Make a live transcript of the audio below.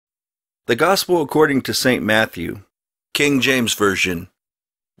The Gospel according to St. Matthew, King James Version,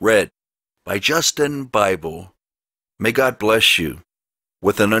 read by Justin Bible. May God bless you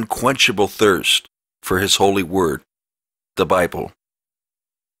with an unquenchable thirst for His holy word, the Bible.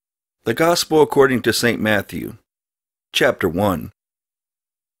 The Gospel according to St. Matthew, chapter 1.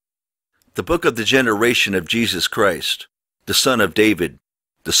 The book of the generation of Jesus Christ, the son of David,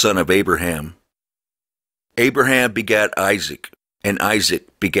 the son of Abraham. Abraham begat Isaac, and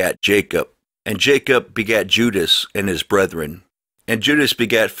Isaac begat Jacob, and Jacob begat Judas and his brethren. And Judas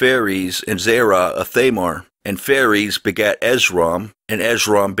begat Phares and Zerah of Thamar, and Phares begat Esrom, and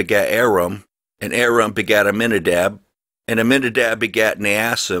Esrom begat Aram, and Aram begat Amminadab, and Amminadab begat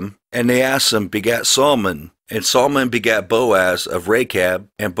Naasson, and Naasson begat Salmon, and Salmon begat Boaz of Rechab,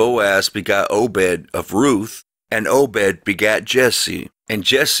 and Boaz begat Obed of Ruth, and Obed begat Jesse, and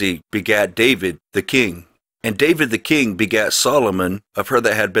Jesse begat David the king. And David the king begat Solomon of her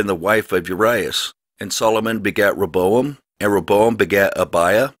that had been the wife of Urias. And Solomon begat Rehoboam, and Rehoboam begat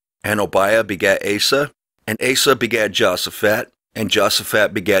Abiah, and Abiah begat Asa, and Asa begat Josaphat, and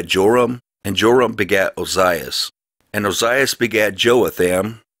Josaphat begat Joram, and Joram begat Ozias. And Ozias begat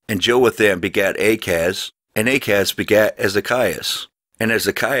Joatham, and Joatham begat Achaz, and Achaz begat Ezekias. And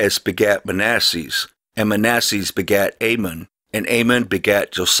Ezekias begat Manasses, and Manasses begat Amon, and Amon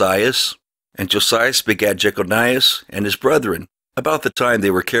begat Josias, and Josias begat Jeconias and his brethren, about the time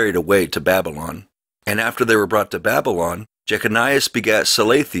they were carried away to Babylon. And after they were brought to Babylon, Jeconias begat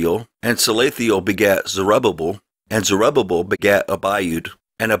Salathiel, and Salathiel begat Zerubbabel, and Zerubbabel begat Abiud,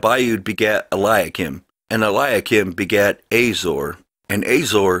 and Abiud begat Eliakim, and Eliakim begat Azor, and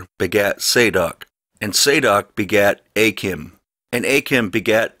Azor begat Sadoc, and Sadoc begat Achim, and Achim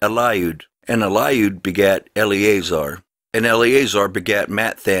begat Eliud, and Eliud begat Eleazar, and Eleazar begat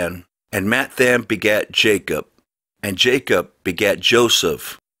Matthan, and Matthan begat Jacob, and Jacob begat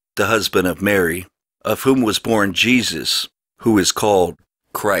Joseph, the husband of Mary, of whom was born Jesus, who is called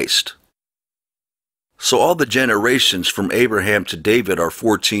Christ. So all the generations from Abraham to David are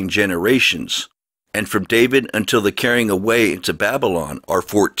 14 generations, and from David until the carrying away into Babylon are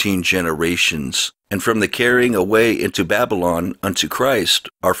 14 generations, and from the carrying away into Babylon unto Christ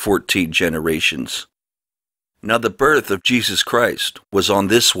are 14 generations. Now the birth of Jesus Christ was on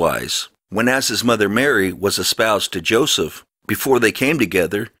this wise. When as his mother Mary was espoused to Joseph, before they came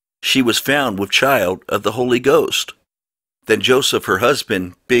together, she was found with child of the Holy Ghost. Then Joseph her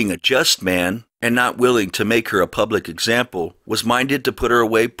husband, being a just man, and not willing to make her a public example, was minded to put her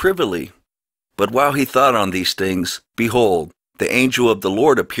away privily. But while he thought on these things, behold, the angel of the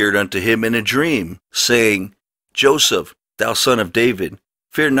Lord appeared unto him in a dream, saying, Joseph, thou son of David,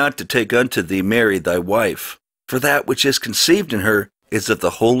 fear not to take unto thee Mary thy wife, for that which is conceived in her is of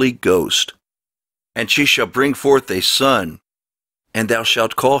the Holy Ghost. And she shall bring forth a son, and thou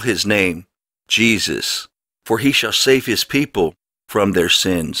shalt call his name Jesus, for he shall save his people from their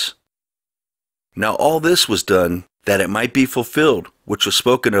sins. Now all this was done, that it might be fulfilled, which was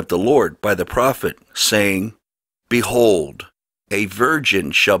spoken of the Lord by the prophet, saying, Behold, a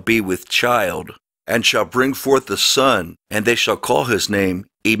virgin shall be with child, and shall bring forth a son, and they shall call his name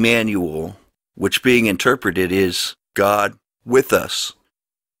Emmanuel, which being interpreted is, God with us.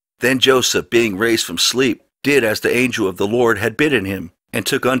 Then Joseph, being raised from sleep, did as the angel of the Lord had bidden him, and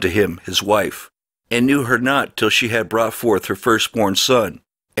took unto him his wife, and knew her not till she had brought forth her firstborn son,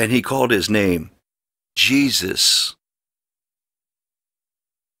 and he called his name Jesus.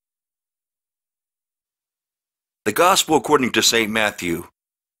 The Gospel according to St. Matthew,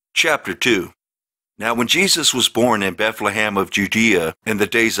 chapter 2. Now when Jesus was born in Bethlehem of Judea in the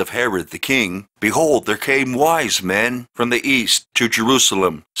days of Herod the king, behold, there came wise men from the east to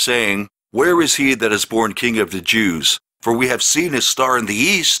Jerusalem, saying, Where is he that is born King of the Jews? For we have seen his star in the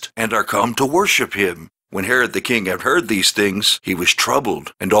east, and are come to worship him. When Herod the king had heard these things, he was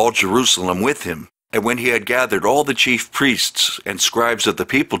troubled, and all Jerusalem with him. And when he had gathered all the chief priests and scribes of the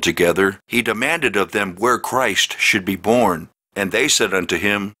people together, he demanded of them where Christ should be born. And they said unto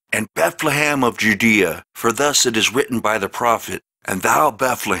him, In Bethlehem of Judea, for thus it is written by the prophet, And thou,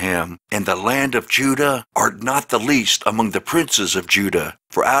 Bethlehem, in the land of Judah, art not the least among the princes of Judah,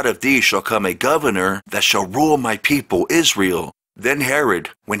 for out of thee shall come a governor that shall rule my people Israel. Then Herod,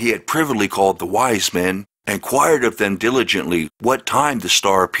 when he had privily called the wise men, inquired of them diligently what time the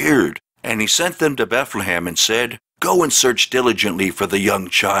star appeared. And he sent them to Bethlehem, and said, Go and search diligently for the young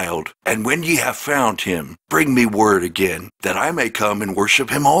child, and when ye have found him, bring me word again, that I may come and worship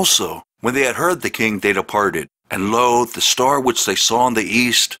him also. When they had heard the king, they departed. And lo, the star which they saw in the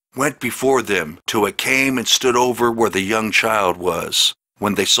east went before them, till it came and stood over where the young child was.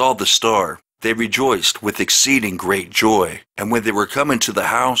 When they saw the star, they rejoiced with exceeding great joy. And when they were come into the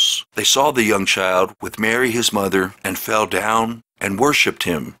house, they saw the young child with Mary his mother, and fell down and worshipped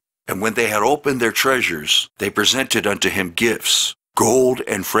him. And when they had opened their treasures, they presented unto him gifts, gold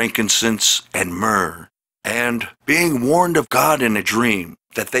and frankincense and myrrh. And, being warned of God in a dream,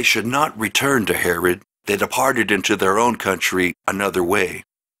 that they should not return to Herod, they departed into their own country another way.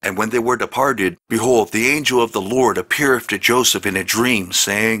 And when they were departed, behold, the angel of the Lord appeareth to Joseph in a dream,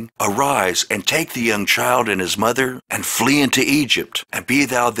 saying, Arise, and take the young child and his mother, and flee into Egypt, and be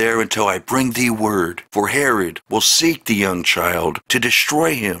thou there until I bring thee word. For Herod will seek the young child to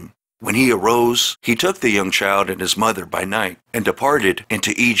destroy him. When he arose, he took the young child and his mother by night, and departed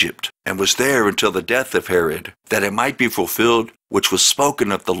into Egypt, and was there until the death of Herod, that it might be fulfilled which was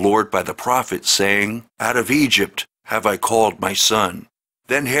spoken of the Lord by the prophet, saying, Out of Egypt have I called my son.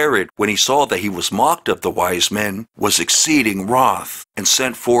 Then Herod, when he saw that he was mocked of the wise men, was exceeding wroth, and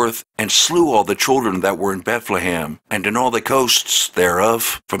sent forth, and slew all the children that were in Bethlehem, and in all the coasts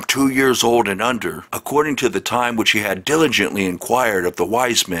thereof, from 2 years old and under, according to the time which he had diligently inquired of the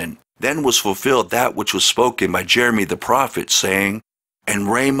wise men. Then was fulfilled that which was spoken by Jeremy the prophet, saying, In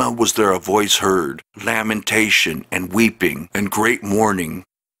Ramah was there a voice heard, lamentation and weeping, and great mourning,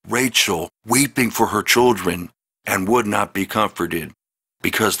 Rachel weeping for her children, and would not be comforted,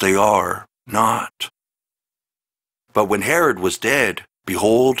 because they are not. But when Herod was dead,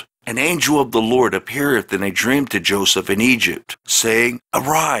 behold, an angel of the Lord appeareth in a dream to Joseph in Egypt, saying,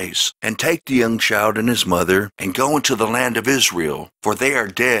 Arise, and take the young child and his mother, and go into the land of Israel, for they are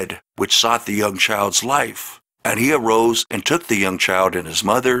dead which sought the young child's life. And he arose and took the young child and his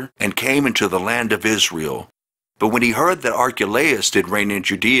mother, and came into the land of Israel. But when he heard that Archelaus did reign in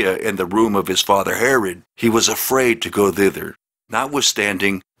Judea in the room of his father Herod, he was afraid to go thither.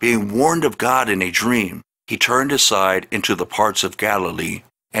 Notwithstanding, being warned of God in a dream, he turned aside into the parts of Galilee.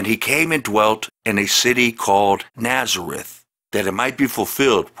 And he came and dwelt in a city called Nazareth, that it might be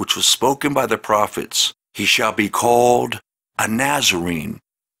fulfilled which was spoken by the prophets, He shall be called a Nazarene.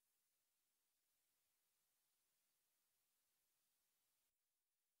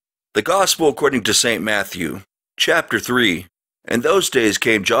 The Gospel according to St. Matthew, chapter 3. In those days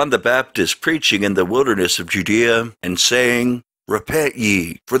came John the Baptist preaching in the wilderness of Judea, and saying, Repent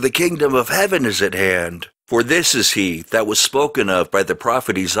ye, for the kingdom of heaven is at hand. For this is he that was spoken of by the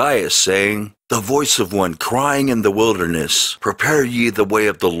prophet Isaiah, saying, The voice of one crying in the wilderness, Prepare ye the way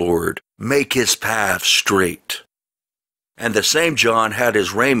of the Lord, make his path straight. And the same John had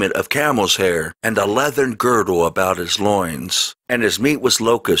his raiment of camel's hair, and a leathern girdle about his loins, and his meat was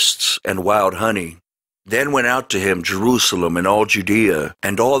locusts and wild honey. Then went out to him Jerusalem and all Judea,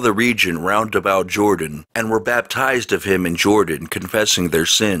 and all the region round about Jordan, and were baptized of him in Jordan, confessing their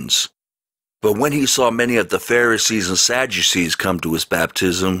sins. But when he saw many of the Pharisees and Sadducees come to his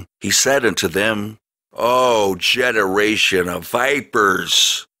baptism, he said unto them, O generation of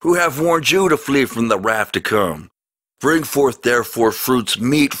vipers, who have warned you to flee from the wrath to come? Bring forth therefore fruits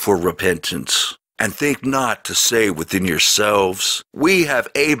meet for repentance, and think not to say within yourselves, We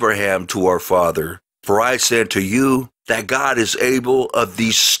have Abraham to our father. For I say unto you, that God is able of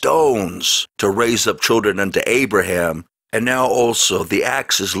these stones to raise up children unto Abraham. And now also the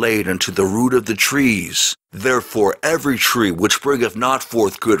axe is laid unto the root of the trees. Therefore every tree which bringeth not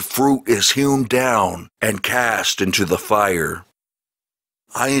forth good fruit is hewn down, and cast into the fire.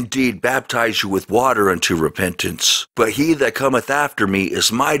 I indeed baptize you with water unto repentance, but he that cometh after me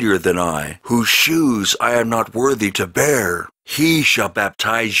is mightier than I, whose shoes I am not worthy to bear. He shall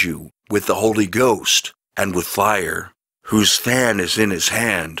baptize you with the Holy Ghost and with fire, whose fan is in his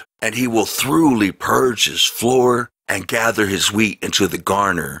hand, and he will thoroughly purge his floor, and gather his wheat into the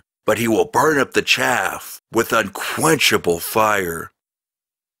garner, but he will burn up the chaff with unquenchable fire.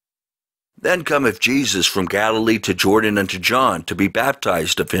 Then cometh Jesus from Galilee to Jordan unto John to be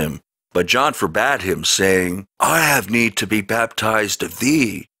baptized of him. But John forbade him, saying, I have need to be baptized of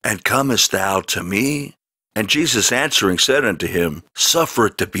thee, and comest thou to me? And Jesus answering said unto him, Suffer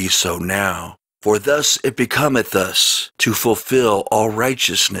it to be so now, for thus it becometh us to fulfill all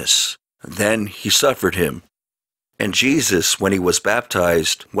righteousness. Then he suffered him. And Jesus, when he was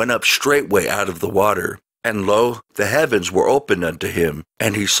baptized, went up straightway out of the water. And lo, the heavens were opened unto him,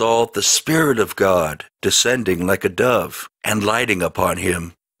 and he saw the Spirit of God descending like a dove, and lighting upon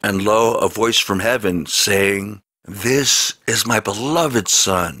him. And lo, a voice from heaven, saying, This is my beloved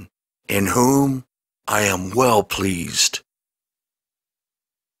Son, in whom I am well pleased.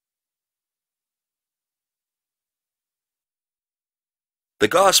 The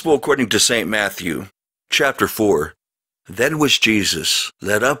Gospel according to St. Matthew, chapter 4. Then was Jesus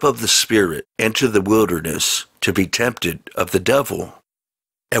led up of the Spirit into the wilderness to be tempted of the devil.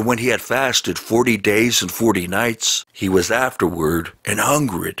 And when he had fasted 40 days and 40 nights, he was afterward and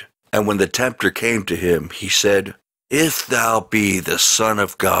hungered. And when the tempter came to him, he said, If thou be the Son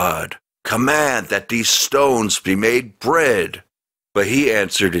of God, command that these stones be made bread. But he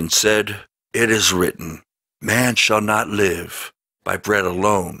answered and said, It is written, Man shall not live by bread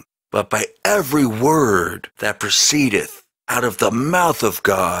alone, but by every word that proceedeth out of the mouth of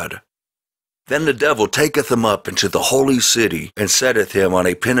God. Then the devil taketh him up into the holy city, and setteth him on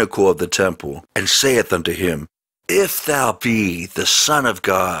a pinnacle of the temple, and saith unto him, If thou be the Son of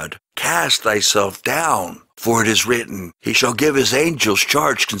God, cast thyself down, for it is written, He shall give his angels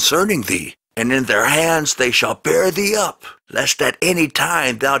charge concerning thee, and in their hands they shall bear thee up, lest at any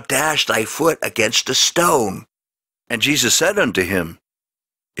time thou dash thy foot against a stone. And Jesus said unto him,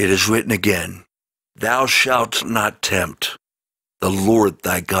 It is written again, Thou shalt not tempt the Lord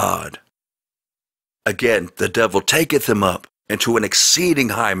thy God. Again the devil taketh him up into an exceeding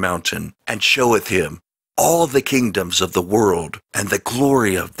high mountain, and showeth him all the kingdoms of the world, and the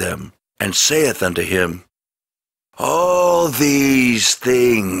glory of them, and saith unto him, All these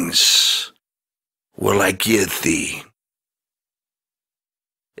things will I give thee,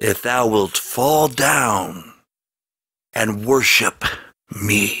 if thou wilt fall down and worship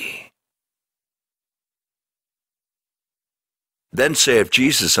me. Then saith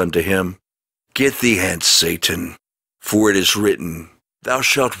Jesus unto him, Get thee hence, Satan, for it is written, Thou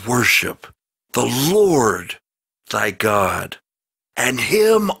shalt worship the Lord thy God, and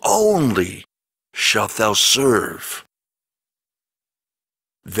him only shalt thou serve.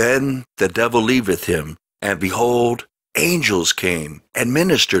 Then the devil leaveth him, and behold, angels came and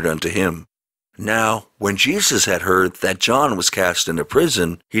ministered unto him. Now, when Jesus had heard that John was cast into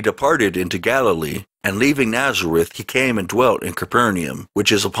prison, he departed into Galilee, and leaving Nazareth, he came and dwelt in Capernaum,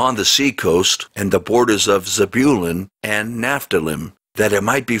 which is upon the sea coast, and the borders of Zebulun and Naphtali, that it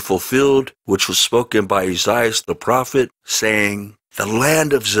might be fulfilled which was spoken by Isaiah the prophet, saying, The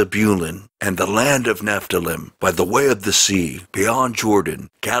land of Zebulun and the land of Naphtali, by the way of the sea, beyond Jordan,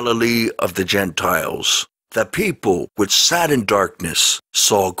 Galilee of the Gentiles. The people which sat in darkness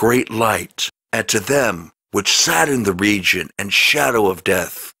saw great light, and to them which sat in the region and shadow of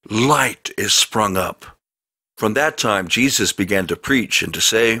death, light is sprung up. From that time Jesus began to preach and to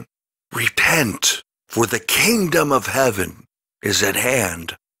say, Repent, for the kingdom of heaven is at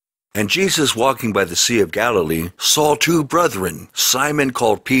hand. And Jesus, walking by the sea of Galilee, saw two brethren, Simon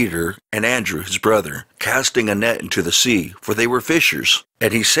called Peter, and Andrew his brother, casting a net into the sea, for they were fishers.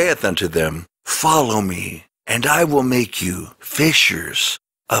 And he saith unto them, Follow me, and I will make you fishers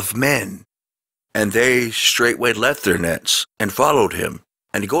of men. And they straightway left their nets, and followed him.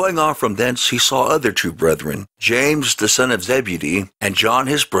 And going on from thence he saw other two brethren, James the son of Zebedee, and John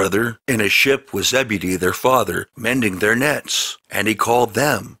his brother, in a ship with Zebedee their father, mending their nets. And he called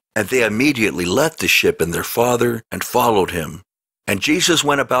them, and they immediately left the ship and their father, and followed him. And Jesus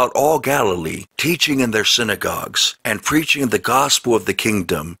went about all Galilee, teaching in their synagogues, and preaching the gospel of the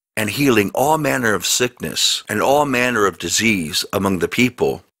kingdom, and healing all manner of sickness, and all manner of disease among the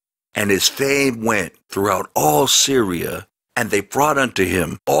people. And his fame went throughout all Syria, and they brought unto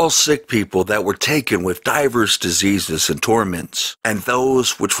him all sick people that were taken with divers diseases and torments, and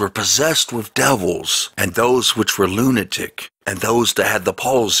those which were possessed with devils, and those which were lunatic, and those that had the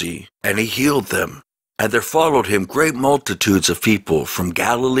palsy, and he healed them. And there followed him great multitudes of people from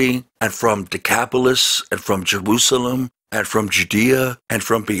Galilee, and from Decapolis, and from Jerusalem, and from Judea, and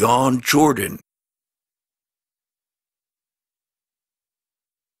from beyond Jordan.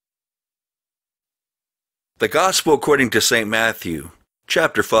 The Gospel according to St. Matthew,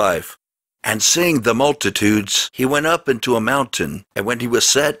 chapter 5. And seeing the multitudes, he went up into a mountain, and when he was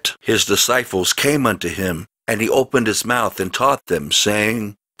set, his disciples came unto him, and he opened his mouth and taught them,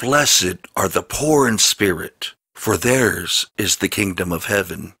 saying, Blessed are the poor in spirit, for theirs is the kingdom of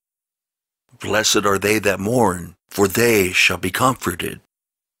heaven. Blessed are they that mourn, for they shall be comforted.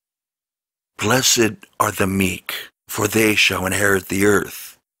 Blessed are the meek, for they shall inherit the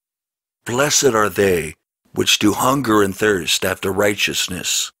earth. Blessed are they which do hunger and thirst after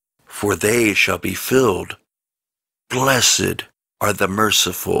righteousness, for they shall be filled. Blessed are the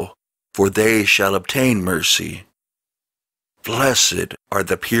merciful, for they shall obtain mercy. Blessed are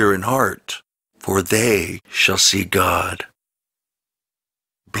the pure in heart, for they shall see God.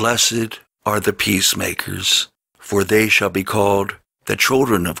 Blessed are the peacemakers, for they shall be called the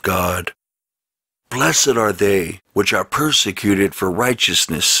children of God. Blessed are they which are persecuted for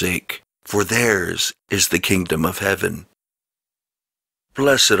righteousness' sake, for theirs is the kingdom of heaven.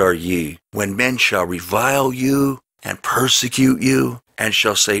 Blessed are ye, when men shall revile you, and persecute you, and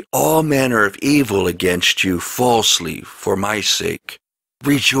shall say all manner of evil against you falsely for my sake.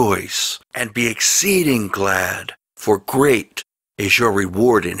 rejoice, and be exceeding glad, for great is your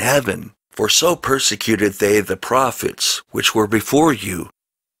reward in heaven. For so persecuted they the prophets which were before you.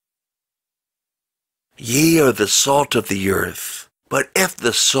 Ye are the salt of the earth. But if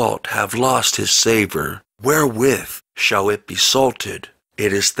the salt have lost his savour, wherewith shall it be salted?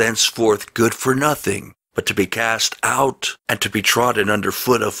 It is thenceforth good for nothing, but to be cast out, and to be trodden under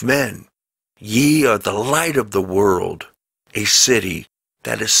foot of men. Ye are the light of the world. A city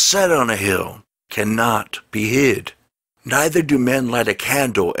that is set on a hill cannot be hid. Neither do men light a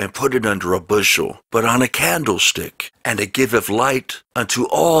candle and put it under a bushel, but on a candlestick, and it giveth light unto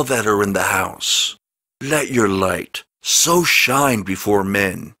all that are in the house. Let your light so shine before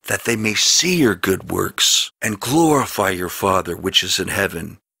men, that they may see your good works, and glorify your Father which is in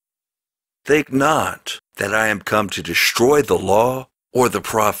heaven. Think not that I am come to destroy the law or the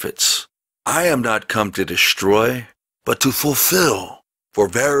prophets. I am not come to destroy, but to fulfill. For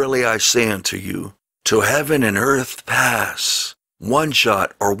verily I say unto you, till heaven and earth pass, one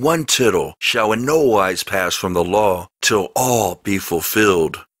jot or one tittle shall in no wise pass from the law, till all be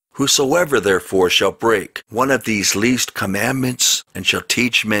fulfilled. Whosoever therefore shall break one of these least commandments, and shall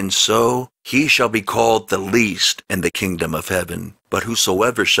teach men so, he shall be called the least in the kingdom of heaven. But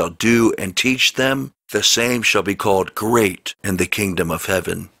whosoever shall do and teach them, the same shall be called great in the kingdom of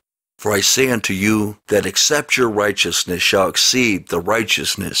heaven. For I say unto you, that except your righteousness shall exceed the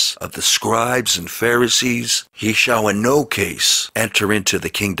righteousness of the scribes and Pharisees, ye shall in no case enter into the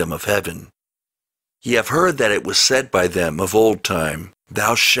kingdom of heaven. Ye have heard that it was said by them of old time,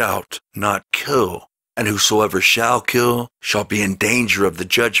 Thou shalt not kill, and whosoever shall kill shall be in danger of the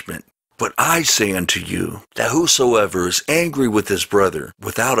judgment. But I say unto you, that whosoever is angry with his brother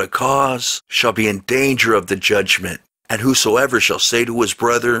without a cause shall be in danger of the judgment. And whosoever shall say to his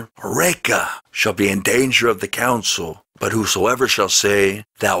brother, Reka, shall be in danger of the council. But whosoever shall say,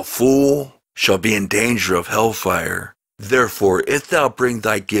 Thou fool, shall be in danger of hellfire. Therefore, if thou bring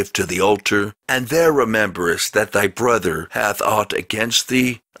thy gift to the altar, and there rememberest that thy brother hath aught against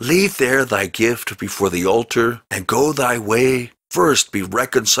thee, leave there thy gift before the altar, and go thy way. First be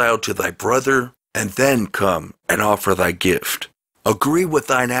reconciled to thy brother, and then come and offer thy gift. Agree with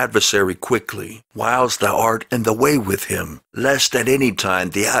thine adversary quickly, whiles thou art in the way with him, lest at any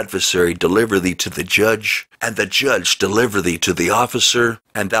time the adversary deliver thee to the judge, and the judge deliver thee to the officer,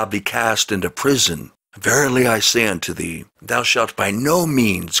 and thou be cast into prison. Verily I say unto thee, thou shalt by no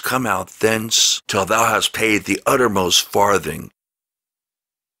means come out thence, till thou hast paid the uttermost farthing.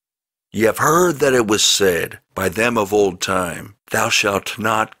 Ye have heard that it was said by them of old time, Thou shalt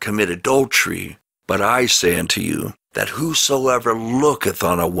not commit adultery. But I say unto you, that whosoever looketh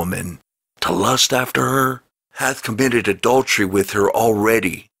on a woman to lust after her, hath committed adultery with her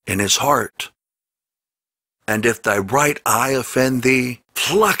already in his heart. And if thy right eye offend thee,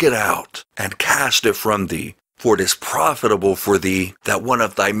 pluck it out, and cast it from thee. For it is profitable for thee that one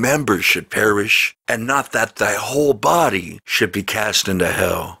of thy members should perish, and not that thy whole body should be cast into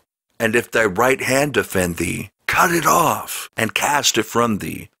hell. And if thy right hand offend thee, cut it off, and cast it from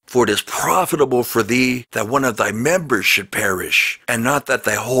thee. For it is profitable for thee that one of thy members should perish, and not that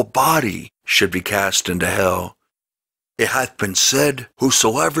thy whole body should be cast into hell. It hath been said,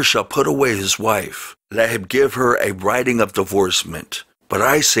 Whosoever shall put away his wife, let him give her a writing of divorcement. But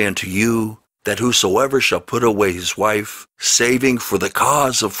I say unto you, that whosoever shall put away his wife, saving for the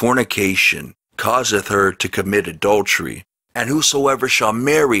cause of fornication, causeth her to commit adultery. And whosoever shall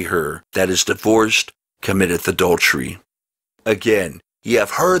marry her that is divorced, committeth adultery. Again, ye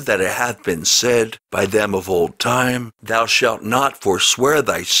have heard that it hath been said by them of old time, Thou shalt not forswear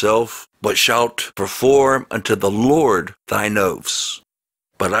thyself, but shalt perform unto the Lord thine oaths.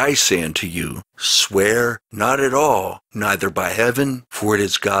 But I say unto you, swear not at all, neither by heaven, for it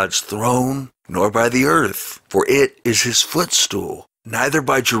is God's throne, nor by the earth, for it is his footstool, neither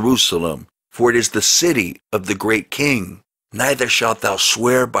by Jerusalem, for it is the city of the great King. Neither shalt thou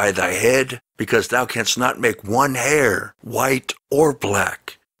swear by thy head, because thou canst not make one hair white or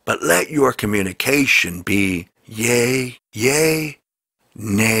black. But let your communication be yea, yea,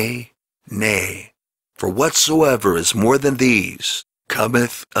 nay, nay. For whatsoever is more than these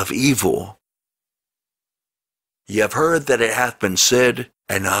cometh of evil. Ye have heard that it hath been said,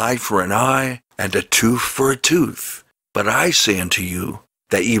 An eye for an eye, and a tooth for a tooth. But I say unto you,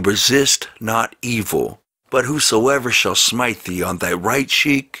 that ye resist not evil. But whosoever shall smite thee on thy right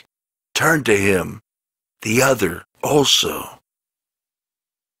cheek, turn to him the other also.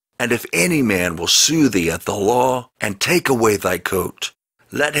 And if any man will sue thee at the law, and take away thy coat,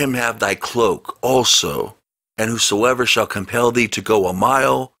 let him have thy cloak also. And whosoever shall compel thee to go a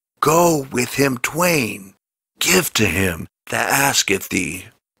mile, go with him twain. Give to him that asketh thee,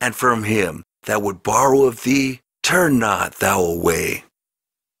 and from him that would borrow of thee, turn not thou away.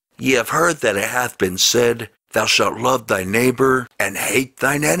 Ye have heard that it hath been said, Thou shalt love thy neighbor, and hate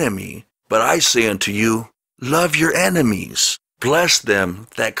thine enemy. But I say unto you, love your enemies, bless them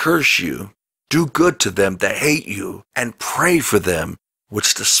that curse you, do good to them that hate you, and pray for them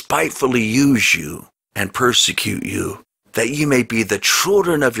which despitefully use you, and persecute you, that ye may be the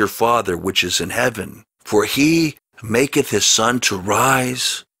children of your Father which is in heaven. For he maketh his sun to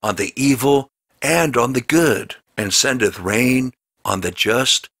rise on the evil and on the good, and sendeth rain on the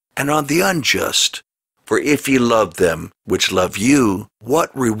just and on the unjust. For if ye love them which love you,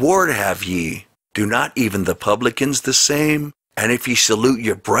 what reward have ye? Do not even the publicans the same? And if ye salute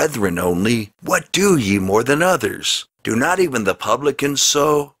your brethren only, what do ye more than others? Do not even the publicans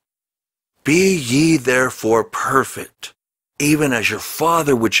so? Be ye therefore perfect, even as your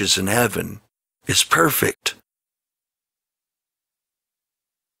Father which is in heaven is perfect.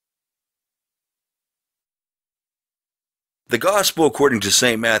 The Gospel according to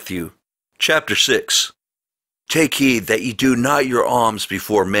St. Matthew, chapter 6. Take heed that ye do not your alms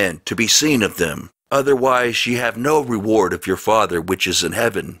before men, to be seen of them. Otherwise ye have no reward of your Father which is in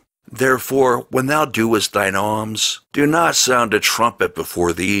heaven. Therefore, when thou doest thine alms, do not sound a trumpet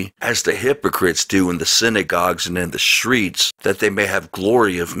before thee, as the hypocrites do in the synagogues and in the streets, that they may have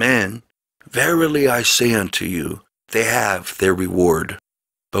glory of men. Verily I say unto you, they have their reward.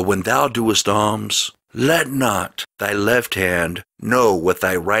 But when thou doest alms, let not thy left hand know what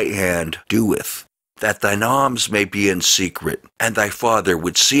thy right hand doeth, that thine alms may be in secret, and thy Father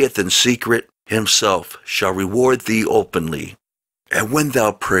which seeth in secret himself shall reward thee openly. And when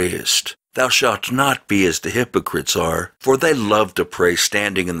thou prayest, thou shalt not be as the hypocrites are, for they love to pray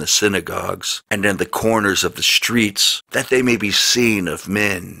standing in the synagogues and in the corners of the streets, that they may be seen of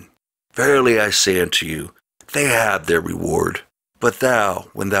men. Verily I say unto you, they have their reward. But thou,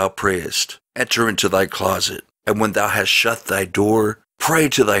 when thou prayest, enter into thy closet, and when thou hast shut thy door, pray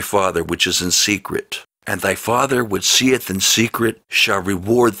to thy Father which is in secret, and thy Father which seeth in secret shall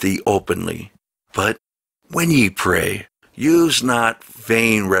reward thee openly. But when ye pray, use not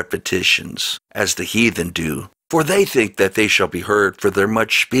vain repetitions, as the heathen do, for they think that they shall be heard for their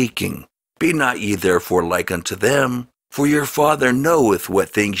much speaking. Be not ye therefore like unto them, for your Father knoweth what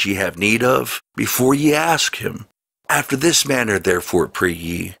things ye have need of, before ye ask him. After this manner therefore pray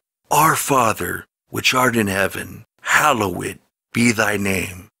ye, Our Father, which art in heaven, hallowed be thy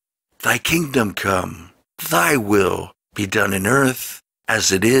name. Thy kingdom come, thy will be done in earth,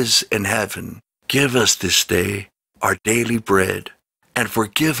 as it is in heaven. Give us this day our daily bread, and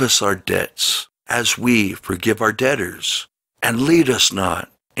forgive us our debts, as we forgive our debtors. And lead us not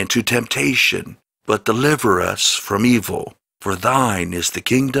into temptation, but deliver us from evil. For thine is the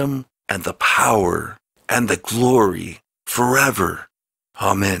kingdom, and the power, and the glory, forever.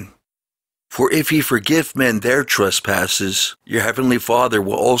 Amen. For if ye forgive men their trespasses, your heavenly Father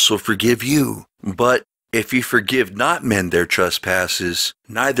will also forgive you. But if ye forgive not men their trespasses,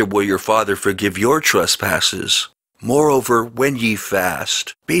 neither will your Father forgive your trespasses. Moreover, when ye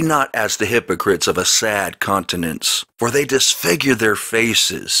fast, be not as the hypocrites of a sad countenance, for they disfigure their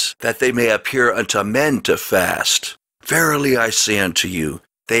faces, that they may appear unto men to fast. Verily I say unto you,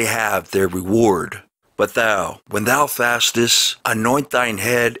 they have their reward. But thou, when thou fastest, anoint thine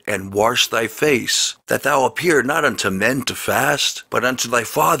head and wash thy face, that thou appear not unto men to fast, but unto thy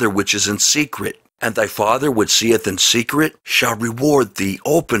Father which is in secret. And thy Father which seeth in secret shall reward thee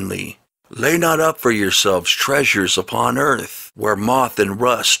openly. Lay not up for yourselves treasures upon earth, where moth and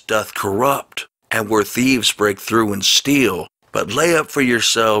rust doth corrupt, and where thieves break through and steal. But lay up for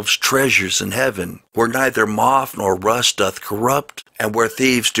yourselves treasures in heaven, where neither moth nor rust doth corrupt, and where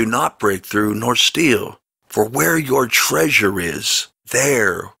thieves do not break through nor steal. For where your treasure is,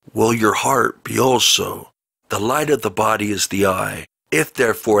 there will your heart be also. The light of the body is the eye. If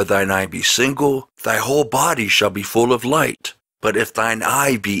therefore thine eye be single, thy whole body shall be full of light. But if thine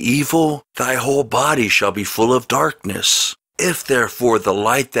eye be evil, thy whole body shall be full of darkness. If therefore the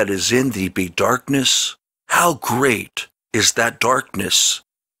light that is in thee be darkness, how great is that darkness?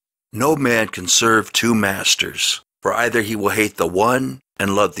 No man can serve two masters, for either he will hate the one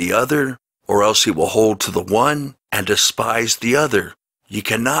and love the other, or else he will hold to the one and despise the other. Ye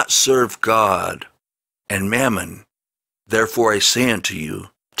cannot serve God and mammon. Therefore I say unto you,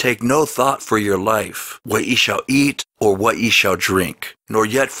 take no thought for your life, what ye shall eat, or what ye shall drink, nor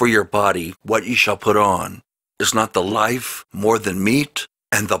yet for your body, what ye shall put on. Is not the life more than meat,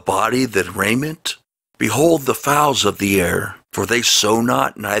 and the body than raiment? Behold the fowls of the air, for they sow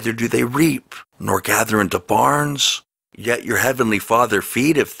not, neither do they reap, nor gather into barns, yet your heavenly Father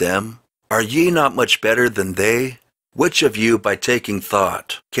feedeth them. Are ye not much better than they? Which of you by taking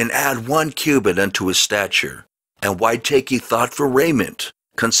thought can add 1 cubit unto his stature? And why take ye thought for raiment?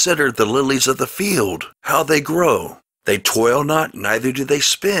 Consider the lilies of the field, how they grow. They toil not, neither do they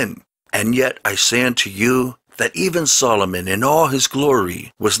spin. And yet I say unto you, that even Solomon in all his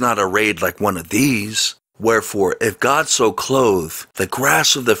glory was not arrayed like one of these. Wherefore, if God so clothe the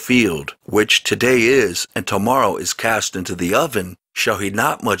grass of the field, which today is, and tomorrow is cast into the oven, shall he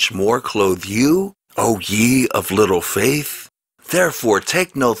not much more clothe you, O ye of little faith? Therefore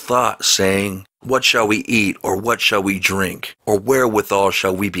take no thought, saying, What shall we eat, or what shall we drink, or wherewithal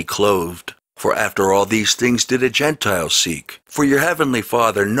shall we be clothed? For after all these things did a Gentile seek. For your heavenly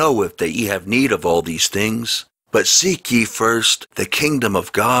Father knoweth that ye have need of all these things. But seek ye first the kingdom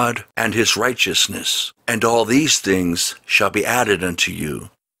of God and his righteousness, and all these things shall be added unto you.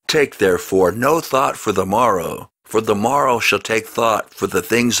 Take therefore no thought for the morrow shall take thought for the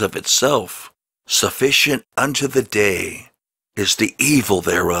things of itself. Sufficient unto the day is the evil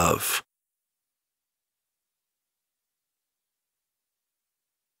thereof.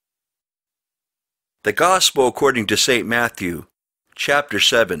 The Gospel according to St. Matthew, chapter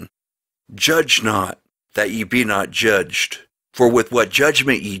 7. Judge not, that ye be not judged. For with what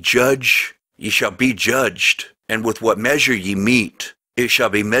judgment ye judge, ye shall be judged, and with what measure ye mete, it shall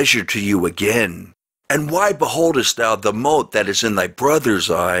be measured to you again. And why beholdest thou the mote that is in thy brother's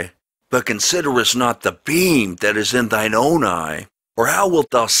eye, but considerest not the beam that is in thine own eye? Or how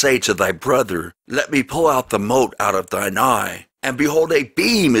wilt thou say to thy brother, Let me pull out the mote out of thine eye, and behold, a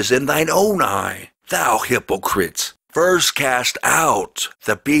beam is in thine own eye? Thou hypocrite, first cast out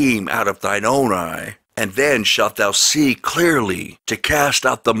the beam out of thine own eye, and then shalt thou see clearly to cast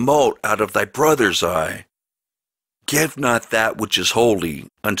out the mote out of thy brother's eye. Give not that which is holy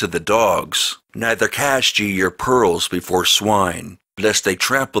unto the dogs, neither cast ye your pearls before swine, lest they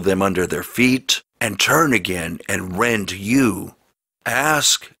trample them under their feet, and turn again and rend you.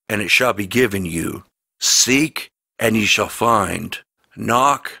 Ask, and it shall be given you. Seek, and ye shall find.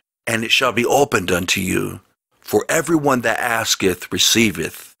 Knock, and it shall be opened unto you. For every one that asketh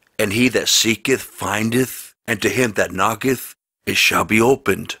receiveth, and he that seeketh findeth, and to him that knocketh it shall be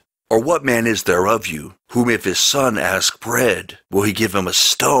opened. Or what man is there of you, whom if his son ask bread, will he give him a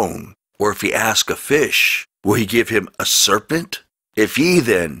stone? Or if he ask a fish, will he give him a serpent? If ye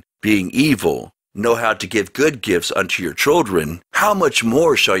then, being evil, know how to give good gifts unto your children, how much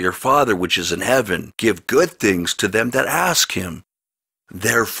more shall your Father which is in heaven give good things to them that ask him?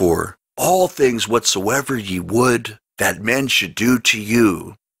 Therefore, all things whatsoever ye would that men should do to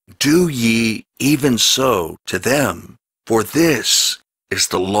you, do ye even so to them. For this is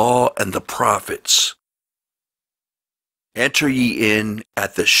the law and the prophets. Enter ye in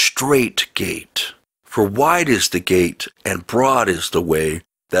at the strait gate. For wide is the gate, and broad is the way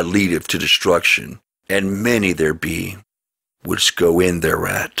that leadeth to destruction, and many there be which go in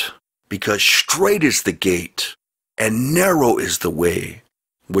thereat. Because strait is the gate, and narrow is the way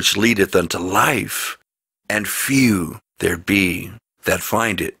which leadeth unto life, and few there be that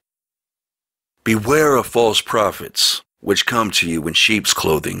find it. Beware of false prophets, which come to you in sheep's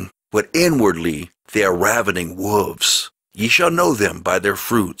clothing, but inwardly they are ravening wolves. Ye shall know them by their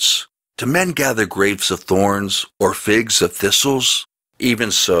fruits. Do men gather grapes of thorns, or figs of thistles?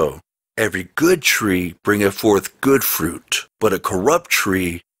 Even so, every good tree bringeth forth good fruit, but a corrupt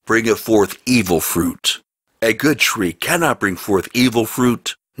tree bringeth forth evil fruit. A good tree cannot bring forth evil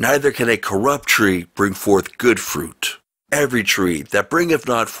fruit, neither can a corrupt tree bring forth good fruit. Every tree that bringeth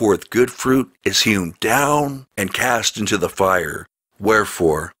not forth good fruit is hewn down and cast into the fire.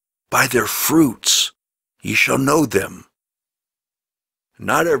 Wherefore, by their fruits ye shall know them.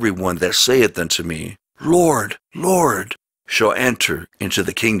 Not every one that saith unto me, Lord, Lord, shall enter into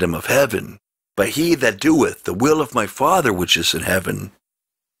the kingdom of heaven, but he that doeth the will of my Father which is in heaven.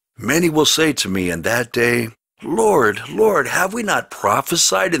 Many will say to me in that day, Lord, Lord, have we not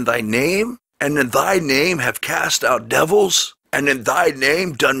prophesied in thy name? And in thy name have cast out devils? And in thy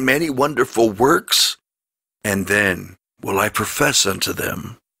name done many wonderful works? And then will I profess unto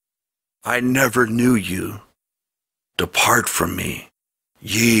them, I never knew you. Depart from me,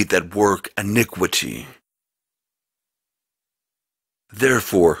 ye that work iniquity.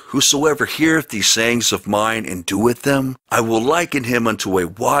 Therefore, whosoever heareth these sayings of mine and doeth them, I will liken him unto a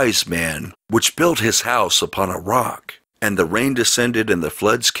wise man, which built his house upon a rock. And the rain descended, and the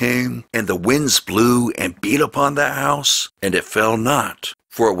floods came, and the winds blew and beat upon that house, and it fell not,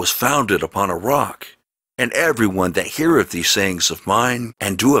 for it was founded upon a rock. And every one that heareth these sayings of mine,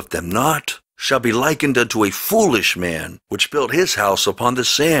 and doeth them not, shall be likened unto a foolish man, which built his house upon the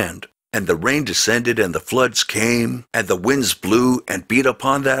sand. And the rain descended, and the floods came, and the winds blew and beat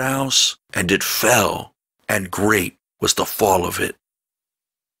upon that house, and it fell, and great was the fall of it.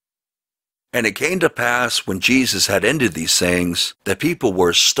 And it came to pass, when Jesus had ended these sayings, that people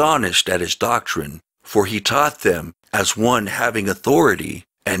were astonished at his doctrine, for he taught them as one having authority,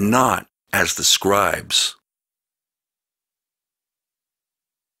 and not as the scribes.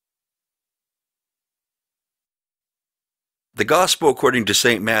 The Gospel according to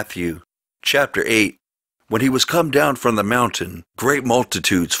St. Matthew, chapter 8. When he was come down from the mountain, great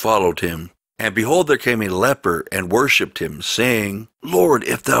multitudes followed him. And behold, there came a leper and worshipped him, saying, Lord,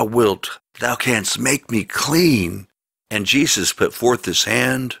 if thou wilt, thou canst make me clean. And Jesus put forth his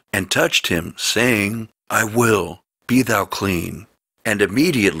hand, and touched him, saying, I will, be thou clean. And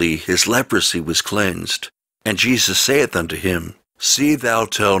immediately his leprosy was cleansed. And Jesus saith unto him, See thou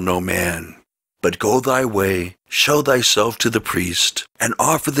tell no man, but go thy way, show thyself to the priest, and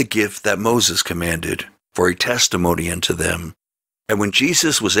offer the gift that Moses commanded, for a testimony unto them. And when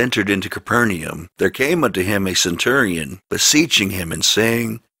Jesus was entered into Capernaum, there came unto him a centurion, beseeching him, and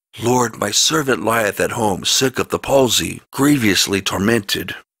saying, Lord, my servant lieth at home, sick of the palsy, grievously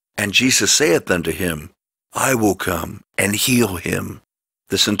tormented. And Jesus saith unto him, I will come and heal him.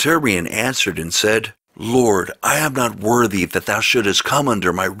 The centurion answered and said, Lord, I am not worthy that thou shouldest come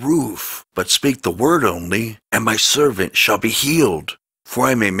under my roof, but speak the word only, and my servant shall be healed. For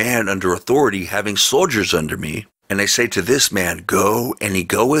I am a man under authority, having soldiers under me. And I say to this man, Go, and he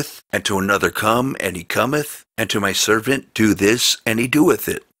goeth, and to another, Come, and he cometh, and to my servant, Do this, and he doeth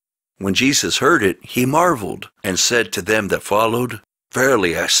it. When Jesus heard it, he marveled, and said to them that followed,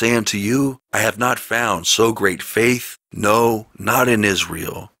 Verily I say unto you, I have not found so great faith, no, not in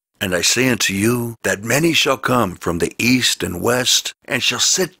Israel. And I say unto you, that many shall come from the east and west, and shall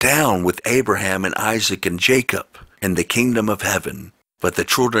sit down with Abraham and Isaac and Jacob in the kingdom of heaven. But the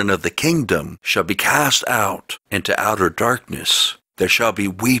children of the kingdom shall be cast out into outer darkness. There shall be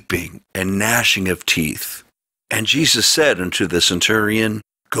weeping and gnashing of teeth. And Jesus said unto the centurion,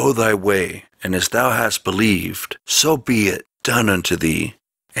 Go thy way, and as thou hast believed, so be it done unto thee.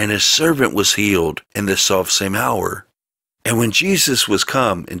 And his servant was healed in the selfsame hour. And when Jesus was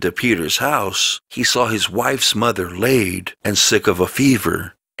come into Peter's house, he saw his wife's mother laid and sick of a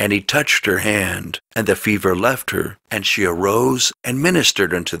fever. And he touched her hand, and the fever left her, and she arose and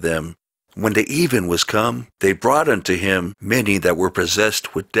ministered unto them. When the even was come, they brought unto him many that were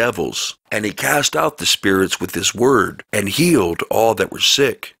possessed with devils. And he cast out the spirits with his word, and healed all that were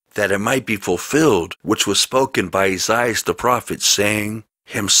sick, that it might be fulfilled which was spoken by Isaiah the prophet, saying,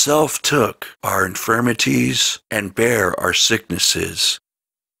 Himself took our infirmities, and bare our sicknesses.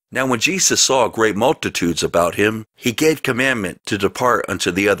 Now when Jesus saw great multitudes about him, he gave commandment to depart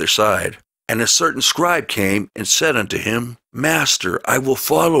unto the other side. And a certain scribe came and said unto him, Master, I will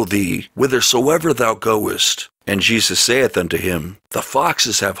follow thee whithersoever thou goest. And Jesus saith unto him, The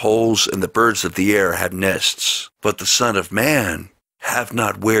foxes have holes, and the birds of the air have nests, but the Son of Man hath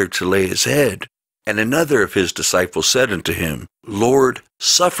not where to lay his head. And another of his disciples said unto him, Lord,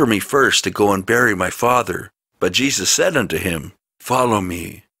 suffer me first to go and bury my father. But Jesus said unto him, Follow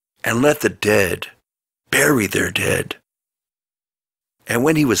me, and let the dead bury their dead. And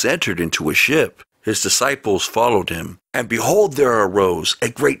when he was entered into a ship, his disciples followed him. And behold, there arose a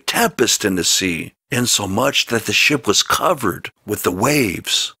great tempest in the sea, insomuch that the ship was covered with the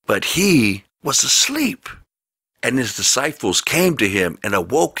waves. But he was asleep. And his disciples came to him and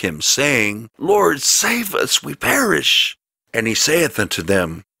awoke him, saying, Lord, save us, we perish. And he saith unto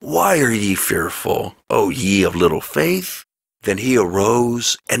them, Why are ye fearful, O ye of little faith? Then he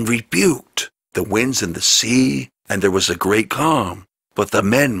arose and rebuked the winds and the sea, and there was a great calm. But the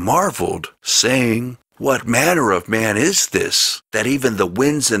men marveled, saying, What manner of man is this, that even the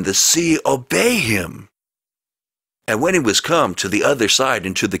winds and the sea obey him? And when he was come to the other side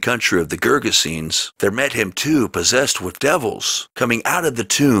into the country of the Gergesenes, there met him two possessed with devils, coming out of the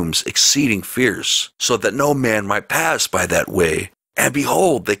tombs exceeding fierce, so that no man might pass by that way. And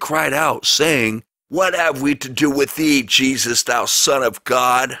behold, they cried out, saying, What have we to do with thee, Jesus, thou Son of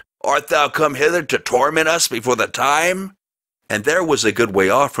God? Art thou come hither to torment us before the time? And there was a good way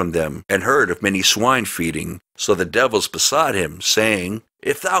off from them, and heard of many swine feeding. So the devils besought him, saying,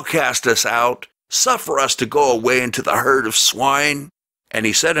 If thou cast us out, suffer us to go away into the herd of swine. And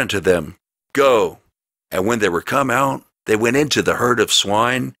he said unto them, Go. And when they were come out, they went into the herd of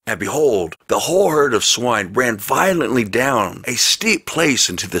swine, and behold, the whole herd of swine ran violently down a steep place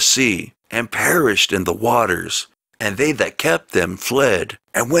into the sea, and perished in the waters. And they that kept them fled,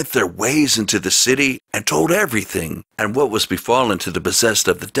 and went their ways into the city, and told everything, and what was befallen to the possessed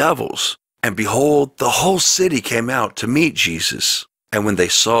of the devils. And behold, the whole city came out to meet Jesus. And when they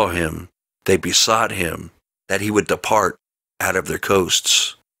saw him, they besought him that he would depart out of their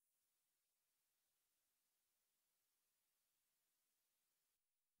coasts.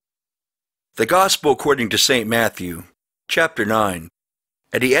 The Gospel according to St. Matthew, chapter 9.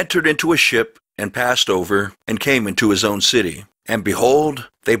 And he entered into a ship, and passed over, and came into his own city. And behold,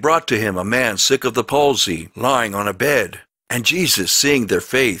 they brought to him a man sick of the palsy, lying on a bed. And Jesus, seeing their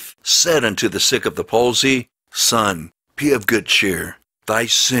faith, said unto the sick of the palsy, Son, be of good cheer, thy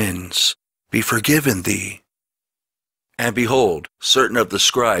sins be forgiven thee. And behold, certain of the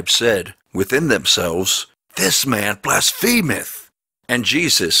scribes said within themselves, This man blasphemeth. And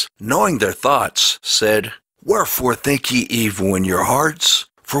Jesus, knowing their thoughts, said, Wherefore think ye evil in your hearts?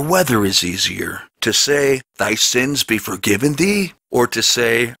 For whether is easier, to say, Thy sins be forgiven thee, or to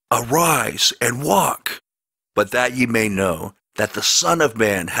say, Arise and walk? But that ye may know that the Son of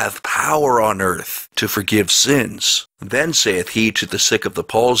Man hath power on earth to forgive sins. Then saith he to the sick of the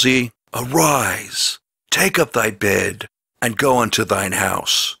palsy, Arise, take up thy bed, and go unto thine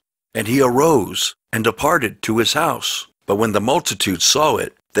house. And he arose, and departed to his house. But when the multitude saw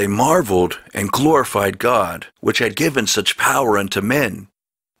it, they marveled and glorified God, which had given such power unto men.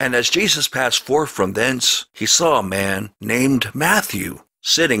 And as Jesus passed forth from thence, he saw a man named Matthew,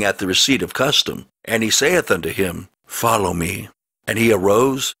 sitting at the receipt of custom. And he saith unto him, Follow me. And he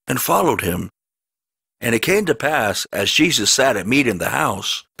arose and followed him. And it came to pass, as Jesus sat at meat in the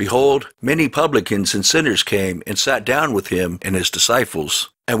house, behold, many publicans and sinners came and sat down with him and his disciples.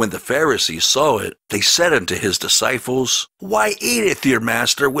 And when the Pharisees saw it, they said unto his disciples, Why eateth your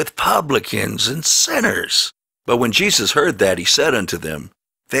master with publicans and sinners? But when Jesus heard that, he said unto them,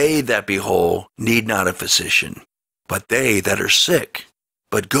 They that be whole need not a physician, but they that are sick.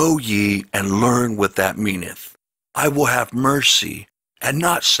 But go ye and learn what that meaneth. I will have mercy, and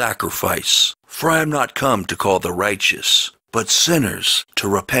not sacrifice, for I am not come to call the righteous, but sinners to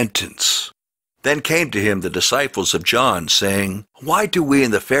repentance. Then came to him the disciples of John, saying, Why do we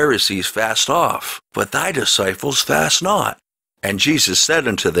and the Pharisees fast off, but thy disciples fast not? And Jesus said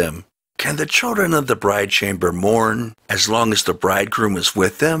unto them, Can the children of the bridechamber mourn, as long as the bridegroom is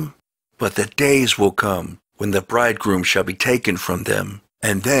with them? But the days will come, when the bridegroom shall be taken from them,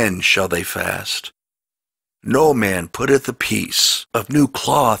 and then shall they fast. No man putteth a piece of new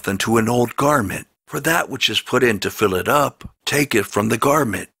cloth unto an old garment, for that which is put in to fill it up taketh from the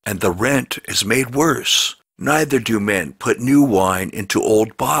garment, and the rent is made worse. Neither do men put new wine into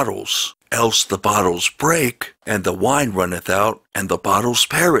old bottles, else the bottles break, and the wine runneth out, and the bottles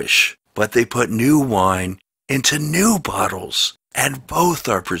perish. But they put new wine into new bottles, and both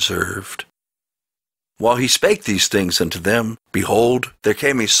are preserved. While he spake these things unto them, behold, there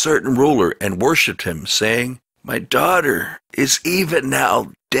came a certain ruler and worshipped him, saying, My daughter is even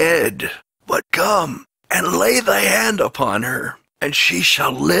now dead, but come and lay thy hand upon her, and she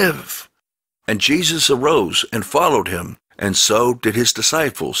shall live. And Jesus arose and followed him, and so did his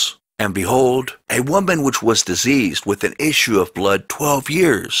disciples. And behold, a woman which was diseased with an issue of blood 12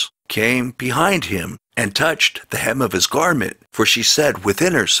 years came behind him, and touched the hem of his garment, for she said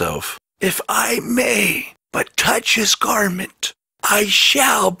within herself, If I may but touch his garment, I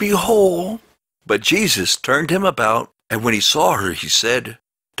shall be whole. But Jesus turned him about, and when he saw her, he said,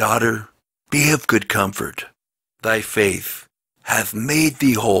 Daughter, be of good comfort. Thy faith hath made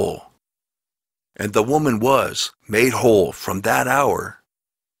thee whole. And the woman was made whole from that hour.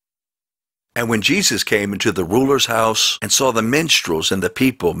 And when Jesus came into the ruler's house, and saw the minstrels and the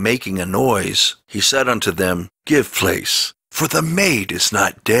people making a noise, he said unto them, Give place, for the maid is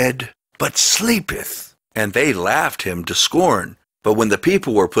not dead, but sleepeth. And they laughed him to scorn. But when the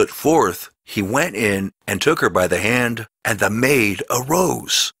people were put forth, he went in, and took her by the hand, and the maid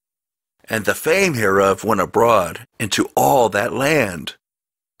arose. And the fame hereof went abroad into all that land.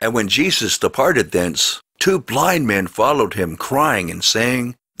 And when Jesus departed thence, 2 blind men followed him, crying and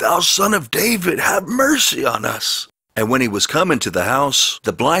saying, Thou Son of David, have mercy on us. And when he was come into the house,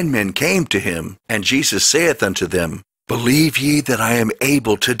 the blind men came to him, and Jesus saith unto them, Believe ye that I am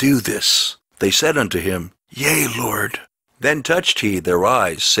able to do this? They said unto him, Yea, Lord. Then touched he their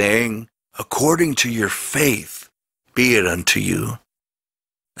eyes, saying, According to your faith be it unto you.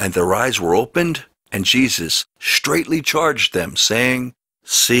 And their eyes were opened, and Jesus straitly charged them, saying,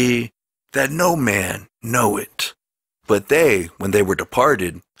 See that no man know it. But they, when they were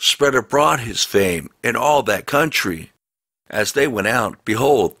departed, spread abroad his fame in all that country. As they went out,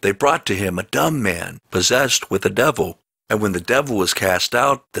 behold, they brought to him a dumb man, possessed with a devil. And when the devil was cast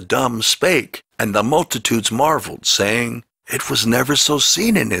out, the dumb spake, and the multitudes marveled, saying, It was never so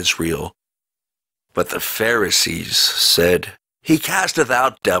seen in Israel. But the Pharisees said, He casteth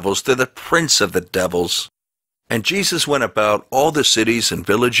out devils through the prince of the devils. And Jesus went about all the cities and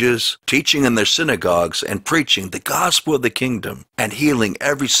villages, teaching in their synagogues, and preaching the gospel of the kingdom, and healing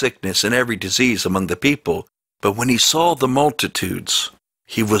every sickness and every disease among the people. But when he saw the multitudes,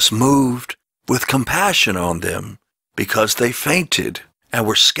 he was moved with compassion on them, because they fainted, and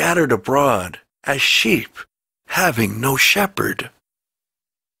were scattered abroad, as sheep, having no shepherd.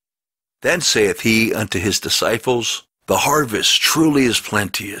 Then saith he unto his disciples, The harvest truly is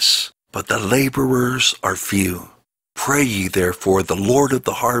plenteous, but the laborers are few. Pray ye therefore the Lord of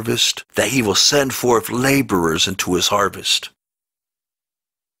the harvest, that he will send forth laborers into his harvest.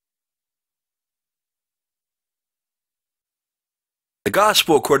 The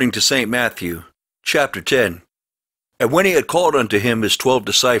Gospel according to St. Matthew, chapter 10. And when he had called unto him his 12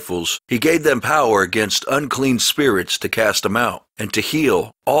 disciples, he gave them power against unclean spirits to cast them out, and to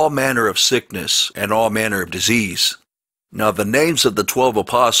heal all manner of sickness and all manner of disease. Now the names of the 12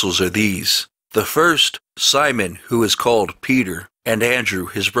 apostles are these: the first, Simon, who is called Peter, and Andrew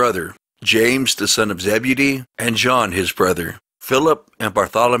his brother, James the son of Zebedee, and John his brother, Philip and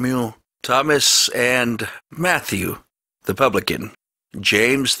Bartholomew, Thomas and Matthew the publican,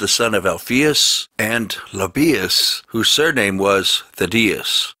 James the son of Alphaeus, and Lebbaeus, whose surname was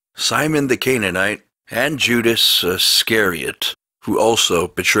Thaddeus, Simon the Canaanite, and Judas Iscariot, who also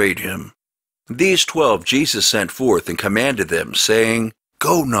betrayed him. These 12 Jesus sent forth and commanded them, saying,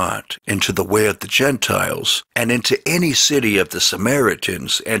 Go not into the way of the Gentiles, and into any city of the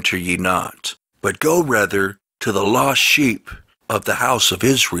Samaritans enter ye not, but go rather to the lost sheep of the house of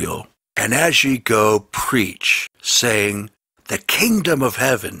Israel. And as ye go, preach, saying, The kingdom of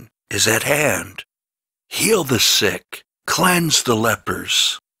heaven is at hand. Heal the sick, cleanse the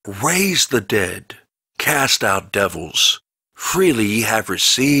lepers, raise the dead, cast out devils. Freely ye have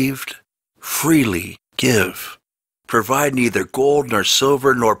received, freely give. Provide neither gold nor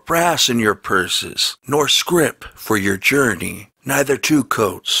silver nor brass in your purses, nor scrip for your journey, neither 2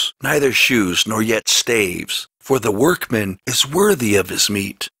 coats, neither shoes, nor yet staves, for the workman is worthy of his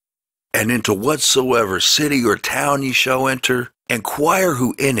meat. And into whatsoever city or town ye shall enter, inquire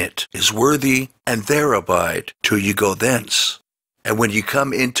who in it is worthy, and there abide till ye go thence. And when ye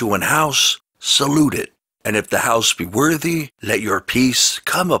come into an house, salute it. And if the house be worthy, let your peace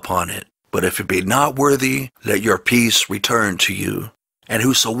come upon it. But if it be not worthy, let your peace return to you. And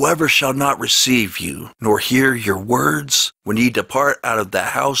whosoever shall not receive you, nor hear your words, when ye depart out of the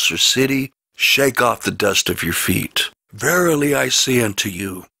house or city, shake off the dust of your feet. Verily I say unto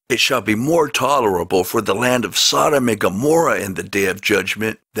you, it shall be more tolerable for the land of Sodom and Gomorrah in the day of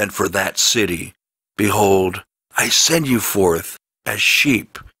judgment than for that city. Behold, I send you forth as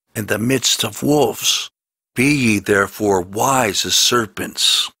sheep in the midst of wolves. Be ye therefore wise as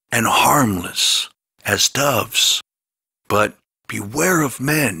serpents, and harmless as doves. But beware of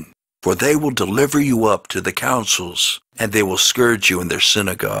men, for they will deliver you up to the councils, and they will scourge you in their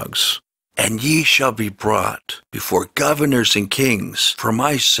synagogues. And ye shall be brought before governors and kings for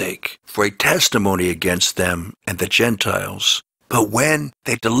my sake, for a testimony against them and the Gentiles. But when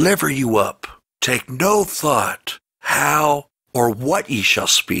they deliver you up, take no thought how or what ye shall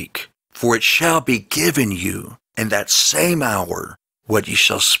speak, for it shall be given you in that same hour what ye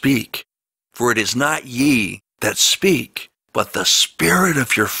shall speak. For it is not ye that speak, but the Spirit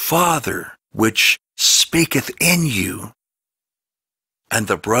of your Father which speaketh in you. And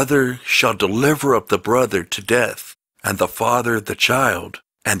the brother shall deliver up the brother to death, and the father the child.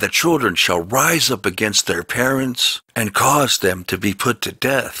 And the children shall rise up against their parents, and cause them to be put to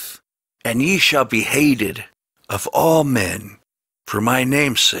death. And ye shall be hated of all men for my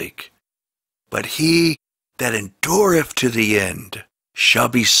name's sake. But he that endureth to the end shall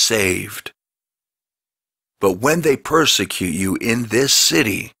be saved. But when they persecute you in this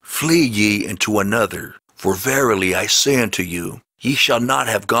city, flee ye into another. For verily I say unto you, ye shall not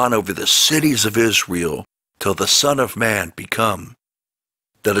have gone over the cities of Israel till the Son of Man be come.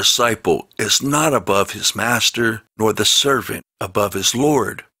 The disciple is not above his master, nor the servant above his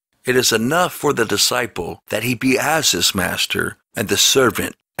Lord. It is enough for the disciple that he be as his master, and the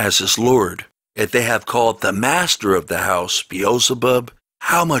servant as his Lord. If they have called the master of the house Beelzebub,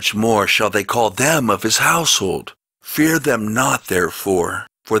 how much more shall they call them of his household? Fear them not therefore,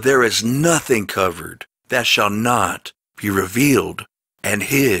 for there is nothing covered that shall not be revealed, and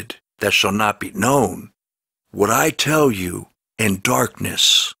hid that shall not be known. What I tell you in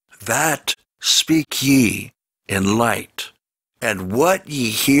darkness, that speak ye in light. And what ye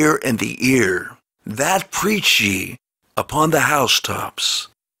hear in the ear, that preach ye upon the housetops.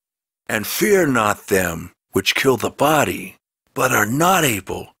 And fear not them which kill the body, but are not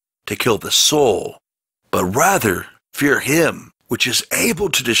able to kill the soul, but rather fear him which is able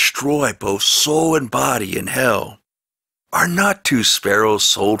to destroy both soul and body in hell. Are not 2 sparrows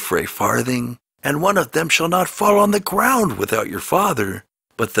sold for a farthing? And one of them shall not fall on the ground without your Father,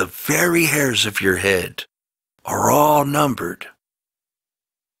 but the very hairs of your head are all numbered.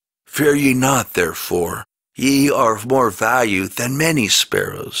 Fear ye not, therefore. Ye are of more value than many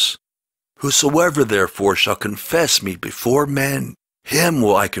sparrows. Whosoever therefore shall confess me before men, him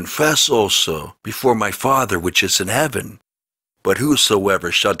will I confess also before my Father which is in heaven. But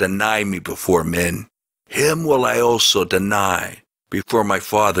whosoever shall deny me before men, him will I also deny before my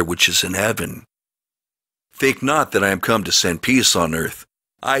Father which is in heaven. Think not that I am come to send peace on earth.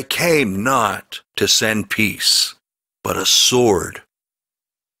 I came not to send peace, but a sword.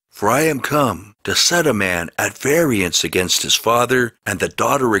 For I am come to set a man at variance against his father, and the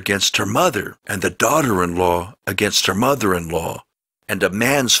daughter against her mother, and the daughter-in-law against her mother-in-law. And a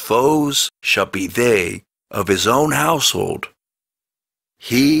man's foes shall be they of his own household.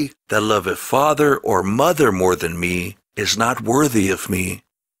 He that loveth father or mother more than me is not worthy of me,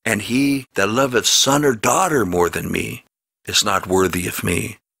 and he that loveth son or daughter more than me is not worthy of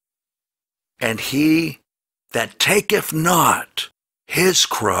me. And he that taketh not his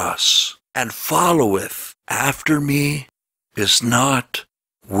cross and followeth after me is not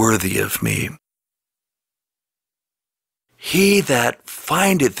worthy of me. He that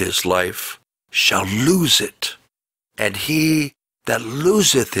findeth his life shall lose it, and he that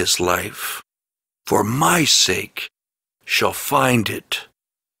loseth his life for my sake shall find it.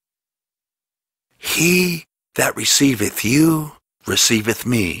 He that receiveth you receiveth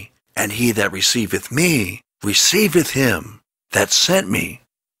me, and he that receiveth me receiveth him that sent me.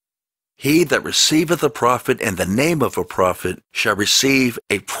 He that receiveth a prophet in the name of a prophet shall receive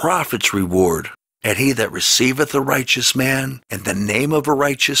a prophet's reward, and he that receiveth a righteous man in the name of a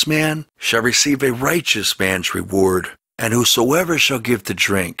righteous man shall receive a righteous man's reward. And whosoever shall give to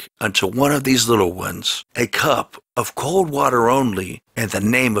drink unto one of these little ones a cup of cold water only in the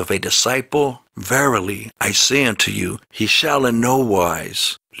name of a disciple, verily I say unto you, he shall in no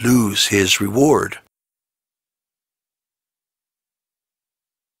wise lose his reward.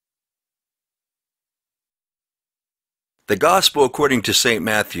 The Gospel according to St.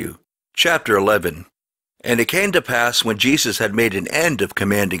 Matthew, chapter 11. And it came to pass, when Jesus had made an end of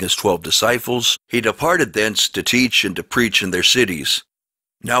commanding his 12 disciples, he departed thence to teach and to preach in their cities.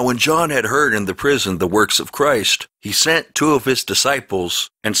 Now when John had heard in the prison the works of Christ, he sent 2 of his disciples,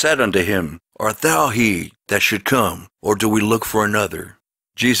 and said unto him, Art thou he that should come, or do we look for another?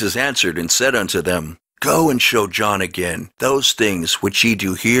 Jesus answered and said unto them, Go and show John again those things which ye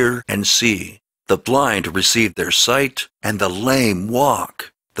do hear and see. The blind receive their sight, and the lame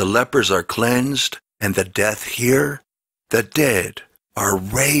walk. The lepers are cleansed, and the deaf hear. The dead are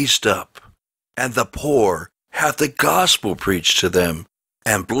raised up, and the poor hath the gospel preached to them.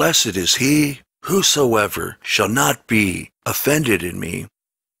 And blessed is he whosoever shall not be offended in me.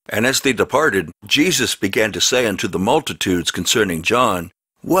 And as they departed, Jesus began to say unto the multitudes concerning John,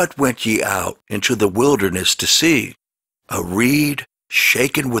 What went ye out into the wilderness to see? A reed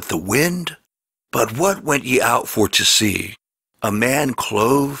shaken with the wind? But what went ye out for to see? A man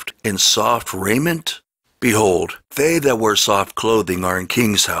clothed in soft raiment? Behold, they that wear soft clothing are in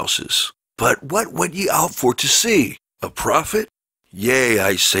kings' houses. But what went ye out for to see? A prophet? Yea,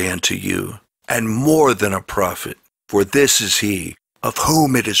 I say unto you, and more than a prophet. For this is he, of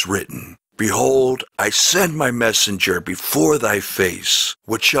whom it is written, Behold, I send my messenger before thy face,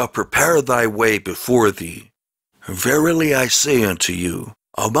 which shall prepare thy way before thee. Verily I say unto you,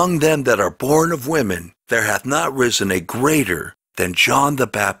 among them that are born of women, there hath not risen a greater than John the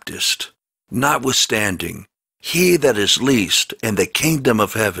Baptist. Notwithstanding, he that is least in the kingdom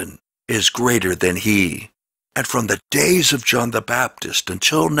of heaven is greater than he. And from the days of John the Baptist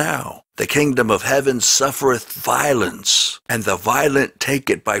until now, the kingdom of heaven suffereth violence, and the violent take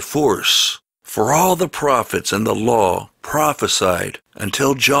it by force. For all the prophets and the law prophesied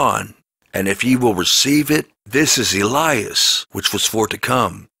until John. And if ye will receive it, this is Elias, which was for to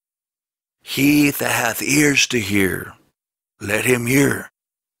come. He that hath ears to hear, let him hear.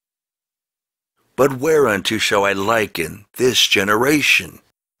 But whereunto shall I liken this generation?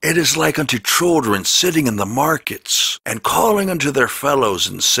 It is like unto children sitting in the markets, and calling unto their fellows,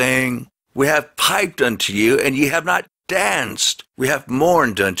 and saying, We have piped unto you, and ye have not danced. We have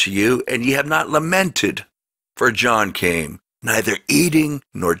mourned unto you, and ye have not lamented. For John came, neither eating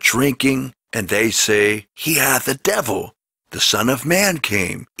nor drinking, and they say, He hath a devil. The Son of Man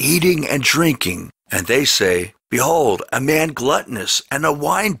came, eating and drinking, and they say, Behold, a man gluttonous and a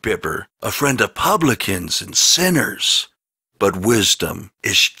wine-bibber, a friend of publicans and sinners. But wisdom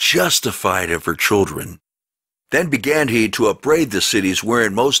is justified of her children. Then began he to upbraid the cities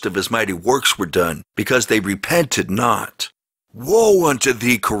wherein most of his mighty works were done, because they repented not. Woe unto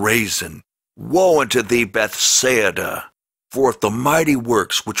thee, Chorazin! Woe unto thee, Bethsaida! For if the mighty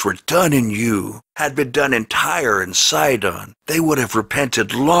works which were done in you had been done in Tyre and Sidon, they would have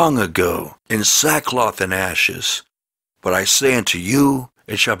repented long ago in sackcloth and ashes. But I say unto you,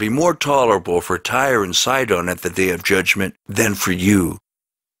 it shall be more tolerable for Tyre and Sidon at the day of judgment than for you.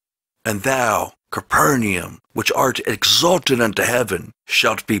 And thou, Capernaum, which art exalted unto heaven,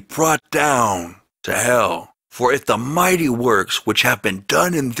 shalt be brought down to hell. For if the mighty works which have been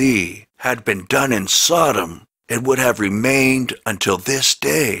done in thee had been done in Sodom, it would have remained until this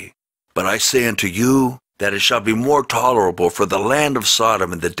day. But I say unto you, that it shall be more tolerable for the land of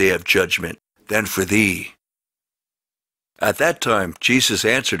Sodom in the day of judgment than for thee. At that time Jesus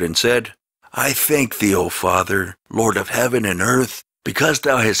answered and said, I thank thee, O Father, Lord of heaven and earth, because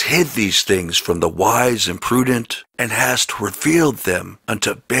thou hast hid these things from the wise and prudent, and hast revealed them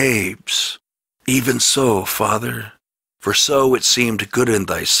unto babes. Even so, Father, for so it seemed good in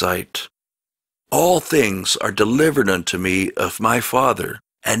thy sight. All things are delivered unto me of my Father,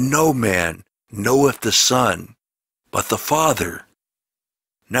 and no man knoweth the Son, but the Father.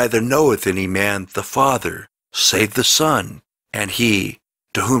 Neither knoweth any man the Father, save the Son, and he,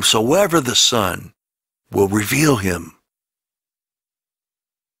 to whomsoever the Son will reveal him.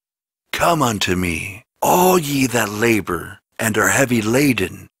 Come unto me, all ye that labor and are heavy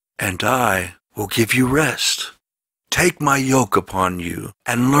laden, and I will give you rest. Take my yoke upon you,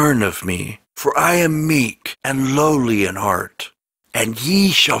 and learn of me, for I am meek and lowly in heart, and ye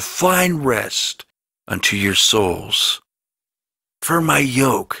shall find rest unto your souls. For my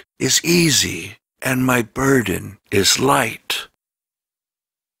yoke is easy, and my burden is light.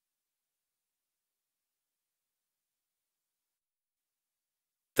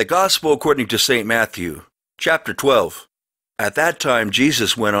 The Gospel according to St. Matthew, chapter 12. At that time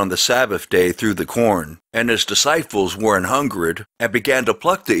Jesus went on the Sabbath day through the corn, and his disciples were an hungered, and began to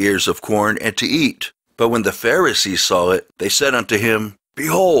pluck the ears of corn and to eat. But when the Pharisees saw it, they said unto him,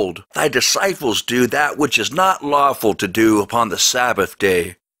 Behold, thy disciples do that which is not lawful to do upon the Sabbath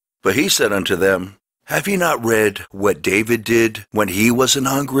day. But he said unto them, Have ye not read what David did when he was an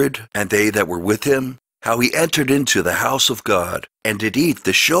hungered, and they that were with him? How he entered into the house of God, and did eat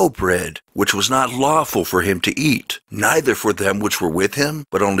the showbread, which was not lawful for him to eat, neither for them which were with him,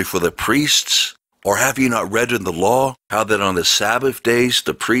 but only for the priests? Or have ye not read in the law, how that on the Sabbath days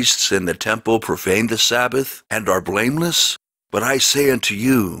the priests in the temple profane the Sabbath, and are blameless? But I say unto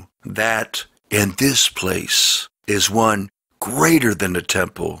you, that in this place is one greater than the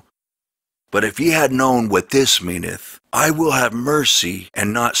temple. But if ye had known what this meaneth, I will have mercy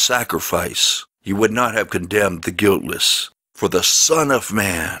and not sacrifice, you would not have condemned the guiltless. For the Son of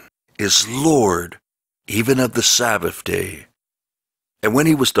Man is Lord, even of the Sabbath day. And when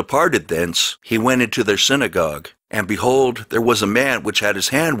he was departed thence, he went into their synagogue. And behold, there was a man which had his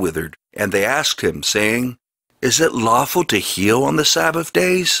hand withered. And they asked him, saying, Is it lawful to heal on the Sabbath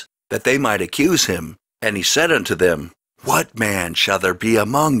days? That they might accuse him. And he said unto them, What man shall there be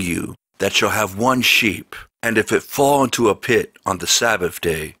among you that shall have one sheep, and if it fall into a pit on the Sabbath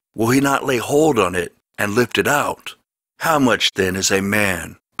day, will he not lay hold on it and lift it out? How much then is a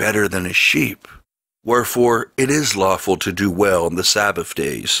man better than a sheep? Wherefore it is lawful to do well on the Sabbath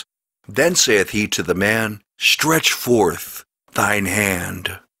days. Then saith he to the man, Stretch forth thine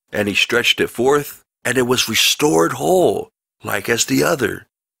hand. And he stretched it forth, and it was restored whole, like as the other.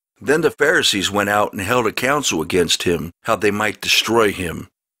 Then the Pharisees went out and held a council against him, how they might destroy him.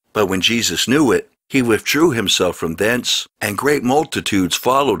 But when Jesus knew it, he withdrew himself from thence, and great multitudes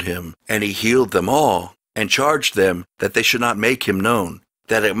followed him, and he healed them all, and charged them that they should not make him known,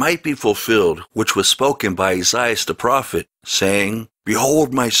 that it might be fulfilled which was spoken by Isaiah the prophet, saying,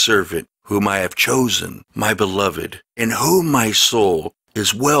 Behold my servant, whom I have chosen, my beloved, in whom my soul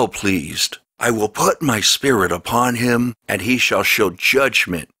is well pleased. I will put my spirit upon him, and he shall show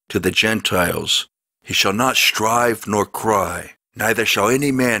judgment to the Gentiles. He shall not strive nor cry, neither shall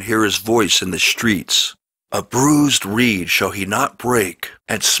any man hear his voice in the streets. A bruised reed shall he not break,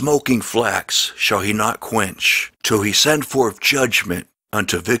 and smoking flax shall he not quench, till he send forth judgment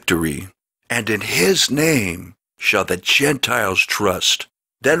unto victory. And in his name shall the Gentiles trust.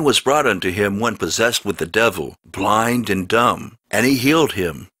 Then was brought unto him one possessed with the devil, blind and dumb, and he healed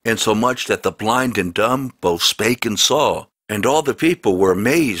him, insomuch that the blind and dumb both spake and saw. And all the people were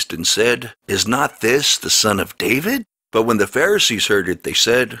amazed, and said, Is not this the son of David? But when the Pharisees heard it, they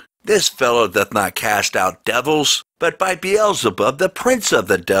said, This fellow doth not cast out devils, but by Beelzebub, the prince of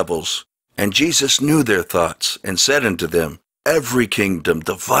the devils. And Jesus knew their thoughts, and said unto them, Every kingdom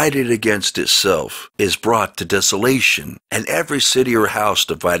divided against itself is brought to desolation, and every city or house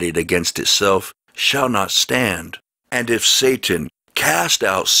divided against itself shall not stand. And if Satan cast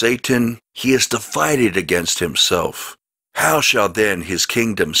out Satan, he is divided against himself. how shall then his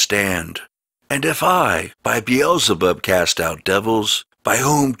kingdom stand? And if I, by Beelzebub, cast out devils, by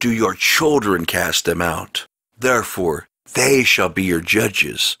whom do your children cast them out? Therefore they shall be your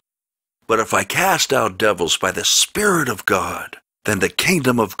judges. But if I cast out devils by the Spirit of God, then the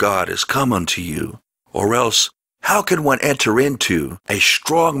kingdom of God is come unto you. Or else, how can one enter into a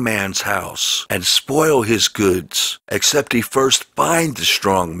strong man's house and spoil his goods, except he first bind the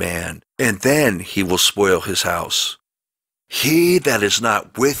strong man, and then he will spoil his house? He that is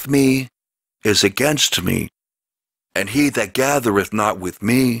not with me is against me, and he that gathereth not with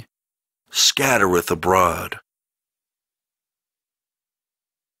me scattereth abroad.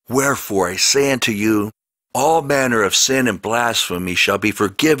 Wherefore I say unto you, all manner of sin and blasphemy shall be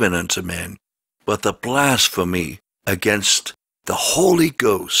forgiven unto men, but the blasphemy against the Holy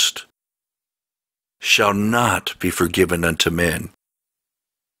Ghost shall not be forgiven unto men.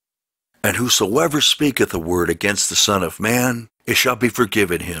 And whosoever speaketh a word against the Son of Man, it shall be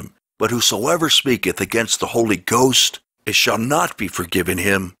forgiven him. But whosoever speaketh against the Holy Ghost, it shall not be forgiven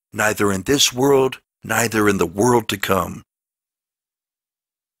him, neither in this world, neither in the world to come.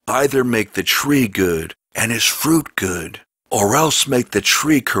 Either make the tree good, and his fruit good, or else make the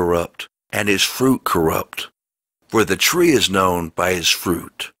tree corrupt, and his fruit corrupt. For the tree is known by his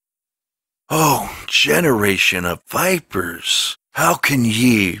fruit. O generation of vipers, how can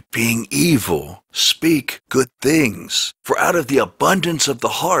ye, being evil, speak good things? For out of the abundance of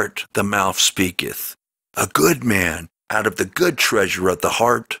the heart the mouth speaketh. A good man out of the good treasure of the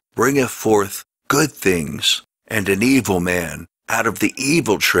heart bringeth forth good things, and an evil man out of the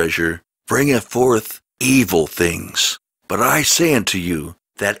evil treasure bringeth forth evil things. But I say unto you,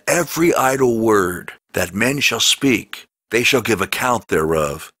 that every idle word that men shall speak, they shall give account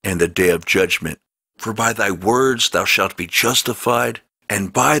thereof in the day of judgment. For by thy words thou shalt be justified,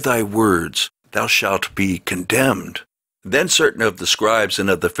 and by thy words thou shalt be condemned. Then certain of the scribes and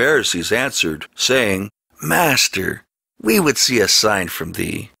of the Pharisees answered, saying, Master, we would see a sign from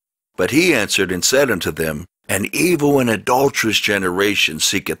thee. But he answered and said unto them, An evil and adulterous generation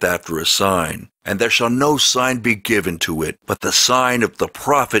seeketh after a sign, and there shall no sign be given to it, but the sign of the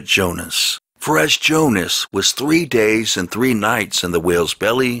prophet Jonas. For as Jonas was 3 days and 3 nights in the whale's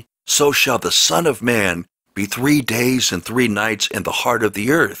belly, so shall the Son of Man be 3 days and 3 nights in the heart of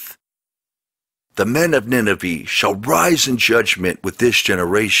the earth. The men of Nineveh shall rise in judgment with this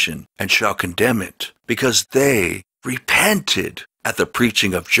generation, and shall condemn it, because they repented at the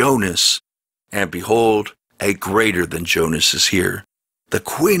preaching of Jonas, and behold, a greater than Jonas is here. The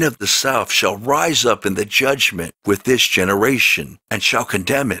queen of the south shall rise up in the judgment with this generation, and shall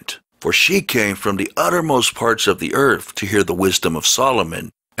condemn it. For she came from the uttermost parts of the earth to hear the wisdom of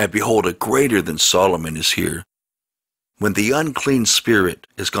Solomon, and behold, a greater than Solomon is here. When the unclean spirit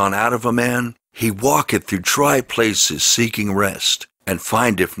is gone out of a man, he walketh through dry places seeking rest, and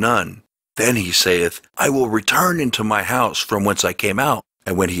findeth none. Then he saith, I will return into my house from whence I came out.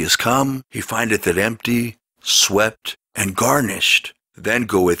 And when he is come, he findeth it empty, swept, and garnished. Then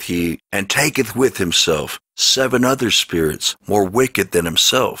goeth he, and taketh with himself 7 other spirits more wicked than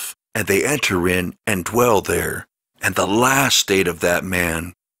himself, and they enter in and dwell there. And the last state of that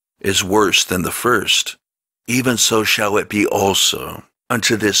man is worse than the first. Even so shall it be also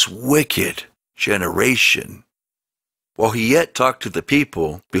unto this wicked generation. While he yet talked to the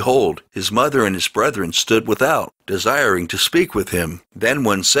people, behold, his mother and his brethren stood without, desiring to speak with him. Then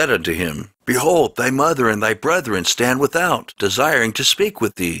one said unto him, Behold, thy mother and thy brethren stand without, desiring to speak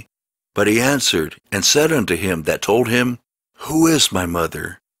with thee. But he answered and said unto him that told him, Who is my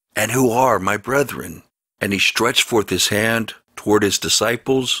mother, and who are my brethren? And he stretched forth his hand toward his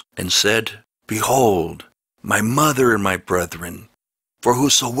disciples, and said, Behold, my mother and my brethren. For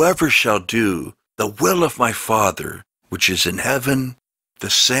whosoever shall do the will of my Father, which is in heaven, the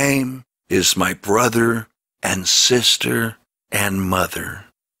same is my brother and sister and mother.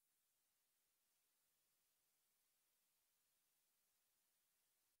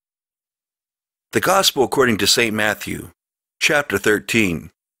 The Gospel according to St. Matthew, chapter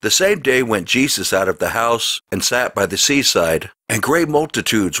 13. The same day went Jesus out of the house, and sat by the seaside, and great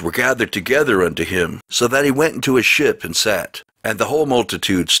multitudes were gathered together unto him, so that he went into a ship and sat, and the whole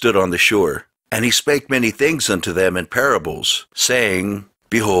multitude stood on the shore. And he spake many things unto them in parables, saying,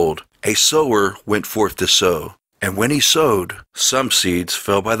 Behold, a sower went forth to sow. And when he sowed, some seeds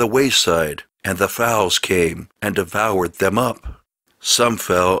fell by the wayside, and the fowls came and devoured them up. Some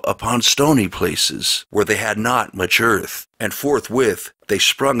fell upon stony places, where they had not much earth, and forthwith they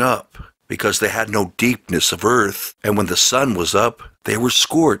sprung up, because they had no deepness of earth. And when the sun was up, they were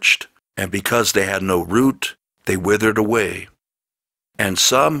scorched, and because they had no root, they withered away. And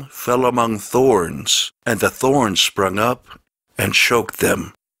some fell among thorns, and the thorns sprung up and choked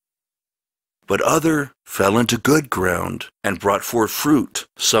them. But other fell into good ground, and brought forth fruit,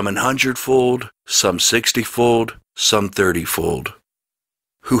 some 100-fold, some 60-fold, some 30-fold.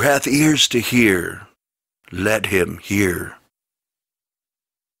 Who hath ears to hear, let him hear.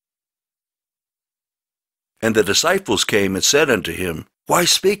 And the disciples came and said unto him, Why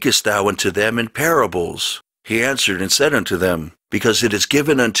speakest thou unto them in parables? He answered and said unto them, Because it is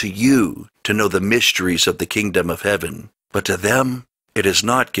given unto you to know the mysteries of the kingdom of heaven, but to them it is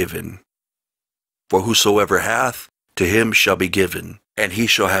not given. For whosoever hath, to him shall be given, and he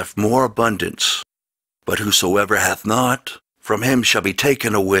shall have more abundance. But whosoever hath not, from him shall be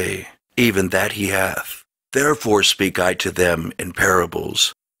taken away, even that he hath. Therefore speak I to them in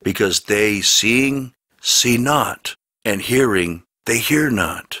parables, because they seeing see not, and hearing they hear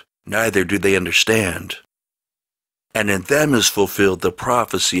not, neither do they understand. And in them is fulfilled the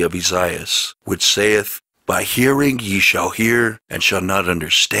prophecy of Esaias, which saith, By hearing ye shall hear, and shall not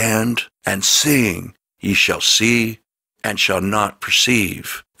understand, and seeing ye shall see, and shall not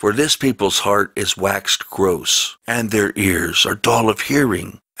perceive. For this people's heart is waxed gross, and their ears are dull of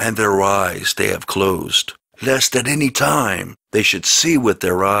hearing, and their eyes they have closed, lest at any time they should see with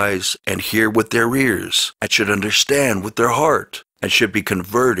their eyes, and hear with their ears, and should understand with their heart, and should be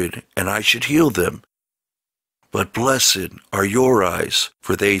converted, and I should heal them. But blessed are your eyes,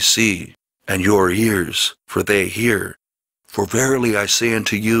 for they see, and your ears, for they hear. For verily I say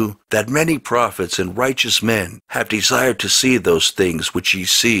unto you, that many prophets and righteous men have desired to see those things which ye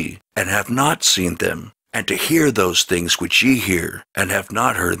see, and have not seen them, and to hear those things which ye hear, and have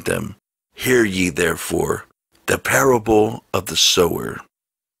not heard them. Hear ye therefore the parable of the sower.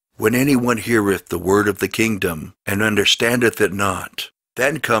 When any one heareth the word of the kingdom, and understandeth it not,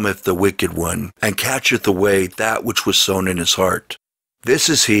 then cometh the wicked one, and catcheth away that which was sown in his heart. This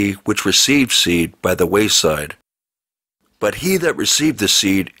is he which received seed by the wayside. But he that received the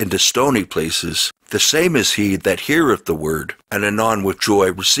seed into stony places, the same is he that heareth the word, and anon with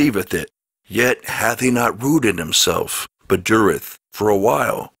joy receiveth it. Yet hath he not root in himself, but dureth for a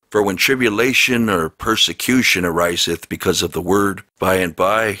while. For when tribulation or persecution ariseth because of the word, by and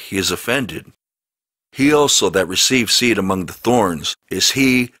by he is offended. He also that received seed among the thorns is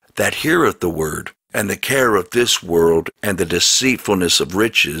he that heareth the word, and the care of this world and the deceitfulness of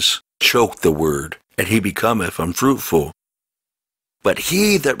riches choke the word, and he becometh unfruitful. But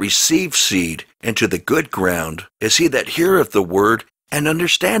he that received seed into the good ground is he that heareth the word and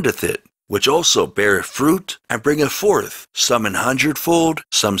understandeth it, which also beareth fruit and bringeth forth, some 100-fold,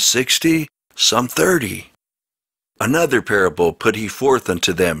 some 60, some 30. Another parable put he forth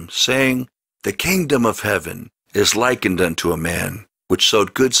unto them, saying, The kingdom of heaven is likened unto a man, which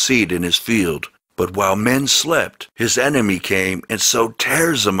sowed good seed in his field. But while men slept, his enemy came and sowed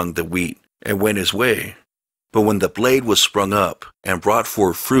tares among the wheat, and went his way. But when the blade was sprung up, and brought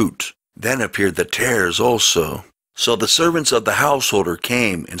forth fruit, then appeared the tares also. So the servants of the householder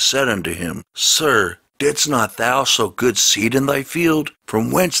came and said unto him, Sir, didst not thou sow good seed in thy field?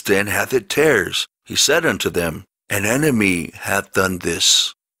 From whence then hath it tares? He said unto them, An enemy hath done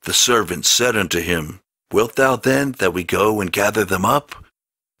this. The servants said unto him, Wilt thou then that we go and gather them up?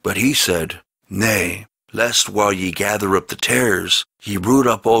 But he said, Nay, lest while ye gather up the tares, ye root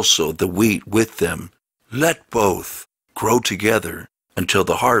up also the wheat with them. Let both grow together until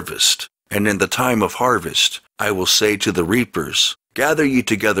the harvest. And in the time of harvest I will say to the reapers, Gather ye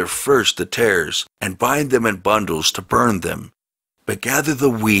together first the tares, and bind them in bundles to burn them, but gather the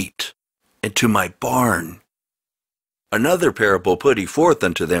wheat into my barn. Another parable put he forth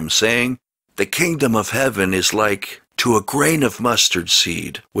unto them, saying, The kingdom of heaven is like to a grain of mustard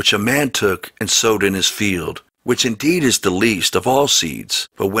seed, which a man took and sowed in his field, which indeed is the least of all seeds.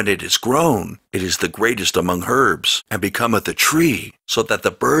 But when it is grown, it is the greatest among herbs, and becometh a tree, so that the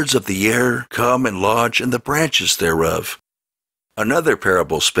birds of the air come and lodge in the branches thereof. Another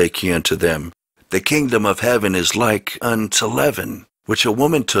parable spake he unto them, The kingdom of heaven is like unto leaven, which a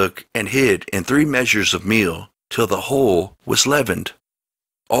woman took and hid in 3 measures of meal, till the whole was leavened.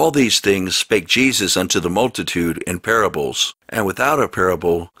 All these things spake Jesus unto the multitude in parables, and without a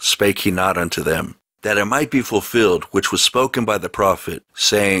parable spake he not unto them, that it might be fulfilled which was spoken by the prophet,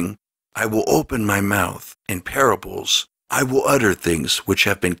 saying, I will open my mouth in parables, I will utter things which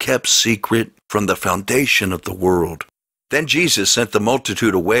have been kept secret from the foundation of the world. Then Jesus sent the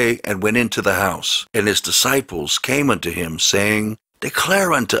multitude away and went into the house, and his disciples came unto him, saying,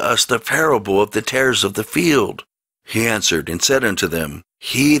 Declare unto us the parable of the tares of the field. He answered and said unto them,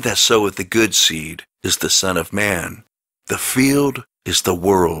 He that soweth the good seed is the Son of Man. The field is the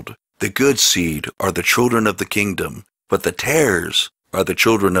world. The good seed are the children of the kingdom, but the tares are the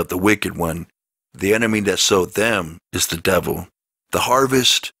children of the wicked one. The enemy that sowed them is the devil. The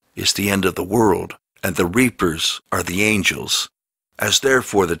harvest is the end of the world, and the reapers are the angels. As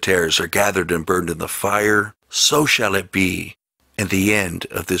therefore the tares are gathered and burned in the fire, so shall it be in the end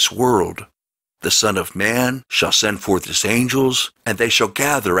of this world. The Son of Man shall send forth his angels, and they shall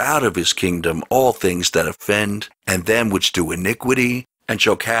gather out of his kingdom all things that offend, and them which do iniquity, and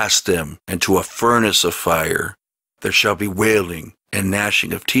shall cast them into a furnace of fire. There shall be wailing and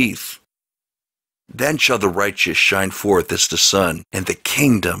gnashing of teeth. Then shall the righteous shine forth as the sun in the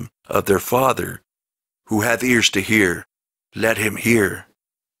kingdom of their Father. Who hath ears to hear, let him hear.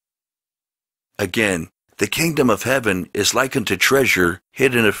 Again, the kingdom of heaven is like unto treasure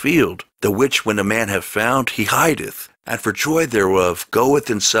hid in a field, the which when a man hath found, he hideth, and for joy thereof goeth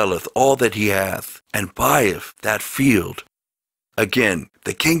and selleth all that he hath, and buyeth that field. Again,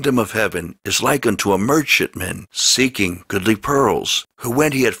 the kingdom of heaven is like unto a merchantman seeking goodly pearls, who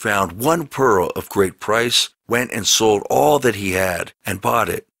when he had found one pearl of great price, went and sold all that he had, and bought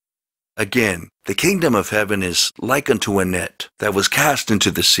it. Again, the kingdom of heaven is like unto a net that was cast into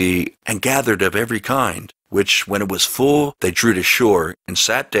the sea, and gathered of every kind, which when it was full they drew to shore, and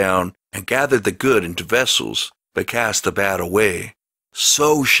sat down, and gathered the good into vessels, but cast the bad away.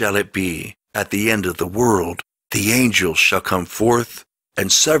 So shall it be at the end of the world. The angels shall come forth,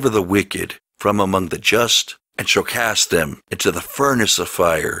 and sever the wicked from among the just, and shall cast them into the furnace of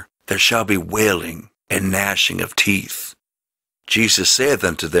fire. There shall be wailing and gnashing of teeth. Jesus saith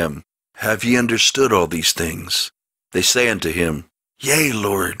unto them, Have ye understood all these things? They say unto him, Yea,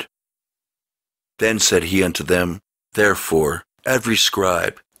 Lord. Then said he unto them, Therefore every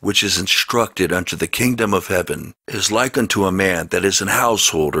scribe which is instructed unto the kingdom of heaven is like unto a man that is an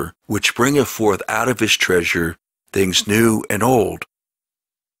householder, which bringeth forth out of his treasure things new and old.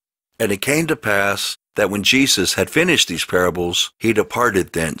 And it came to pass that when Jesus had finished these parables, he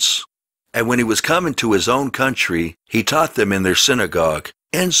departed thence. And when he was come into his own country, he taught them in their synagogue,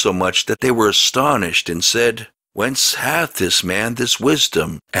 insomuch that they were astonished, and said, Whence hath this man this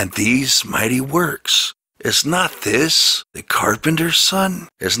wisdom, and these mighty works? Is not this the carpenter's son?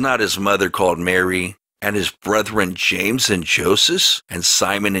 Is not his mother called Mary, and his brethren James and Joseph, and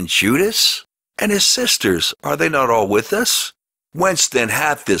Simon and Judas? And his sisters, are they not all with us? Whence then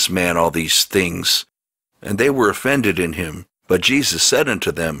hath this man all these things? And they were offended in him. But Jesus said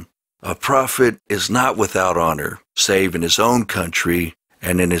unto them, A prophet is not without honor, save in his own country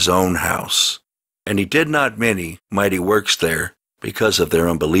and in his own house. And he did not many mighty works there, because of their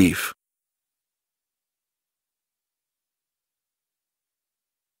unbelief.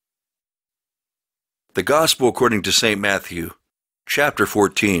 The Gospel according to St. Matthew, chapter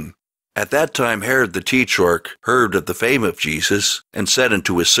 14. At that time Herod the Tetrarch heard of the fame of Jesus, and said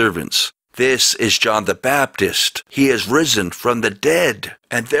unto his servants, This is John the Baptist. He is risen from the dead,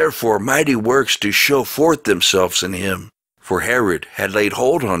 and therefore mighty works do show forth themselves in him. For Herod had laid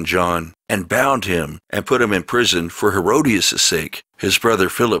hold on John, and bound him, and put him in prison for Herodias' sake, his brother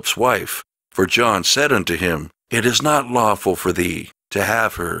Philip's wife. For John said unto him, It is not lawful for thee to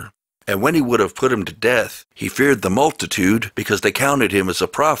have her. And when he would have put him to death, he feared the multitude, because they counted him as a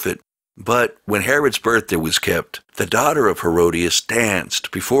prophet. But when Herod's birthday was kept, the daughter of Herodias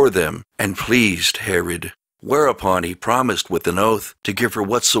danced before them, and pleased Herod. Whereupon he promised with an oath to give her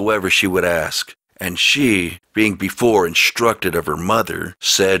whatsoever she would ask. And she, being before instructed of her mother,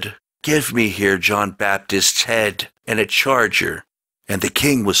 said, Give me here John Baptist's head, and a charger. And the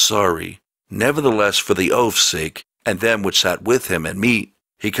king was sorry. Nevertheless, for the oath's sake, and them which sat with him at meat,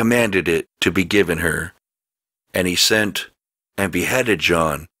 he commanded it to be given her. And he sent and beheaded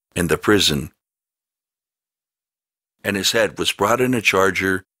John in the prison. And his head was brought in a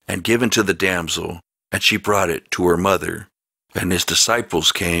charger, and given to the damsel, and she brought it to her mother. And his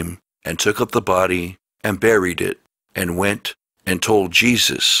disciples came, and took up the body, and buried it, and went and told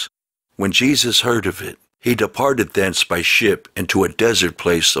Jesus. When Jesus heard of it, he departed thence by ship into a desert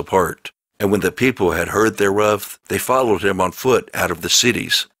place apart. And when the people had heard thereof, they followed him on foot out of the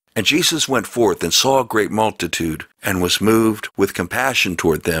cities. And Jesus went forth and saw a great multitude, and was moved with compassion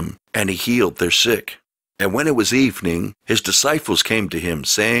toward them, and he healed their sick. And when it was evening, his disciples came to him,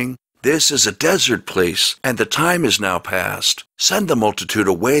 saying, This is a desert place, and the time is now past. Send the multitude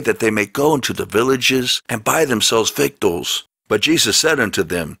away, that they may go into the villages, and buy themselves victuals. But Jesus said unto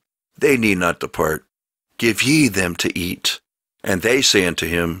them, They need not depart. Give ye them to eat. And they say unto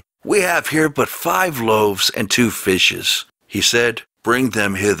him, We have here but 5 loaves and 2 fishes. He said, Bring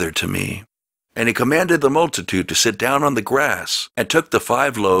them hither to me. And he commanded the multitude to sit down on the grass, and took the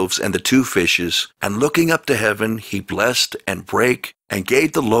 5 loaves and the 2 fishes, and looking up to heaven, he blessed and brake, and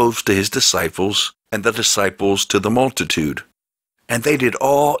gave the loaves to his disciples, and the disciples to the multitude. And they did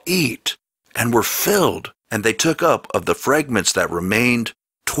all eat, and were filled. And they took up of the fragments that remained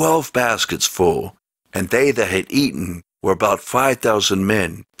 12 baskets full. And they that had eaten were about 5,000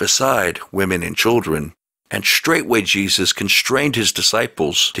 men, beside women and children. And straightway Jesus constrained his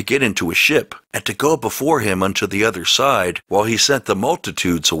disciples to get into a ship, and to go before him unto the other side, while he sent the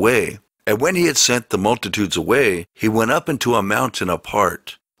multitudes away. And when he had sent the multitudes away, he went up into a mountain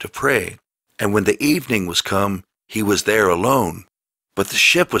apart to pray. And when the evening was come, he was there alone. But the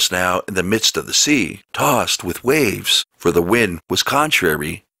ship was now in the midst of the sea, tossed with waves, for the wind was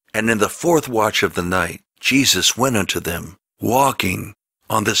contrary. And in the fourth watch of the night, Jesus went unto them, walking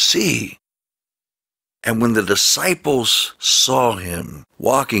on the sea. And when the disciples saw him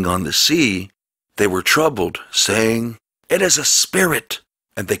walking on the sea, they were troubled, saying, It is a spirit.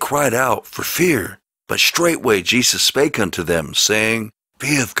 And they cried out for fear. But straightway Jesus spake unto them, saying,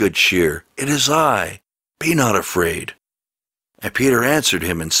 Be of good cheer, it is I, be not afraid. And Peter answered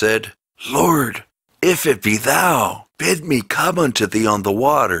him and said, Lord, if it be thou, bid me come unto thee on the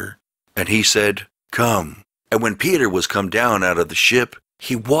water. And he said, Come. And when Peter was come down out of the ship,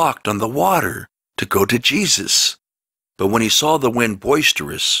 he walked on the water to go to Jesus. But when he saw the wind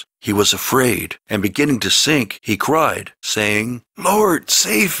boisterous, he was afraid, and beginning to sink, he cried, saying, Lord,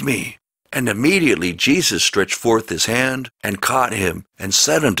 save me. And immediately Jesus stretched forth his hand, and caught him, and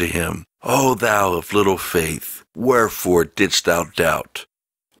said unto him, O thou of little faith, wherefore didst thou doubt?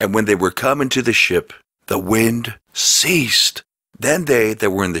 And when they were come into the ship, the wind ceased. Then they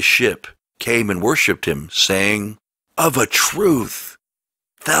that were in the ship came and worshipped him, saying, Of a truth,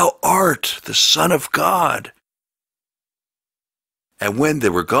 thou art the Son of God. And when they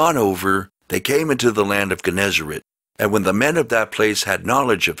were gone over, they came into the land of Gennesaret. And when the men of that place had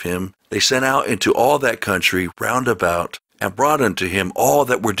knowledge of him, they sent out into all that country round about, and brought unto him all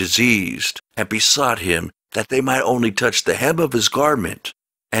that were diseased, and besought him that they might only touch the hem of his garment.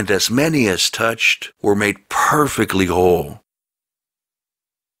 And as many as touched were made perfectly whole.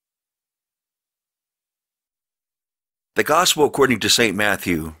 The Gospel according to St.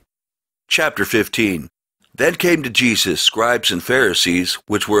 Matthew, chapter 15. Then came to Jesus scribes and Pharisees,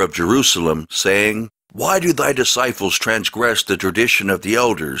 which were of Jerusalem, saying, Why do thy disciples transgress the tradition of the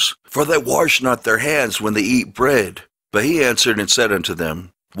elders? For they wash not their hands when they eat bread. But he answered and said unto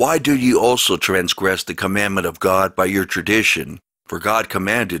them, Why do ye also transgress the commandment of God by your tradition? For God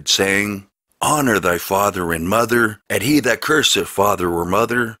commanded, saying, Honor thy father and mother, and he that curseth father or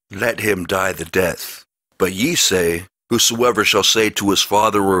mother, let him die the death. But ye say, Whosoever shall say to his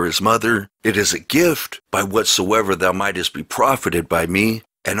father or his mother, It is a gift, by whatsoever thou mightest be profited by me,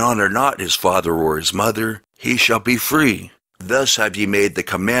 and honor not his father or his mother, he shall be free. Thus have ye made the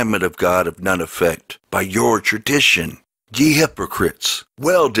commandment of God of none effect, by your tradition. Ye hypocrites,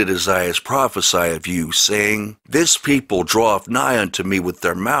 well did Isaiah prophesy of you, saying, This people draweth nigh unto me with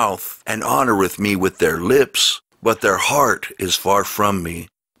their mouth, and honoureth me with their lips, but their heart is far from me.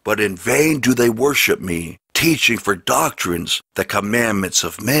 But in vain do they worship me, teaching for doctrines the commandments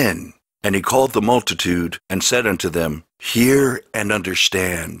of men. And he called the multitude, and said unto them, Hear and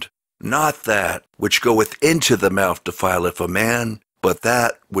understand. Not that which goeth into the mouth defileth a man, but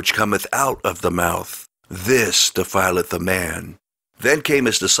that which cometh out of the mouth, this defileth a man. Then came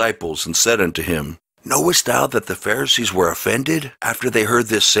his disciples, and said unto him, Knowest thou that the Pharisees were offended after they heard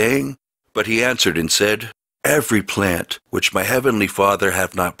this saying? But he answered and said, Every plant which my heavenly Father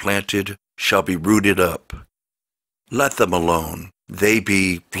hath not planted shall be rooted up. Let them alone. They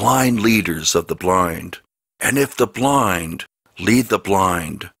be blind leaders of the blind. And if the blind lead the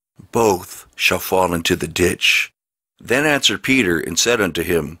blind, both shall fall into the ditch. Then answered Peter and said unto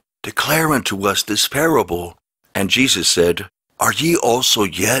him, Declare unto us this parable. And Jesus said, Are ye also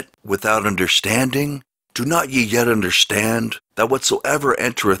yet without understanding? Do not ye yet understand that whatsoever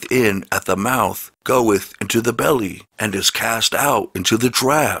entereth in at the mouth goeth into the belly, and is cast out into the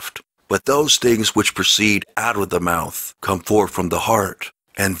draught? But those things which proceed out of the mouth come forth from the heart,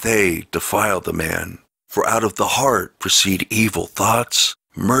 and they defile the man. For out of the heart proceed evil thoughts,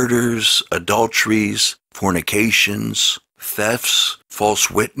 murders, adulteries, fornications, thefts, false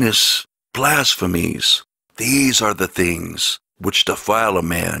witness, blasphemies. These are the things which defile a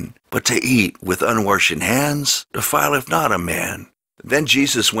man, but to eat with unwashen hands defileth not a man. Then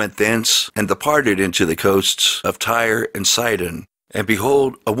Jesus went thence, and departed into the coasts of Tyre and Sidon. And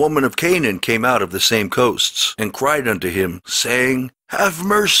behold, a woman of Canaan came out of the same coasts, and cried unto him, saying, Have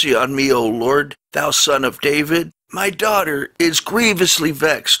mercy on me, O Lord, thou son of David. My daughter is grievously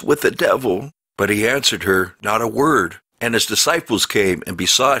vexed with the devil. But he answered her not a word. And his disciples came and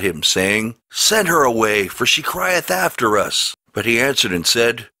besought him, saying, Send her away, for she crieth after us. But he answered and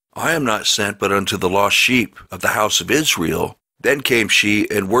said, I am not sent but unto the lost sheep of the house of Israel. Then came she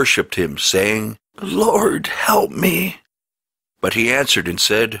and worshipped him, saying, Lord, help me. But he answered and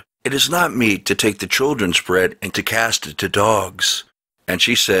said, It is not meet to take the children's bread and to cast it to dogs. And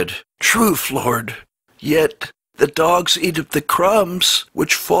she said, Truth, Lord, yet the dogs eat of the crumbs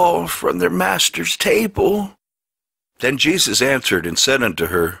which fall from their master's table. Then Jesus answered and said unto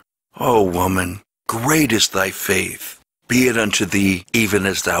her, O woman, great is thy faith. Be it unto thee even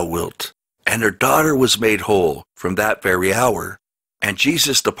as thou wilt. And her daughter was made whole from that very hour. And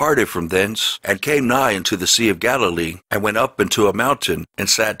Jesus departed from thence, and came nigh unto the Sea of Galilee, and went up into a mountain, and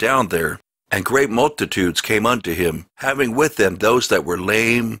sat down there. And great multitudes came unto him, having with them those that were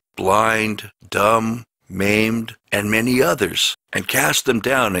lame, blind, dumb, maimed, and many others, and cast them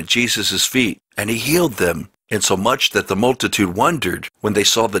down at Jesus' feet. And he healed them, insomuch that the multitude wondered when they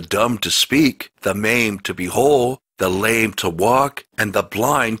saw the dumb to speak, the maimed to be whole, the lame to walk, and the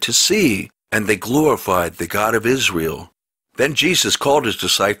blind to see. And they glorified the God of Israel. Then Jesus called his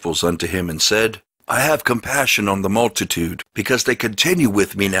disciples unto him, and said, I have compassion on the multitude, because they continue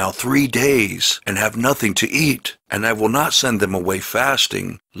with me now 3 days, and have nothing to eat, and I will not send them away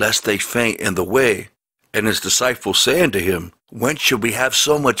fasting, lest they faint in the way. And his disciples say unto him, Whence should we have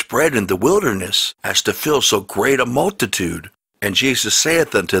so much bread in the wilderness, as to fill so great a multitude? And Jesus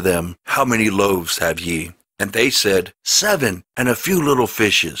saith unto them, How many loaves have ye? And they said, 7, and a few little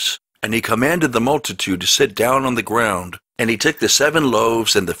fishes. And he commanded the multitude to sit down on the ground. And he took the 7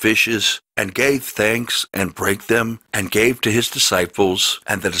 loaves and the fishes, and gave thanks, and brake them, and gave to his disciples,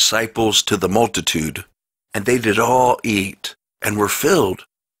 and the disciples to the multitude. And they did all eat, and were filled.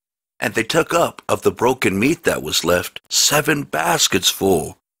 And they took up of the broken meat that was left 7 baskets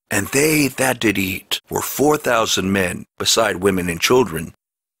full. And they that did eat were 4,000 men, beside women and children.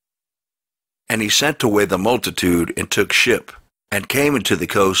 And he sent away the multitude, and took ship, and came into the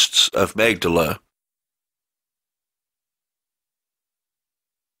coasts of Magdala.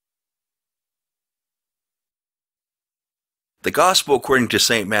 The Gospel according to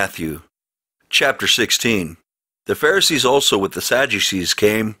St. Matthew, chapter 16. The Pharisees also with the Sadducees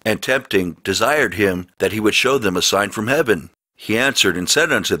came, and tempting desired him that he would show them a sign from heaven. He answered and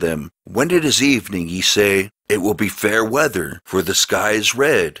said unto them, When it is evening, ye say, It will be fair weather, for the sky is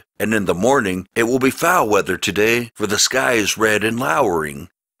red. And in the morning, It will be foul weather today, for the sky is red and lowering.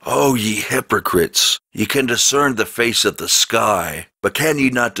 O ye hypocrites, ye can discern the face of the sky, but can ye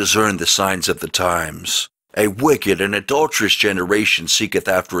not discern the signs of the times? A wicked and adulterous generation seeketh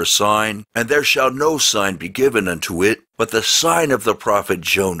after a sign, and there shall no sign be given unto it, but the sign of the prophet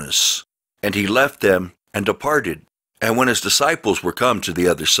Jonas. And he left them, and departed. And when his disciples were come to the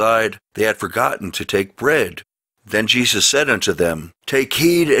other side, they had forgotten to take bread. Then Jesus said unto them, Take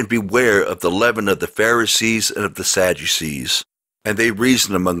heed and beware of the leaven of the Pharisees and of the Sadducees. And they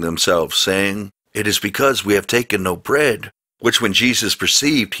reasoned among themselves, saying, It is because we have taken no bread. Which when Jesus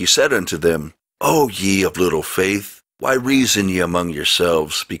perceived, he said unto them, O ye of little faith, why reason ye among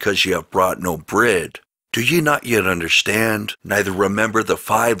yourselves, because ye have brought no bread? Do ye not yet understand, neither remember the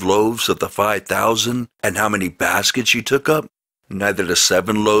 5 loaves of the 5,000, and how many baskets ye took up? Neither the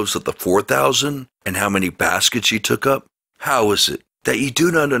 7 loaves of the 4,000, and how many baskets ye took up? How is it that ye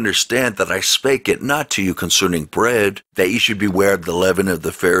do not understand that I spake it not to you concerning bread, that ye should beware of the leaven of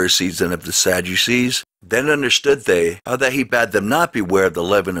the Pharisees and of the Sadducees? Then understood they how that he bade them not beware of the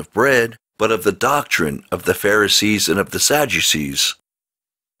leaven of bread, but of the doctrine of the Pharisees and of the Sadducees.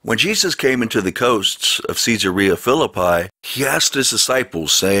 When Jesus came into the coasts of Caesarea Philippi, he asked his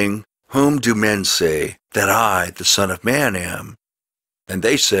disciples, saying, Whom do men say that I, the Son of Man, am? And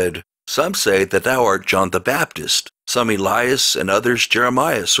they said, Some say that thou art John the Baptist, some Elias, and others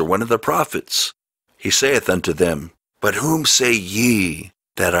Jeremias, or one of the prophets. He saith unto them, But whom say ye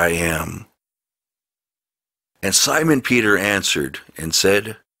that I am? And Simon Peter answered and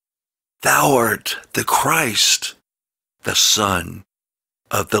said, Thou art the Christ, the Son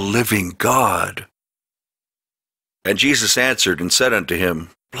of the living God. And Jesus answered and said unto him,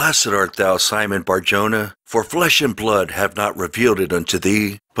 Blessed art thou, Simon Bar-Jonah, for flesh and blood have not revealed it unto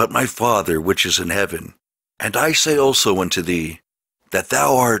thee, but my Father which is in heaven. And I say also unto thee, that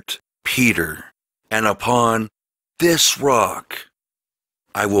thou art Peter, and upon this rock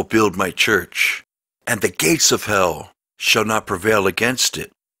I will build my church, and the gates of hell shall not prevail against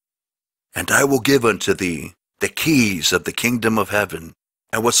it. And I will give unto thee the keys of the kingdom of heaven.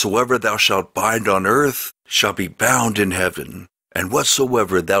 And whatsoever thou shalt bind on earth shall be bound in heaven. And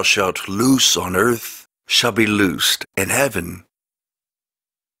whatsoever thou shalt loose on earth shall be loosed in heaven.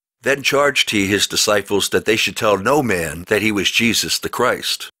 Then charged he his disciples that they should tell no man that he was Jesus the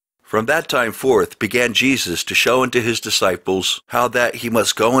Christ. From that time forth began Jesus to show unto his disciples how that he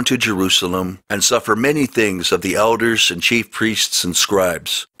must go into Jerusalem, and suffer many things of the elders and chief priests and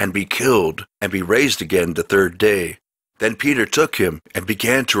scribes, and be killed, and be raised again the third day. Then Peter took him, and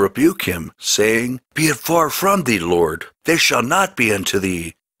began to rebuke him, saying, Be it far from thee, Lord, this shall not be unto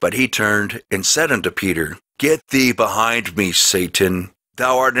thee. But he turned, and said unto Peter, Get thee behind me, Satan.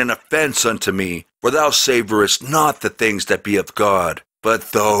 Thou art an offense unto me, for thou savorest not the things that be of God,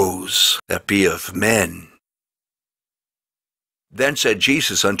 but those that be of men. Then said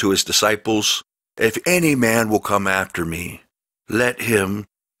Jesus unto his disciples, If any man will come after me, let him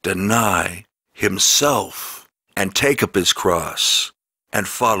deny himself, and take up his cross, and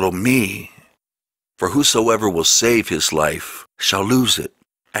follow me. For whosoever will save his life shall lose it,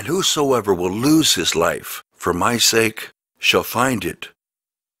 and whosoever will lose his life for my sake shall find it.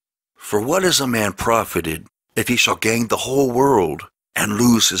 For what is a man profited, if he shall gain the whole world, and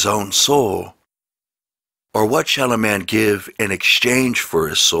lose his own soul? Or what shall a man give in exchange for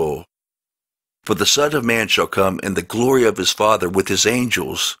his soul? For the Son of Man shall come in the glory of his Father with his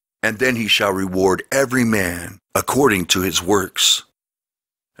angels, and then he shall reward every man according to his works.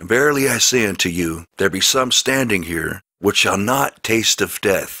 And verily I say unto you, there be some standing here, which shall not taste of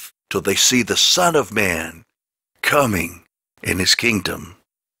death, till they see the Son of Man coming in his kingdom.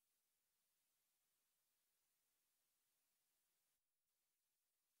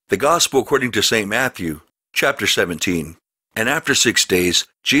 The Gospel according to St. Matthew, chapter 17. And after 6 days,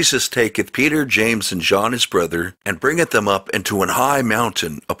 Jesus taketh Peter, James, and John his brother, and bringeth them up into an high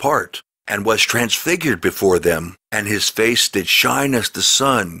mountain apart, and was transfigured before them, and his face did shine as the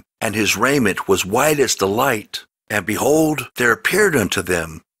sun, and his raiment was white as the light. And behold, there appeared unto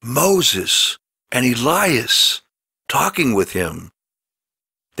them Moses and Elias, talking with him.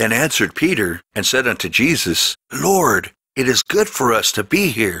 Then answered Peter, and said unto Jesus, Lord, it is good for us to be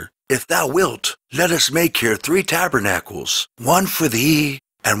here. If thou wilt, let us make here 3 tabernacles, one for thee,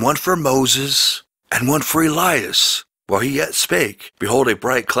 and one for Moses, and one for Elias. While he yet spake, behold, a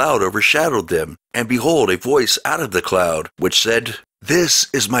bright cloud overshadowed them, and behold, a voice out of the cloud, which said, This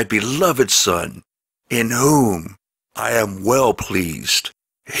is my beloved Son, in whom I am well pleased.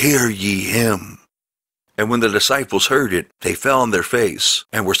 Hear ye him. And when the disciples heard it, they fell on their face,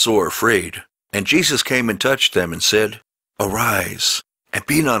 and were sore afraid. And Jesus came and touched them, and said, Arise, and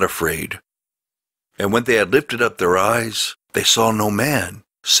be not afraid. And when they had lifted up their eyes, they saw no man,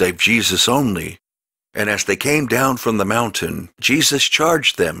 save Jesus only. And as they came down from the mountain, Jesus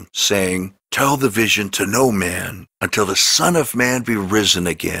charged them, saying, Tell the vision to no man, until the Son of Man be risen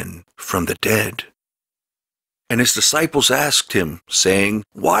again from the dead. And his disciples asked him, saying,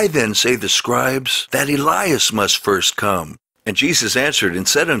 Why then say the scribes that Elias must first come? And Jesus answered and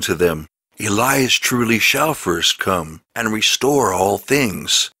said unto them, Elias truly shall first come, and restore all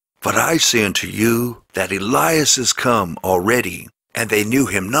things. But I say unto you, that Elias is come already, and they knew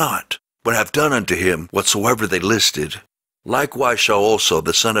him not, but have done unto him whatsoever they listed. Likewise shall also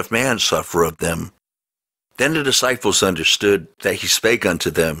the Son of Man suffer of them. Then the disciples understood that he spake unto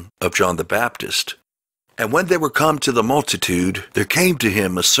them of John the Baptist. And when they were come to the multitude, there came to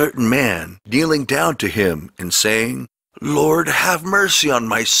him a certain man, kneeling down to him, and saying, Lord, have mercy on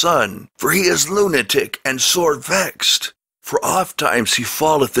my son, for he is lunatic and sore vexed. For ofttimes he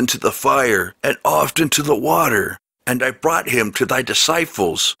falleth into the fire, and oft into the water. And I brought him to thy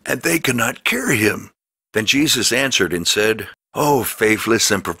disciples, and they could not cure him. Then Jesus answered and said, O faithless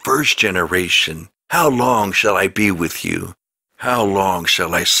and perverse generation, how long shall I be with you? How long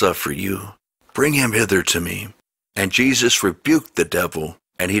shall I suffer you? Bring him hither to me. And Jesus rebuked the devil,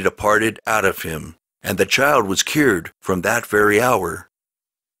 and he departed out of him. And the child was cured from that very hour.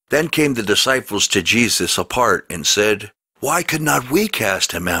 Then came the disciples to Jesus apart, and said, Why could not we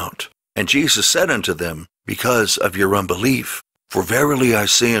cast him out? And Jesus said unto them, Because of your unbelief. For verily I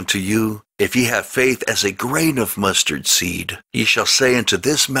say unto you, if ye have faith as a grain of mustard seed, ye shall say unto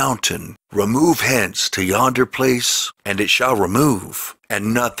this mountain, Remove hence to yonder place, and it shall remove,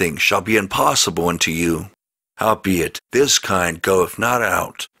 and nothing shall be impossible unto you. Howbeit, this kind goeth not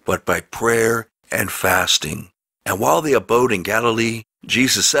out, but by prayer and fasting. And while they abode in Galilee,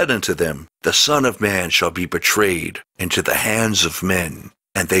 Jesus said unto them, The Son of Man shall be betrayed into the hands of men,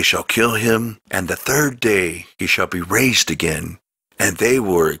 and they shall kill him, and the third day he shall be raised again. And they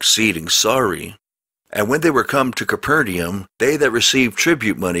were exceeding sorry. And when they were come to Capernaum, they that received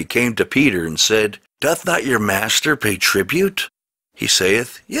tribute money came to Peter, and said, Doth not your master pay tribute? He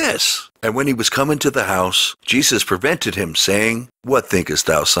saith, Yes. And when he was come into the house, Jesus prevented him, saying, What thinkest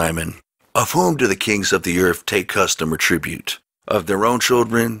thou, Simon? Of whom do the kings of the earth take custom or tribute? Of their own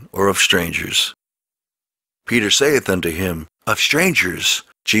children, or of strangers? Peter saith unto him, Of strangers.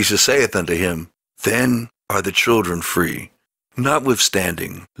 Jesus saith unto him, Then are the children free.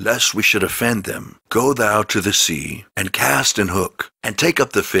 Notwithstanding, lest we should offend them, go thou to the sea, and cast an hook, and take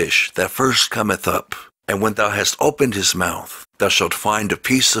up the fish that first cometh up. And when thou hast opened his mouth, thou shalt find a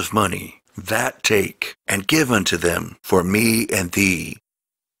piece of money. That take, and give unto them for me and thee.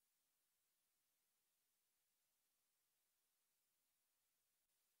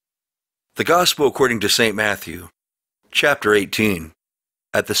 The Gospel according to St. Matthew, chapter 18.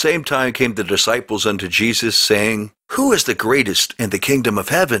 At the same time came the disciples unto Jesus, saying, Who is the greatest in the kingdom of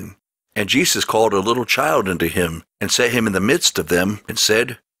heaven? And Jesus called a little child unto him, and set him in the midst of them, and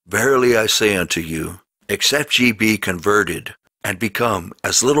said, Verily I say unto you, except ye be converted, and become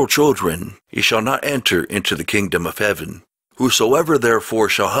as little children, ye shall not enter into the kingdom of heaven. Whosoever therefore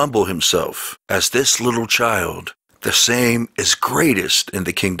shall humble himself as this little child, the same is greatest in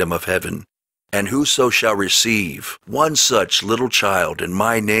the kingdom of heaven. And whoso shall receive one such little child in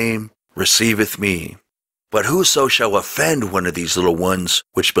my name, receiveth me. But whoso shall offend one of these little ones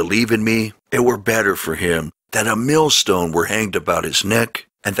which believe in me, it were better for him that a millstone were hanged about his neck,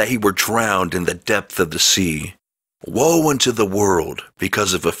 and that he were drowned in the depth of the sea. Woe unto the world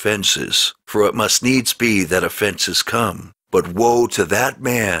because of offenses, for it must needs be that offenses come. But woe to that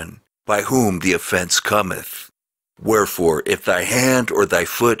man by whom the offense cometh. Wherefore, if thy hand or thy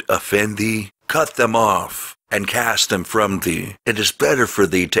foot offend thee, cut them off, and cast them from thee. It is better for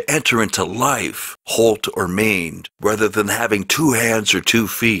thee to enter into life, halt or maimed, rather than having 2 hands or 2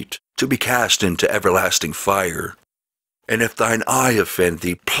 feet, to be cast into everlasting fire. And if thine eye offend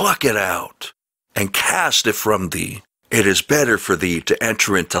thee, pluck it out, and cast it from thee. It is better for thee to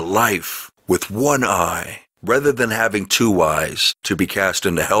enter into life with 1 eye, rather than having 2 eyes, to be cast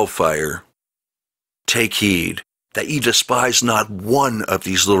into hellfire. Take heed that ye despise not one of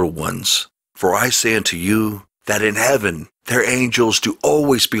these little ones. For I say unto you, that in heaven their angels do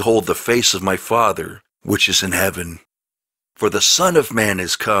always behold the face of my Father, which is in heaven. For the Son of Man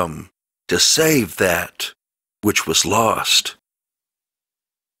is come to save that which was lost.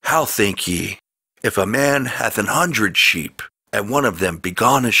 How think ye, if a man hath 100 sheep, and one of them be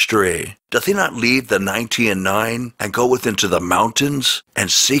gone astray, doth he not leave the 99, and goeth into the mountains, and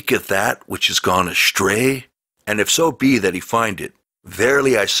seeketh that which is gone astray? And if so be that he find it,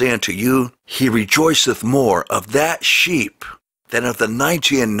 verily I say unto you, he rejoiceth more of that sheep than of the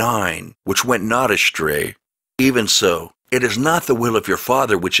 99 which went not astray. Even so, it is not the will of your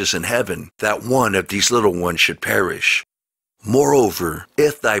Father which is in heaven, that one of these little ones should perish. Moreover,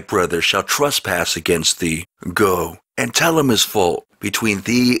 if thy brother shall trespass against thee, go, and tell him his fault between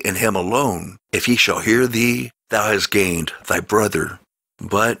thee and him alone. If he shall hear thee, thou hast gained thy brother.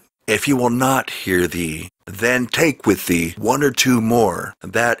 But if he will not hear thee, then take with thee 1 or 2 more,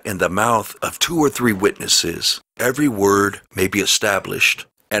 that in the mouth of 2 or 3 witnesses every word may be established.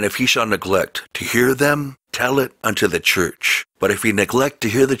 And if he shall neglect to hear them, tell it unto the church. But if he neglect to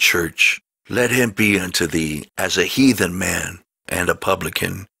hear the church, let him be unto thee as a heathen man and a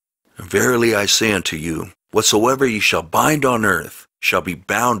publican. Verily I say unto you, whatsoever ye shall bind on earth shall be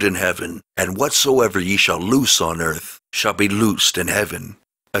bound in heaven, and whatsoever ye shall loose on earth shall be loosed in heaven.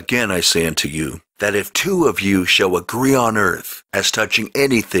 Again I say unto you, that if 2 of you shall agree on earth as touching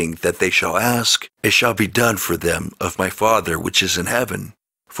anything that they shall ask, it shall be done for them of my Father which is in heaven.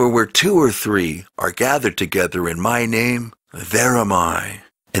 For where 2 or 3 are gathered together in my name, there am I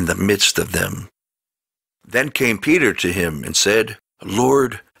in the midst of them. Then came Peter to him and said,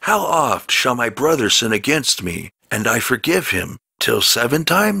 Lord, how oft shall my brother sin against me, and I forgive him? Till 7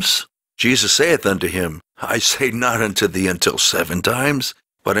 times? Jesus saith unto him, I say not unto thee until 7 times,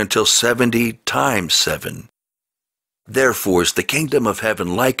 but until 70 times 7. Therefore is the kingdom of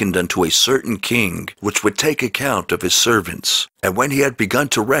heaven likened unto a certain king, which would take account of his servants. And when he had begun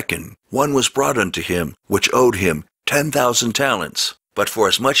to reckon, one was brought unto him, which owed him 10,000 talents. But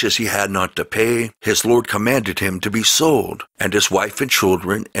forasmuch as he had not to pay, his Lord commanded him to be sold, and his wife and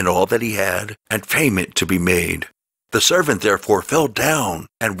children, and all that he had, and payment to be made. The servant therefore fell down,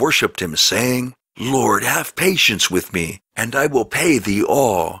 and worshipped him, saying, Lord, have patience with me, and I will pay thee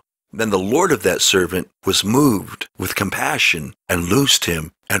all. Then the Lord of that servant was moved with compassion, and loosed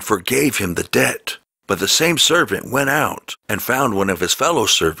him, and forgave him the debt. But the same servant went out, and found one of his fellow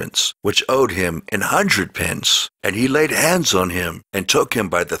servants, which owed him 100 pence. And he laid hands on him, and took him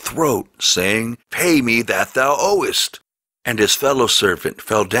by the throat, saying, Pay me that thou owest. And his fellow servant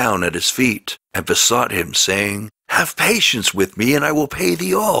fell down at his feet, and besought him, saying, Have patience with me, and I will pay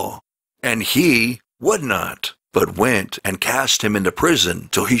thee all. And he would not, but went and cast him into prison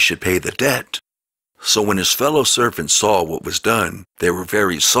till he should pay the debt. So when his fellow servants saw what was done, they were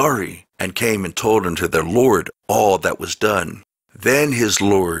very sorry, and came and told unto their Lord all that was done. Then his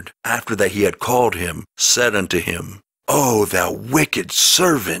Lord, after that he had called him, said unto him, O thou wicked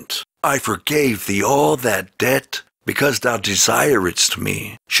servant, I forgave thee all that debt, because thou desiredst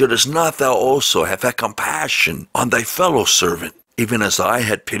me. Shouldest not thou also have had compassion on thy fellow servant, even as I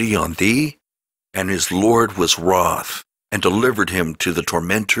had pity on thee? And his Lord was wroth, and delivered him to the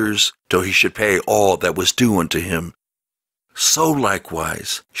tormentors, till he should pay all that was due unto him. So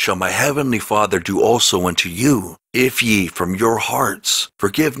likewise shall my heavenly Father do also unto you, if ye from your hearts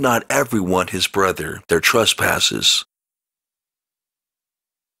forgive not every one his brother their trespasses.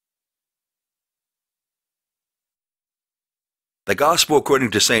 The Gospel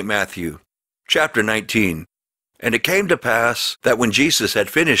according to St. Matthew, chapter 19. And it came to pass that when Jesus had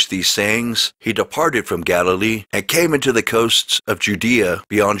finished these sayings, he departed from Galilee, and came into the coasts of Judea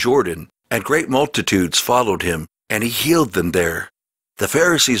beyond Jordan, and great multitudes followed him, and he healed them there. The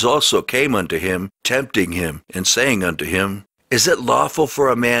Pharisees also came unto him, tempting him, and saying unto him, Is it lawful for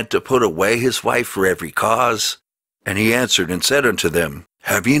a man to put away his wife for every cause? And he answered and said unto them,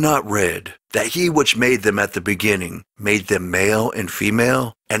 Have ye not read, that he which made them at the beginning made them male and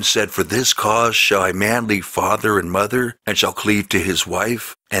female, and said, For this cause shall a man leave father and mother, and shall cleave to his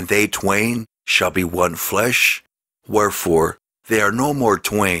wife, and they twain shall be one flesh? Wherefore they are no more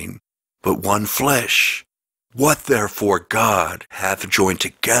twain, but one flesh. What therefore God hath joined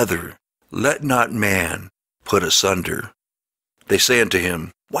together, let not man put asunder. They say unto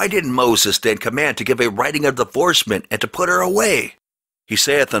him, Why did Moses then command to give a writing of divorcement, and to put her away? He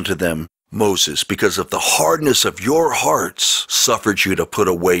saith unto them, Moses, because of the hardness of your hearts, suffered you to put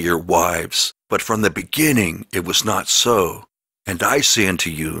away your wives. But from the beginning it was not so. And I say unto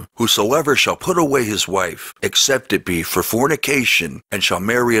you, whosoever shall put away his wife, except it be for fornication, and shall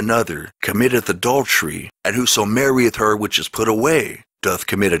marry another, committeth adultery, and whoso marrieth her which is put away, doth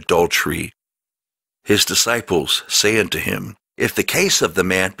commit adultery. His disciples say unto him, If the case of the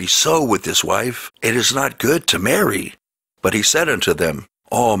man be so with his wife, it is not good to marry. But he said unto them,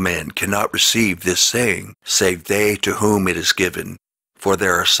 All men cannot receive this saying, save they to whom it is given. For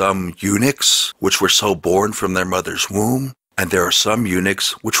there are some eunuchs which were so born from their mother's womb, and there are some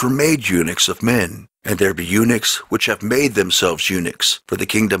eunuchs which were made eunuchs of men, and there be eunuchs which have made themselves eunuchs for the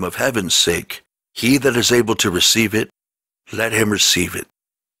kingdom of heaven's sake. He that is able to receive it, let him receive it.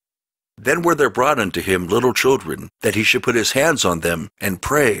 Then were there brought unto him little children, that he should put his hands on them and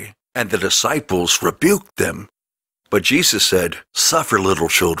pray, and the disciples rebuked them. But Jesus said, Suffer little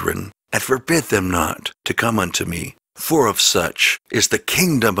children, and forbid them not to come unto me, for of such is the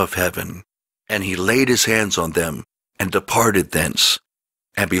kingdom of heaven. And he laid his hands on them, and departed thence.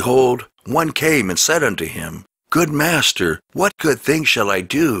 And behold, one came and said unto him, Good master, what good thing shall I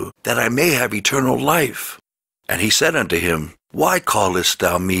do, that I may have eternal life? And he said unto him, Why callest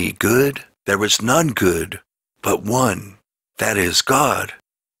thou me good? There is none good, but one, that is God.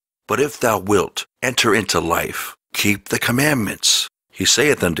 But if thou wilt enter into life, keep the commandments. He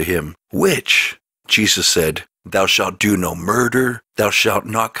saith unto him, Which? Jesus said, Thou shalt do no murder, thou shalt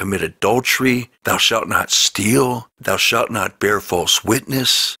not commit adultery, thou shalt not steal, thou shalt not bear false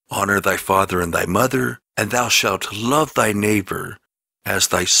witness, honor thy father and thy mother, and thou shalt love thy neighbor as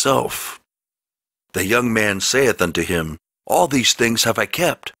thyself. The young man saith unto him, All these things have I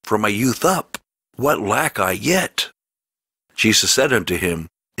kept from my youth up. What lack I yet? Jesus said unto him,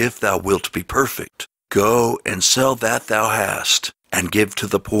 If thou wilt be perfect, go and sell that thou hast, and give to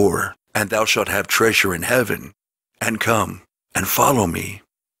the poor, and thou shalt have treasure in heaven. And come, and follow me.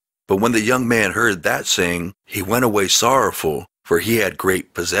 But when the young man heard that saying, he went away sorrowful, for he had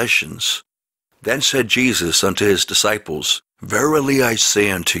great possessions. Then said Jesus unto his disciples, Verily I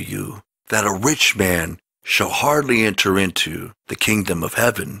say unto you, that a rich man shall hardly enter into the kingdom of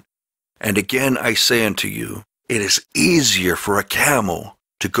heaven. And again I say unto you, it is easier for a camel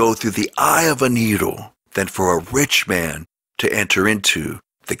to go through the eye of a needle than for a rich man to enter into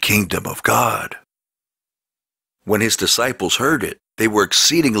the kingdom of God. When his disciples heard it, they were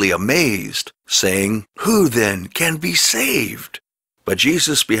exceedingly amazed, saying, Who then can be saved? But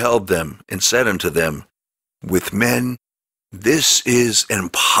Jesus beheld them and said unto them, With men this is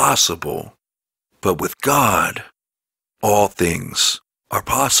impossible, but with God all things are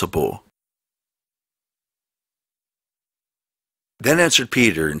possible. Then answered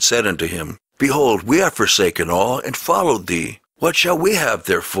Peter and said unto him, Behold, we have forsaken all and followed thee. What shall we have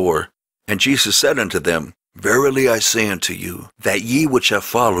therefore? And Jesus said unto them, Verily I say unto you, that ye which have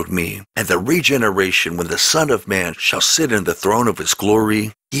followed me, and the regeneration when the Son of Man shall sit in the throne of his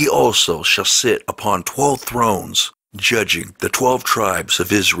glory, ye also shall sit upon 12 thrones, judging the 12 tribes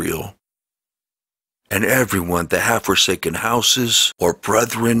of Israel. And everyone that hath forsaken houses, or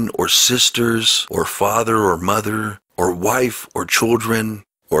brethren, or sisters, or father, or mother, or wife, or children,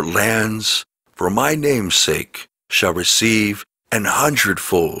 or lands, for my name's sake, shall receive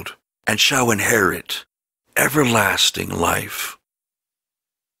 100-fold, and shall inherit everlasting life.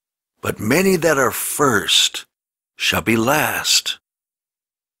 But many that are first shall be last,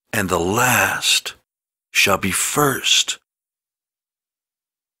 and the last shall be first.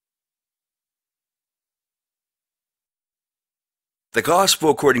 The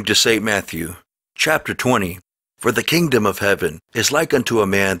Gospel according to St. Matthew, chapter 20. For the kingdom of heaven is like unto a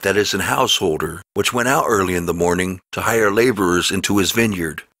man that is an householder, which went out early in the morning to hire laborers into his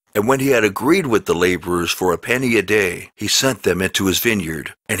vineyard. And when he had agreed with the laborers for a penny a day, he sent them into his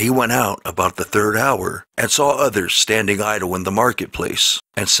vineyard. And he went out about the 3rd hour, and saw others standing idle in the marketplace,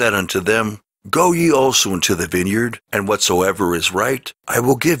 and said unto them, Go ye also into the vineyard, and whatsoever is right I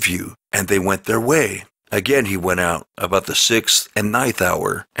will give you. And they went their way. Again he went out about the 6th and 9th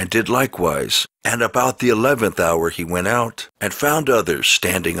hour, and did likewise. And about the 11th hour he went out, and found others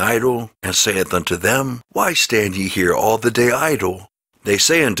standing idle, and saith unto them, Why stand ye here all the day idle? They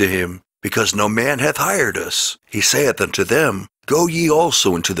say unto him, Because no man hath hired us. He saith unto them, Go ye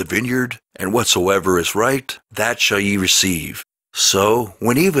also into the vineyard, and whatsoever is right, that shall ye receive. So,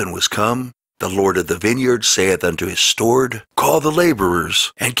 when even was come, the Lord of the vineyard saith unto his steward, Call the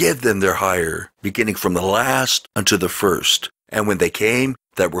laborers, and give them their hire, beginning from the last unto the first. And when they came,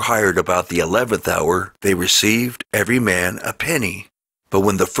 that were hired about the 11th hour, they received every man a penny. But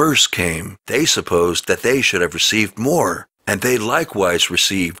when the first came, they supposed that they should have received more, and they likewise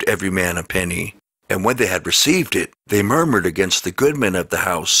received every man a penny. And when they had received it, they murmured against the goodman of the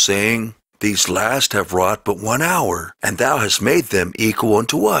house, saying, These last have wrought but 1 hour, and thou hast made them equal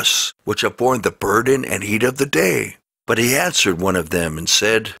unto us, which have borne the burden and heat of the day. But he answered one of them, and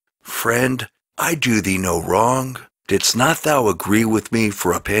said, Friend, I do thee no wrong. Didst not thou agree with me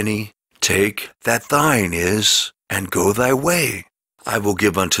for a penny? Take that thine is, and go thy way. I will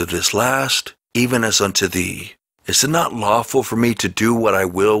give unto this last, even as unto thee. Is it not lawful for me to do what I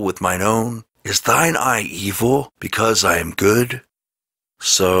will with mine own? Is thine eye evil, because I am good?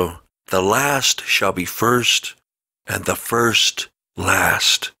 So the last shall be first, and the first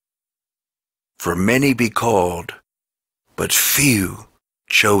last. For many be called, but few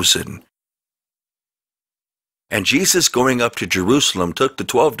chosen. And Jesus, going up to Jerusalem, took the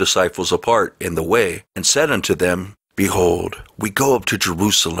 12 disciples apart in the way, and said unto them, Behold, we go up to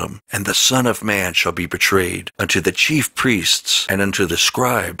Jerusalem, and the Son of Man shall be betrayed unto the chief priests and unto the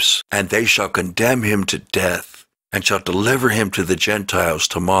scribes, and they shall condemn him to death, and shall deliver him to the Gentiles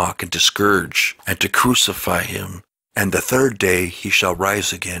to mock and to scourge, and to crucify him. And the 3rd day he shall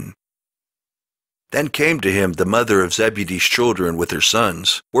rise again. Then came to him the mother of Zebedee's children with her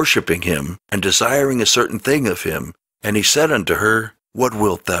sons, worshipping him, and desiring a certain thing of him. And he said unto her, What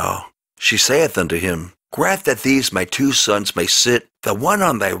wilt thou? She saith unto him, Grant that these my 2 sons may sit, the one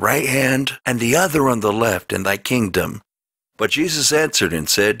on thy right hand, and the other on the left, in thy kingdom. But Jesus answered and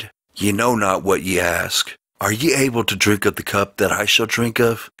said, Ye know not what ye ask. Are ye able to drink of the cup that I shall drink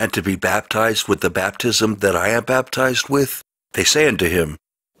of, and to be baptized with the baptism that I am baptized with? They say unto him,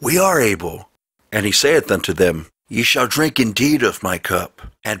 We are able. And he saith unto them, Ye shall drink indeed of my cup,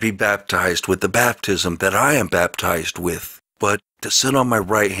 and be baptized with the baptism that I am baptized with. But to sit on my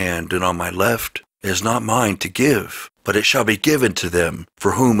right hand and on my left is not mine to give, but it shall be given to them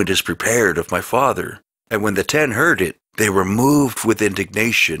for whom it is prepared of my Father. And when the 10 heard it, they were moved with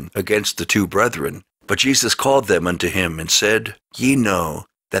indignation against the 2 brethren. But Jesus called them unto him, and said, Ye know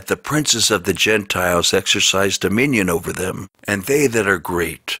that the princes of the Gentiles exercise dominion over them, and they that are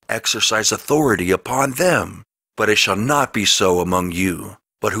great exercise authority upon them. But it shall not be so among you.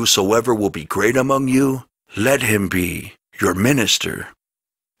 But whosoever will be great among you, let him be your minister.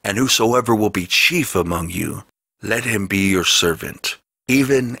 And whosoever will be chief among you, let him be your servant.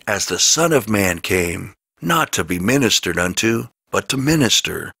 Even as the Son of Man came, not to be ministered unto, but to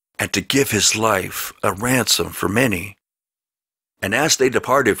minister, and to give his life a ransom for many. And as they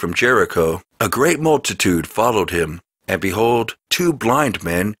departed from Jericho, a great multitude followed him. And behold, 2 blind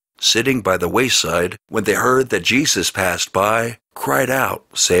men, sitting by the wayside, when they heard that Jesus passed by, cried out,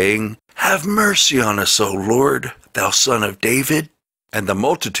 saying, Have mercy on us, O Lord, thou Son of David. And the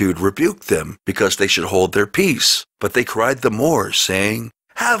multitude rebuked them, because they should hold their peace. But they cried the more, saying,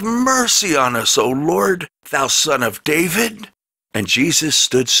 Have mercy on us, O Lord, thou Son of David. And Jesus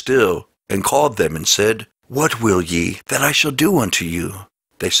stood still, and called them, and said, What will ye that I shall do unto you?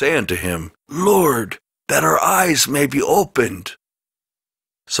 They say unto him, Lord, that our eyes may be opened.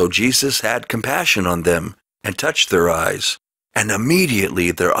 So Jesus had compassion on them, and touched their eyes. And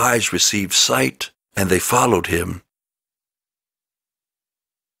immediately their eyes received sight, and they followed him.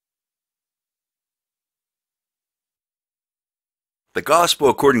 The Gospel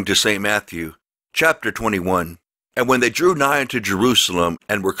according to St. Matthew, chapter 21. And when they drew nigh unto Jerusalem,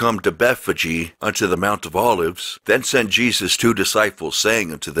 and were come to Bethphage unto the Mount of Olives, then sent Jesus 2 disciples,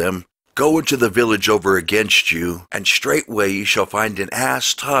 saying unto them, Go into the village over against you, and straightway ye shall find an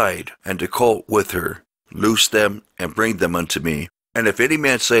ass tied, and a colt with her. Loose them, and bring them unto me. And if any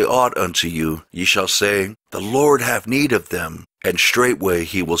man say aught unto you, ye shall say, The Lord have need of them, and straightway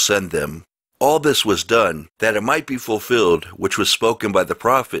he will send them. All this was done, that it might be fulfilled, which was spoken by the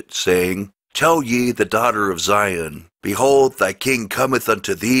prophet, saying, Tell ye the daughter of Zion, Behold, thy king cometh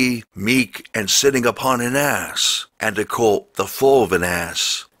unto thee, meek, and sitting upon an ass, and a colt the foal of an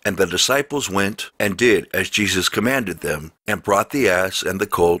ass. And the disciples went, and did as Jesus commanded them, and brought the ass and the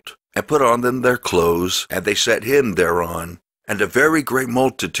colt, and put on them their clothes, and they set him thereon. And a very great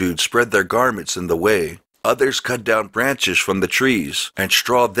multitude spread their garments in the way. Others cut down branches from the trees, and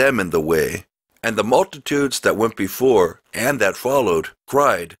strawed them in the way. And the multitudes that went before, and that followed,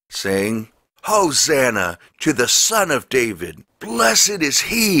 cried, saying, Hosanna to the Son of David! Blessed is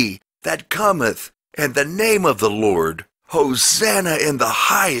he that cometh in the name of the Lord! Hosanna in the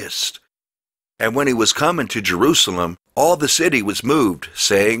highest! And when he was come into Jerusalem, all the city was moved,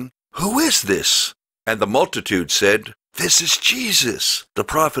 saying, Who is this? And the multitude said, This is Jesus, the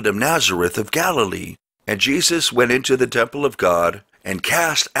prophet of Nazareth of Galilee. And Jesus went into the temple of God, and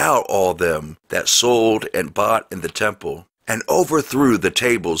cast out all them that sold and bought in the temple, and overthrew the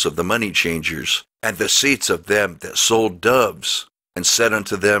tables of the money changers, and the seats of them that sold doves, and said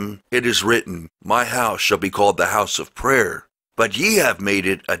unto them, It is written, My house shall be called the house of prayer, but ye have made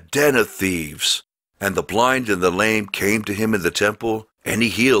it a den of thieves. And the blind and the lame came to him in the temple, and he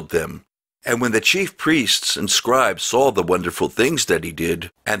healed them. And when the chief priests and scribes saw the wonderful things that he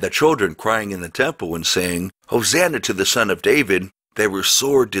did, and the children crying in the temple and saying, Hosanna to the Son of David, they were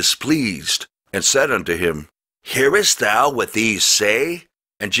sore displeased, and said unto him, Hearest thou what these say?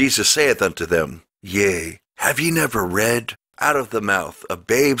 And Jesus saith unto them, Yea, have ye never read, Out of the mouth of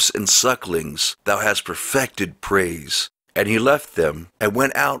babes and sucklings thou hast perfected praise? And he left them, and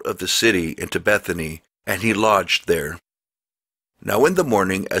went out of the city into Bethany, and he lodged there. Now in the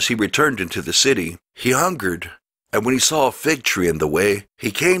morning, as he returned into the city, he hungered. And when he saw a fig tree in the way,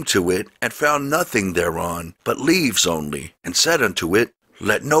 he came to it, and found nothing thereon, but leaves only, and said unto it,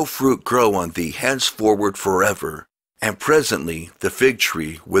 Let no fruit grow on thee henceforward forever. And presently the fig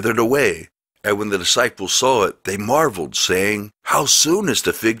tree withered away. And when the disciples saw it, they marveled, saying, How soon is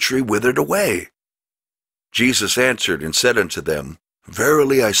the fig tree withered away? Jesus answered and said unto them,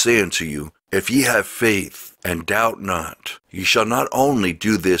 Verily I say unto you, if ye have faith, and doubt not, ye shall not only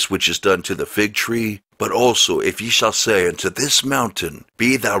do this which is done to the fig tree, but also if ye shall say unto this mountain,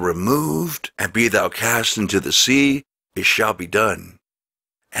 Be thou removed, and be thou cast into the sea, it shall be done.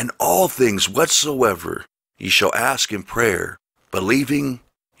 And all things whatsoever ye shall ask in prayer, believing,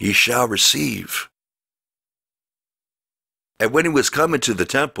 ye shall receive. And when he was come into the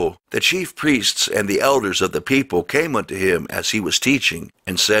temple, the chief priests and the elders of the people came unto him as he was teaching,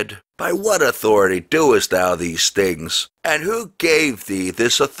 and said, By what authority doest thou these things? And who gave thee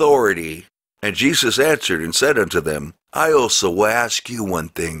this authority? And Jesus answered and said unto them, I also will ask you one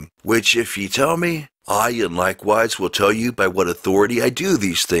thing, which if ye tell me, I in likewise will tell you by what authority I do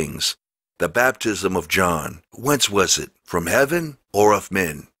these things. The baptism of John, whence was it? From heaven or of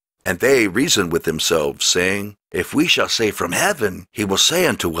men? And they reasoned with themselves, saying, If we shall say from heaven, he will say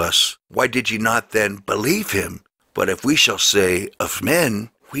unto us, Why did ye not then believe him? But if we shall say of men,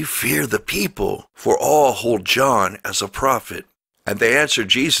 we fear the people, for all hold John as a prophet. And they answered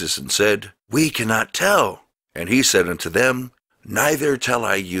Jesus and said, We cannot tell. And he said unto them, Neither tell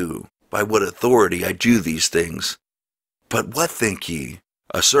I you, by what authority I do these things. But what think ye?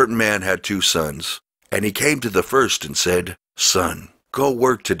 A certain man had 2 sons, and he came to the first and said, Son, go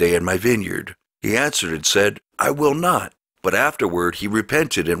work today in my vineyard. He answered and said, I will not. But afterward he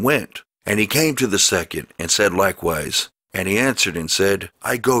repented and went. And he came to the second, and said likewise. And he answered and said,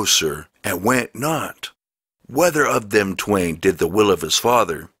 I go, sir, and went not. Whether of them twain did the will of his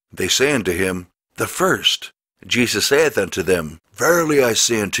father? They say unto him, The first. Jesus saith unto them, Verily I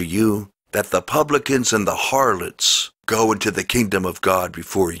say unto you, that the publicans and the harlots go into the kingdom of God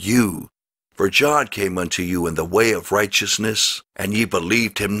before you. For John came unto you in the way of righteousness, and ye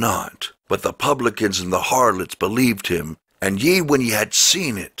believed him not. But the publicans and the harlots believed him. And ye, when ye had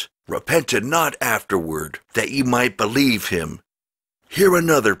seen it, repented not afterward, that ye might believe him. Hear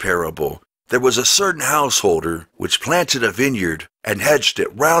another parable. There was a certain householder which planted a vineyard, and hedged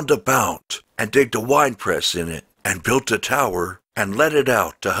it round about, and digged a winepress in it, and built a tower, and let it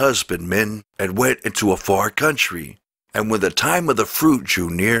out to husbandmen, and went into a far country. And when the time of the fruit drew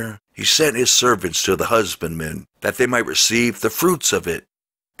near, he sent his servants to the husbandmen, that they might receive the fruits of it.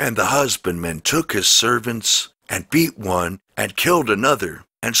 And the husbandman took his servants, and beat one, and killed another,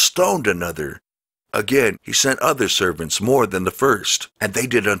 and stoned another. Again he sent other servants more than the first, and they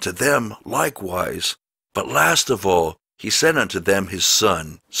did unto them likewise. But last of all he sent unto them his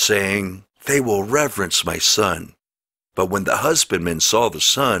son, saying, They will reverence my son. But when the husbandmen saw the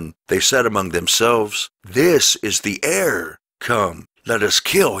son, they said among themselves, This is the heir. Come, let us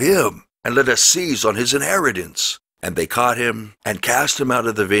kill him, and let us seize on his inheritance. And they caught him, and cast him out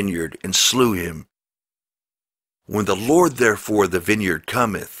of the vineyard, and slew him. When the Lord therefore of the vineyard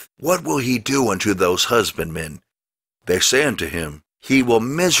cometh, what will he do unto those husbandmen? They say unto him, He will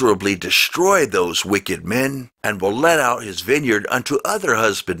miserably destroy those wicked men, and will let out his vineyard unto other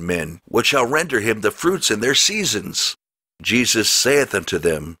husbandmen, which shall render him the fruits in their seasons. Jesus saith unto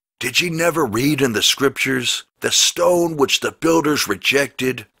them, Did ye never read in the Scriptures, The stone which the builders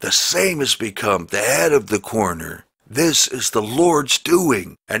rejected, the same is become the head of the corner. This is the Lord's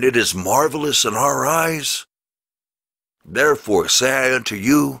doing, and it is marvelous in our eyes. Therefore say I unto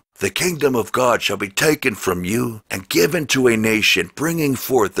you, the kingdom of God shall be taken from you, and given to a nation bringing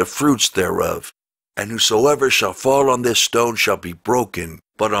forth the fruits thereof. And whosoever shall fall on this stone shall be broken,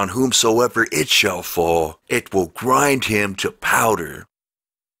 but on whomsoever it shall fall, it will grind him to powder.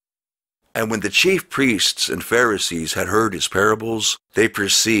 And when the chief priests and Pharisees had heard his parables, they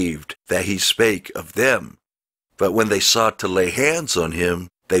perceived that he spake of them. But when they sought to lay hands on him,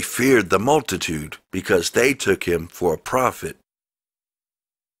 they feared the multitude, because they took him for a prophet.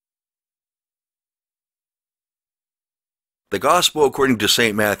 The Gospel according to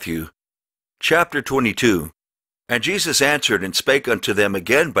St. Matthew, chapter 22. And Jesus answered and spake unto them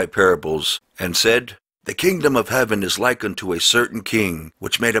again by parables, and said, The kingdom of heaven is like unto a certain king,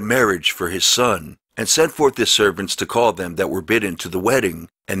 which made a marriage for his son, and sent forth his servants to call them that were bidden to the wedding,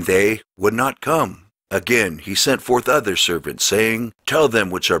 and they would not come. Again he sent forth other servants, saying, Tell them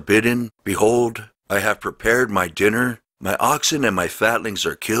which are bidden, Behold, I have prepared my dinner, my oxen and my fatlings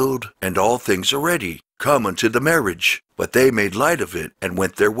are killed, and all things are ready. Come unto the marriage. But they made light of it, and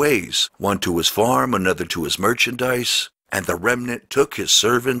went their ways, one to his farm, another to his merchandise. And the remnant took his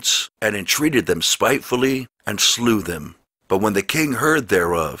servants, and entreated them spitefully, and slew them. But when the king heard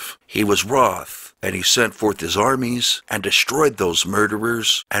thereof, he was wroth, and he sent forth his armies, and destroyed those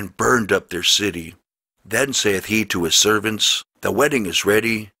murderers, and burned up their city. Then saith he to his servants, The wedding is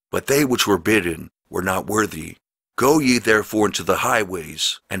ready, but they which were bidden were not worthy. Go ye therefore into the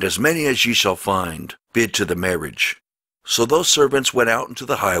highways, and as many as ye shall find, bid to the marriage. So those servants went out into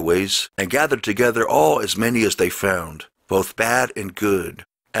the highways, and gathered together all as many as they found, both bad and good.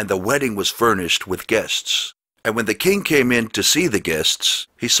 And the wedding was furnished with guests. And when the king came in to see the guests,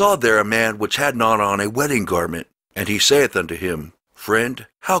 he saw there a man which had not on a wedding garment. And he saith unto him, Friend,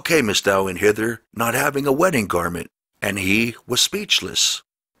 how camest thou in hither, not having a wedding garment? And he was speechless.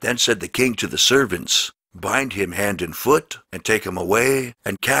 Then said the king to the servants, Bind him hand and foot, and take him away,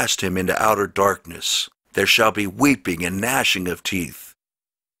 and cast him into outer darkness. There shall be weeping and gnashing of teeth.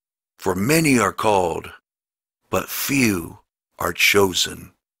 For many are called, but few are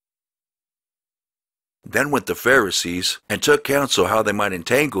chosen. Then went the Pharisees, and took counsel how they might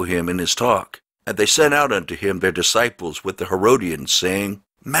entangle him in his talk. And they sent out unto him their disciples with the Herodians, saying,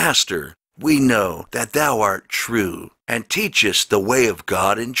 Master, we know that thou art true, and teachest the way of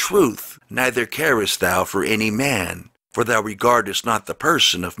God in truth. Neither carest thou for any man, for thou regardest not the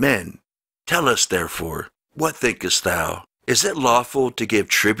person of men. Tell us therefore, what thinkest thou? Is it lawful to give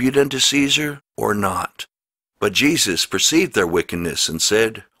tribute unto Caesar, or not? But Jesus perceived their wickedness, and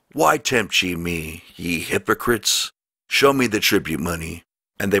said, Why tempt ye me, ye hypocrites? Show me the tribute money.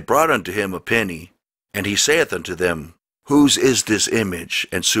 And they brought unto him a penny. And he saith unto them, Whose is this image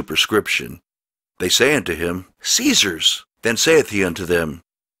and superscription? They say unto him, Caesar's. Then saith he unto them,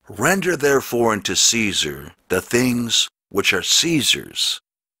 Render therefore unto Caesar the things which are Caesar's,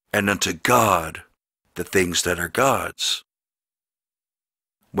 and unto God the things that are God's.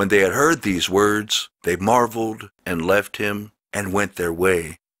 When they had heard these words, they marveled, and left him, and went their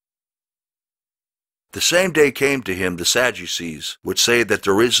way. The same day came to him the Sadducees, which say that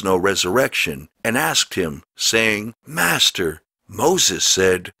there is no resurrection, and asked him, saying, Master, Moses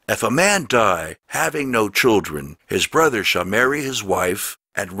said, If a man die, having no children, his brother shall marry his wife,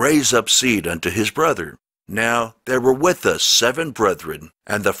 and raise up seed unto his brother. Now there were with us 7 brethren,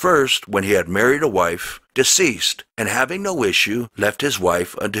 and the first, when he had married a wife, deceased, and having no issue, left his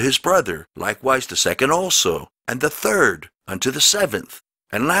wife unto his brother, likewise the second also, and the third unto the 7th.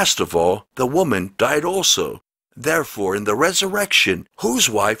 And last of all, the woman died also. Therefore in the resurrection, whose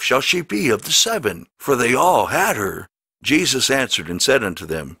wife shall she be of the 7? For they all had her. Jesus answered and said unto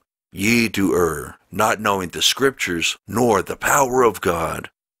them, Ye do err, not knowing the Scriptures, nor the power of God.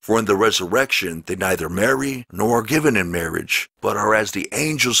 For in the resurrection they neither marry, nor are given in marriage, but are as the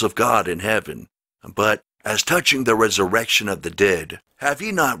angels of God in heaven. But as touching the resurrection of the dead, have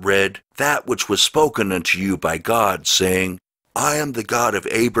ye not read that which was spoken unto you by God, saying, I am the God of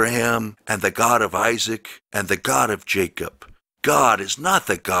Abraham, and the God of Isaac, and the God of Jacob. God is not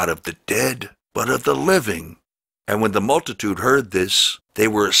the God of the dead, but of the living. And when the multitude heard this, they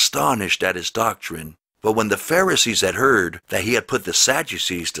were astonished at his doctrine. But when the Pharisees had heard that he had put the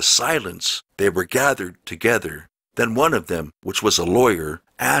Sadducees to silence, they were gathered together. Then one of them, which was a lawyer,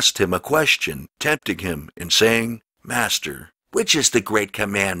 asked him a question, tempting him, and saying, Master, which is the great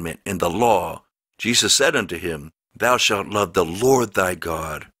commandment in the law? Jesus said unto him, Thou shalt love the Lord thy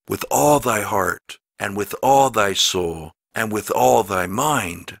God with all thy heart, and with all thy soul, and with all thy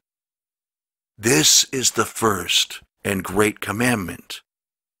mind. This is the first and great commandment.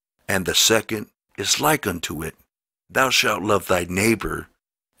 And the second is like unto it, Thou shalt love thy neighbor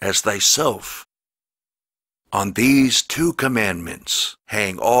as thyself. On these two commandments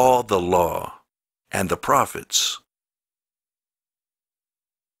hang all the law and the prophets.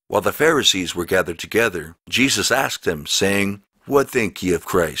 While the Pharisees were gathered together, Jesus asked them, saying, What think ye of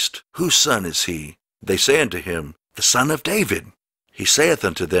Christ? Whose son is he? They say unto him, The son of David. He saith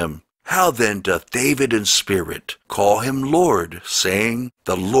unto them, How then doth David in spirit call him Lord, saying,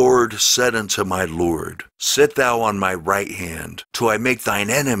 The Lord said unto my Lord, Sit thou on my right hand, till I make thine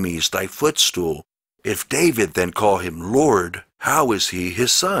enemies thy footstool. If David then call him Lord, how is he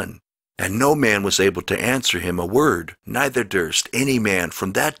his son? And no man was able to answer him a word, neither durst any man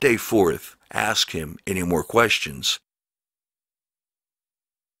from that day forth ask him any more questions.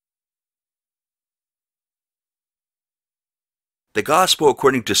 The Gospel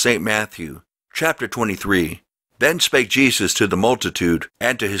according to St. Matthew, chapter 23. Then spake Jesus to the multitude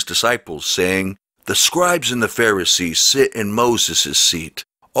and to his disciples, saying, The scribes and the Pharisees sit in Moses' seat.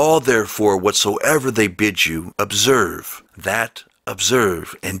 All therefore whatsoever they bid you, observe, that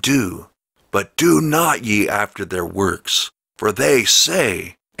observe and do. But do not ye after their works, for they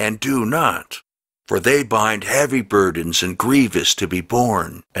say, and do not. For they bind heavy burdens and grievous to be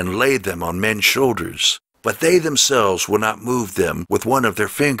borne, and lay them on men's shoulders. But they themselves will not move them with one of their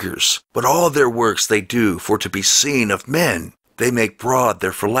fingers. But all their works they do for to be seen of men. They make broad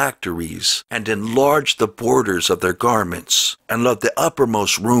their phylacteries, and enlarge the borders of their garments, and love the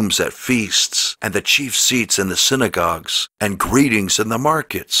uppermost rooms at feasts, and the chief seats in the synagogues, and greetings in the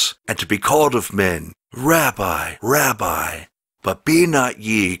markets, and to be called of men, Rabbi, Rabbi. But be not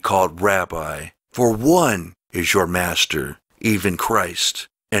ye called Rabbi, for one is your Master, even Christ,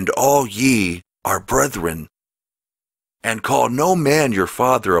 and all ye are brethren. And call no man your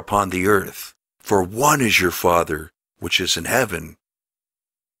father upon the earth, for one is your Father, which is in heaven.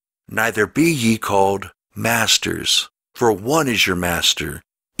 Neither be ye called masters, for one is your Master,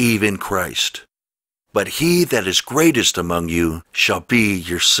 even Christ. But he that is greatest among you shall be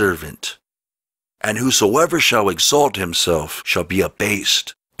your servant. And whosoever shall exalt himself shall be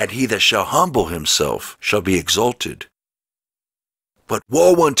abased, and he that shall humble himself shall be exalted. But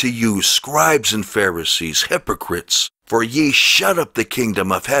woe unto you, scribes and Pharisees, hypocrites! For ye shut up the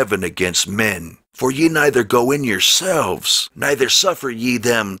kingdom of heaven against men. For ye neither go in yourselves, neither suffer ye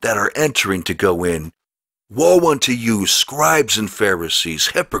them that are entering to go in. Woe unto you, scribes and Pharisees,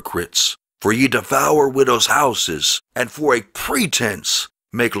 hypocrites! For ye devour widows' houses, and for a pretense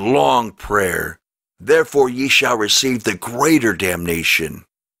make long prayer. Therefore ye shall receive the greater damnation.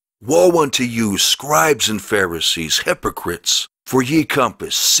 Woe unto you, scribes and Pharisees, hypocrites! For ye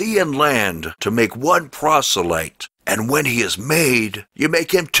compass sea and land to make one proselyte, and when he is made, ye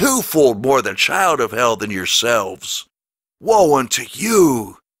make him twofold more the child of hell than yourselves. Woe unto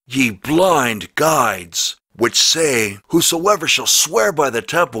you, ye blind guides, which say, Whosoever shall swear by the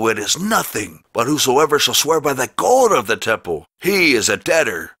temple, it is nothing, but whosoever shall swear by the gold of the temple, he is a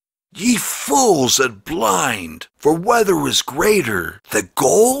debtor. Ye fools and blind, for whether is greater, the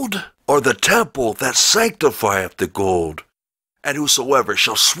gold, or the temple that sanctifieth the gold? And whosoever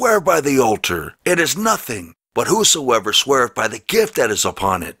shall swear by the altar, it is nothing, but whosoever sweareth by the gift that is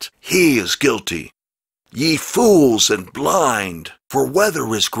upon it, he is guilty. Ye fools and blind, for whether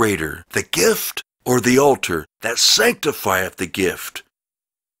is greater, the gift or the altar that sanctifieth the gift?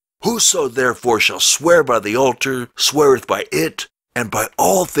 Whoso therefore shall swear by the altar, sweareth by it, and by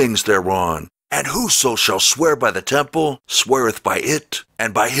all things thereon. And whoso shall swear by the temple, sweareth by it,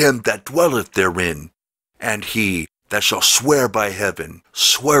 and by him that dwelleth therein. And he that shall swear by heaven,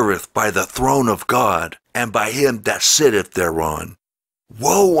 sweareth by the throne of God, and by him that sitteth thereon.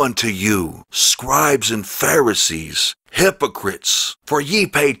 Woe unto you, scribes and Pharisees, hypocrites! For ye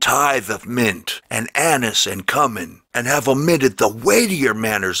pay tithe of mint, and anise, and cumin, and have omitted the weightier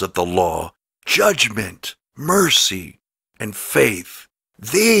matters of the law, judgment, mercy, and faith.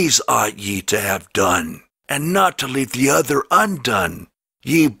 These ought ye to have done, and not to leave the other undone.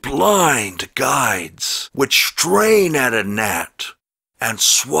 Ye blind guides, which strain at a gnat, and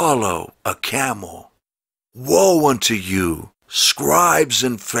swallow a camel. Woe unto you, scribes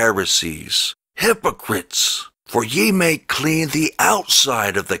and Pharisees, hypocrites! For ye make clean the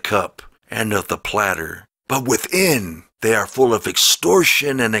outside of the cup and of the platter, but within they are full of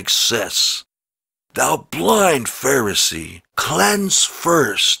extortion and excess. Thou blind Pharisee, cleanse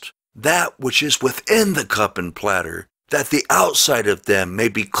first that which is within the cup and platter, that the outside of them may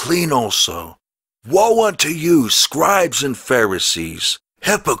be clean also. Woe unto you, scribes and Pharisees,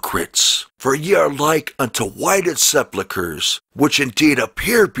 hypocrites! For ye are like unto whited sepulchres, which indeed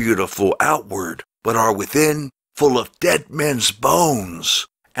appear beautiful outward, but are within full of dead men's bones,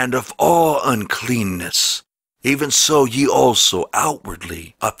 and of all uncleanness. Even so ye also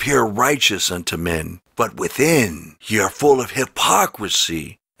outwardly appear righteous unto men, but within ye are full of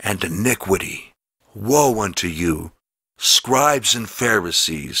hypocrisy and iniquity. Woe unto you, scribes and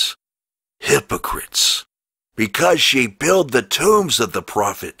Pharisees, hypocrites! Because ye build the tombs of the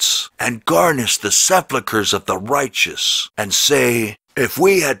prophets, and garnish the sepulchres of the righteous, and say, If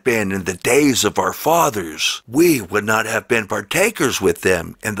we had been in the days of our fathers, we would not have been partakers with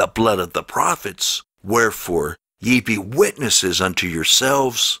them in the blood of the prophets. Wherefore ye be witnesses unto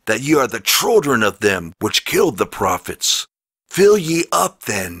yourselves, that ye are the children of them which killed the prophets. Fill ye up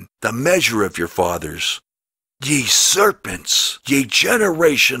then the measure of your fathers. Ye serpents, ye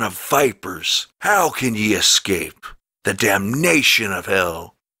generation of vipers, how can ye escape the damnation of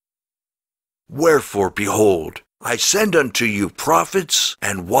hell? Wherefore, behold, I send unto you prophets,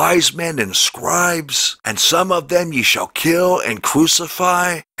 and wise men, and scribes, and some of them ye shall kill and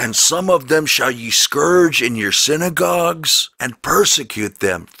crucify, and some of them shall ye scourge in your synagogues, and persecute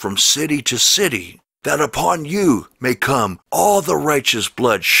them from city to city, that upon you may come all the righteous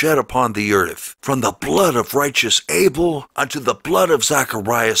blood shed upon the earth, from the blood of righteous Abel unto the blood of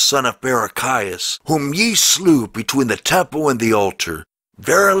Zacharias son of Barachias, whom ye slew between the temple and the altar.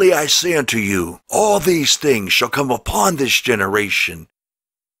 Verily I say unto you, all these things shall come upon this generation.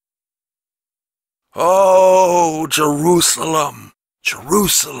 O Jerusalem,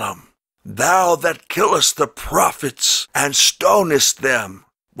 Jerusalem, thou that killest the prophets, and stonest them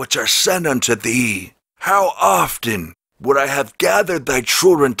which are sent unto thee, how often would I have gathered thy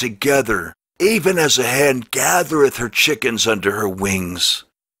children together, even as a hen gathereth her chickens under her wings,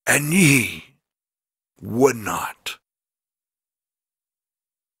 and ye would not.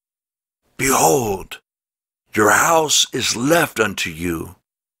 Behold, your house is left unto you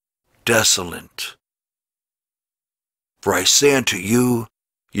desolate. For I say unto you,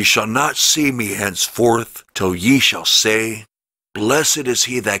 ye shall not see me henceforth, till ye shall say, Blessed is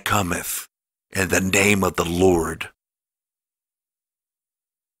he that cometh in the name of the Lord.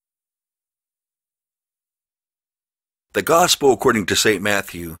 The Gospel according to St.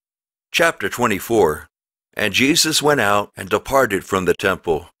 Matthew, chapter 24. And Jesus went out and departed from the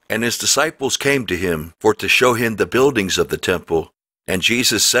temple, and his disciples came to him for to show him the buildings of the temple. And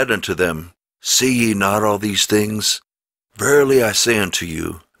Jesus said unto them, See ye not all these things? Verily I say unto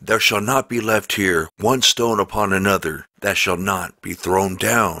you, there shall not be left here one stone upon another that shall not be thrown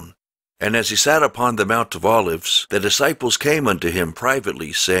down. And as he sat upon the Mount of Olives, the disciples came unto him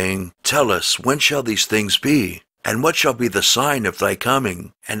privately, saying, Tell us, when shall these things be? And what shall be the sign of thy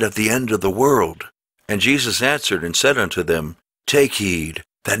coming, and of the end of the world? And Jesus answered and said unto them, Take heed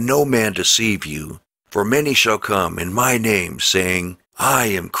that no man deceive you. For many shall come in my name, saying, I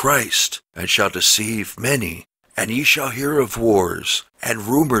am Christ, and shall deceive many. And ye shall hear of wars, and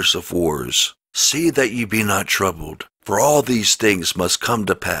rumors of wars. See that ye be not troubled, for all these things must come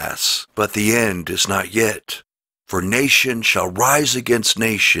to pass, but the end is not yet. For nation shall rise against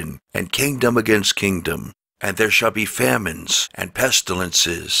nation, and kingdom against kingdom. And there shall be famines, and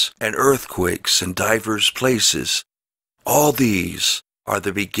pestilences, and earthquakes in divers places. All these are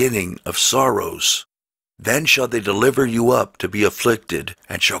the beginning of sorrows. Then shall they deliver you up to be afflicted,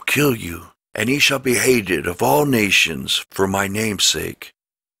 and shall kill you. And ye shall be hated of all nations for my name's sake.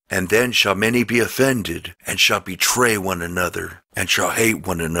 And then shall many be offended, and shall betray one another, and shall hate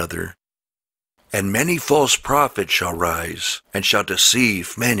one another. And many false prophets shall rise, and shall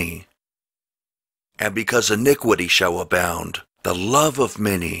deceive many. And because iniquity shall abound, the love of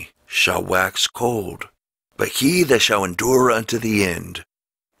many shall wax cold. But he that shall endure unto the end,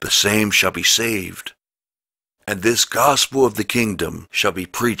 the same shall be saved. And this gospel of the kingdom shall be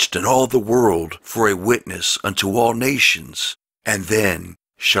preached in all the world for a witness unto all nations, and then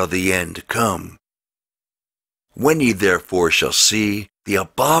shall the end come. When ye therefore shall see the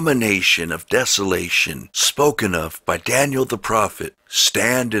abomination of desolation spoken of by Daniel the prophet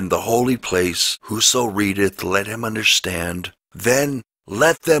stand in the holy place, whoso readeth, let him understand. Then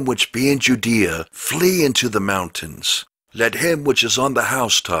let them which be in Judea flee into the mountains. Let him which is on the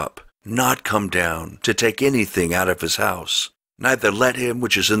housetop not come down to take anything out of his house, neither let him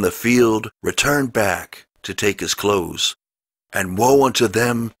which is in the field return back to take his clothes. And woe unto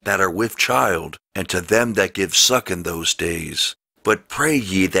them that are with child, and to them that give suck in those days. But pray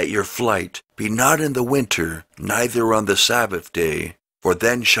ye that your flight be not in the winter, neither on the Sabbath day, for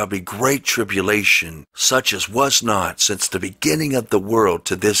then shall be great tribulation, such as was not since the beginning of the world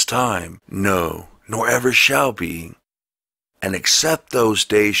to this time, no, nor ever shall be. And except those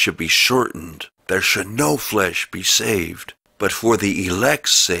days should be shortened, there should no flesh be saved. But for the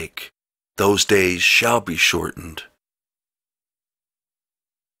elect's sake, those days shall be shortened.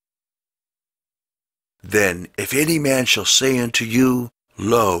 Then if any man shall say unto you,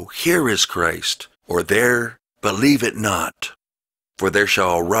 Lo, here is Christ, or there, believe it not. For there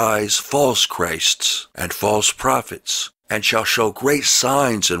shall arise false Christs and false prophets, and shall show great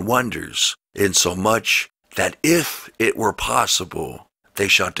signs and wonders, insomuch that if it were possible, they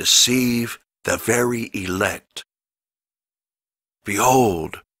shall deceive the very elect.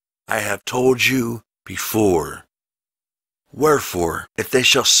 Behold, I have told you before. Wherefore, if they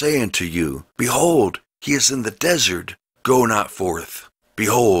shall say unto you, Behold, he is in the desert, go not forth.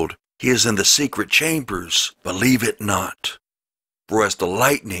 Behold, he is in the secret chambers, believe it not. For as the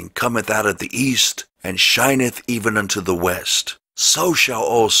lightning cometh out of the east, and shineth even unto the west, so shall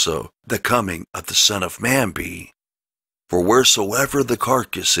also the coming of the Son of Man be. For wheresoever the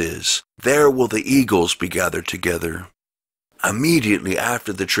carcass is, there will the eagles be gathered together. Immediately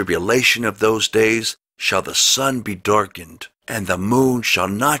after the tribulation of those days shall the sun be darkened, and the moon shall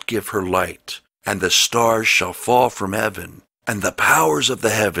not give her light, and the stars shall fall from heaven, and the powers of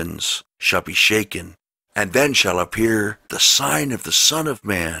the heavens shall be shaken. And then shall appear the sign of the Son of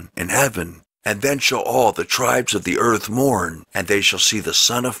Man in heaven. And then shall all the tribes of the earth mourn, and they shall see the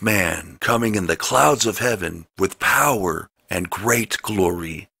Son of Man coming in the clouds of heaven with power and great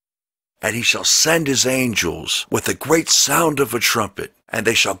glory. And he shall send his angels with a great sound of a trumpet, and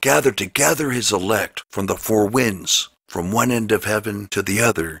they shall gather together his elect from the four winds, from one end of heaven to the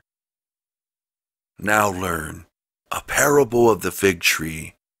other. Now learn a parable of the fig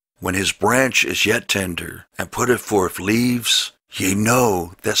tree. When his branch is yet tender, and putteth forth leaves, ye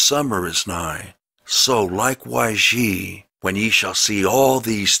know that summer is nigh. So likewise ye, when ye shall see all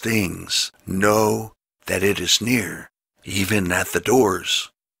these things, know that it is near, even at the doors.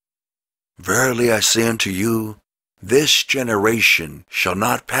 Verily I say unto you, this generation shall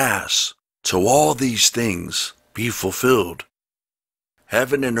not pass, till all these things be fulfilled.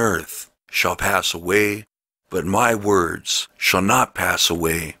 Heaven and earth shall pass away, but my words shall not pass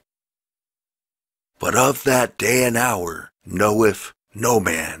away. But of that day and hour knoweth no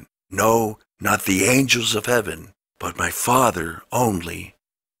man, no, not the angels of heaven, but my Father only.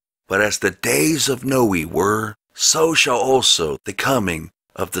 But as the days of Noe were, so shall also the coming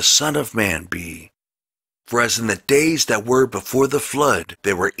of the Son of Man be. For as in the days that were before the flood,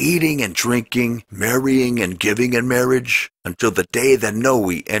 they were eating and drinking, marrying and giving in marriage, until the day that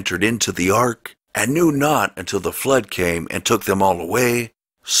Noe entered into the ark, and knew not until the flood came and took them all away,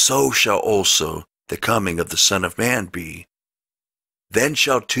 so shall also the coming of the Son of Man be. Then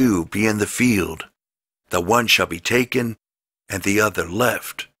shall two be in the field, the one shall be taken, and the other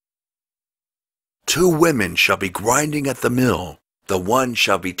left. Two women shall be grinding at the mill, the one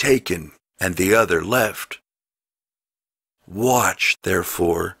shall be taken, and the other left. Watch,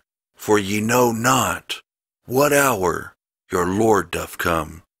 therefore, for ye know not what hour your Lord doth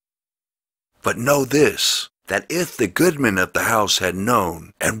come. But know this, that if the goodman of the house had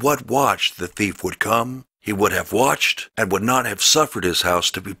known and what watch the thief would come, he would have watched and would not have suffered his house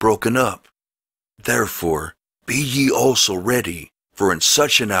to be broken up. Therefore be ye also ready, for in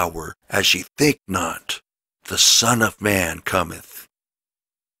such an hour as ye think not, the Son of Man cometh.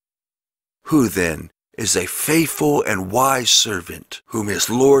 Who then is a faithful and wise servant, whom his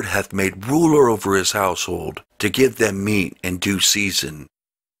Lord hath made ruler over his household, to give them meat in due season?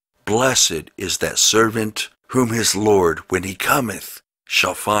 Blessed is that servant, whom his Lord, when he cometh,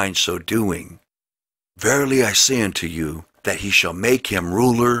 shall find so doing. Verily I say unto you, that he shall make him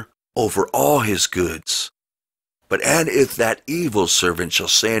ruler over all his goods. and if that evil servant shall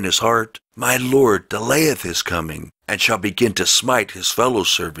say in his heart, My Lord delayeth his coming, and shall begin to smite his fellow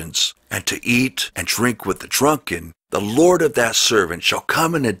servants, and to eat and drink with the drunken, the Lord of that servant shall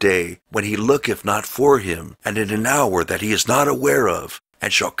come in a day when he looketh not for him, and in an hour that he is not aware of,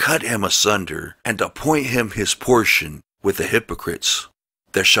 and shall cut him asunder, and appoint him his portion with the hypocrites.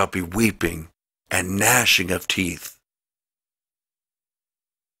 There shall be weeping and gnashing of teeth.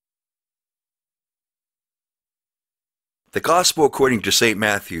 The Gospel according to St.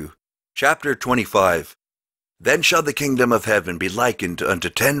 Matthew, chapter 25. Then shall the kingdom of heaven be likened unto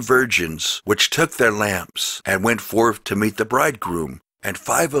 10 virgins, which took their lamps, and went forth to meet the bridegroom. And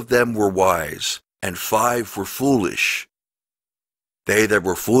 5 of them were wise, and 5 were foolish. They that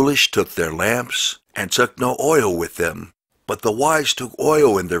were foolish took their lamps, and took no oil with them. But the wise took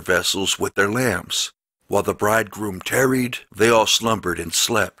oil in their vessels with their lamps. While the bridegroom tarried, they all slumbered and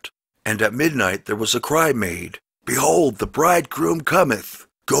slept. And at midnight there was a cry made, Behold, the bridegroom cometh,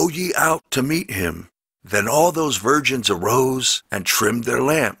 go ye out to meet him. Then all those virgins arose, and trimmed their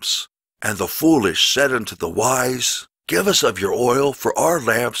lamps. And the foolish said unto the wise, Give us of your oil, for our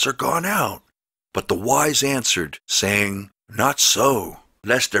lamps are gone out. But the wise answered, saying, Not so,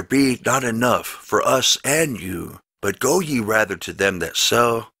 lest there be not enough for us and you. But go ye rather to them that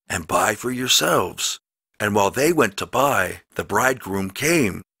sell, and buy for yourselves. And while they went to buy, the bridegroom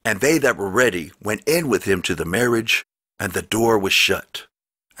came. And they that were ready went in with him to the marriage, and the door was shut.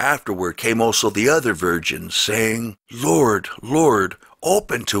 Afterward came also the other virgins, saying, Lord, Lord,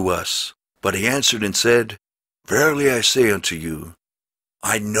 open to us. But he answered and said, Verily I say unto you,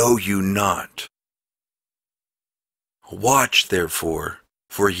 I know you not. Watch therefore,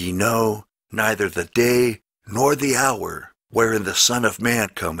 for ye know neither the day nor the hour wherein the Son of Man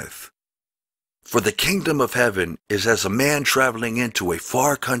cometh. For the kingdom of heaven is as a man traveling into a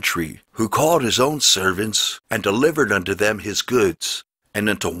far country, who called his own servants, and delivered unto them his goods. And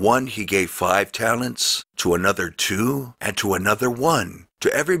unto one he gave 5 talents, to another 2, and to another 1,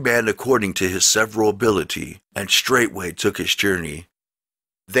 to every man according to his several ability, and straightway took his journey.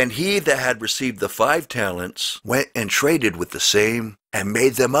 Then he that had received the 5 talents went and traded with the same, and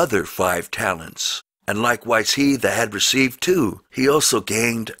made them other 5 talents. And likewise he that had received 2, he also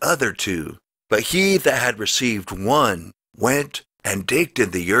gained other 2. But he that had received 1 went and digged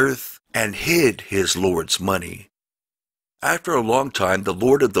in the earth, and hid his Lord's money. After a long time the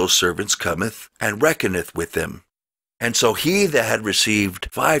Lord of those servants cometh, and reckoneth with them. And so he that had received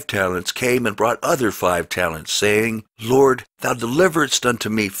 5 talents came and brought other 5 talents, saying, Lord, thou deliveredst unto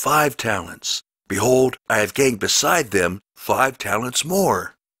me 5 talents. Behold, I have gained beside them 5 talents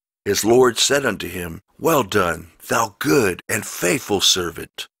more. His Lord said unto him, Well done, thou good and faithful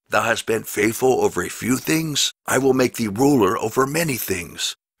servant. Thou hast been faithful over a few things, I will make thee ruler over many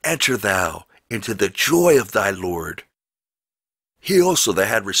things. Enter thou into the joy of thy Lord. He also that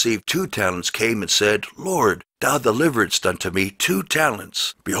had received 2 talents came and said, Lord, thou deliveredst unto me 2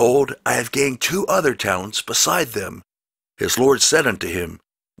 talents. Behold, I have gained 2 other talents beside them. His Lord said unto him,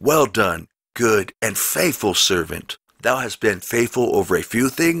 Well done, good and faithful servant. Thou hast been faithful over a few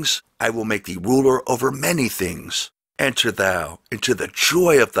things, I will make thee ruler over many things. Enter thou into the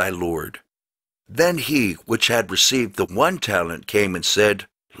joy of thy Lord. Then he which had received the 1 talent came and said,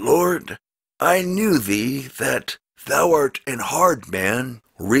 Lord, I knew thee that thou art an hard man,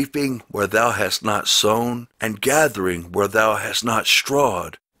 reaping where thou hast not sown, and gathering where thou hast not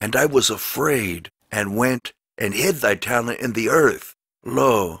strawed. And I was afraid, and went and hid thy talent in the earth.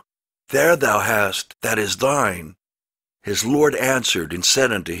 Lo, there thou hast that is thine. His Lord answered and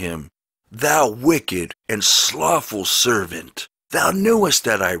said unto him, Thou wicked and slothful servant, thou knewest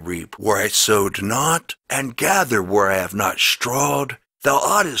that I reap where I sowed not, and gather where I have not strawed. Thou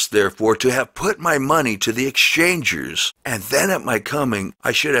oughtest therefore to have put my money to the exchangers, and then at my coming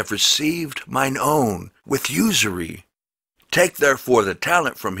I should have received mine own with usury. Take therefore the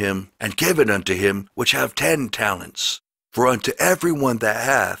talent from him, and give it unto him which have 10 talents. For unto every one that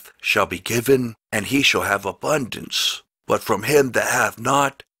hath shall be given, and he shall have abundance. But from him that hath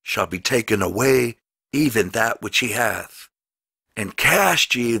not shall be taken away even that which he hath. And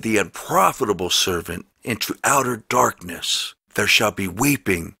cast ye the unprofitable servant into outer darkness. There shall be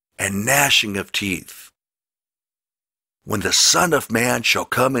weeping and gnashing of teeth. When the Son of Man shall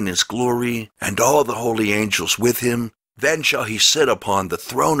come in his glory, and all the holy angels with him, then shall he sit upon the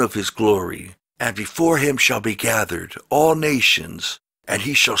throne of his glory. And before him shall be gathered all nations, and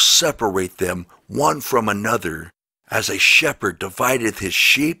he shall separate them one from another, as a shepherd divideth his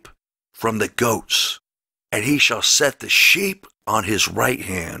sheep from the goats. And he shall set the sheep on his right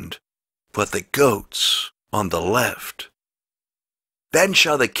hand, but the goats on the left. Then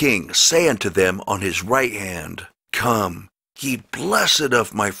shall the king say unto them on his right hand, Come, ye blessed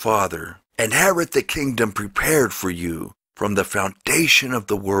of my Father, inherit the kingdom prepared for you from the foundation of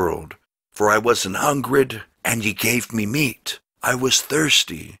the world. For I was an hungered, and ye gave me meat. I was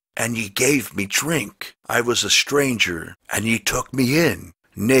thirsty, and ye gave me drink. I was a stranger, and ye took me in.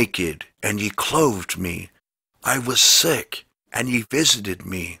 Naked, and ye clothed me. I was sick, and ye visited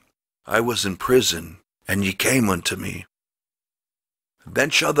me. I was in prison, and ye came unto me. Then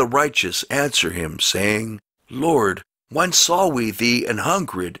shall the righteous answer him, saying, Lord, when saw we thee an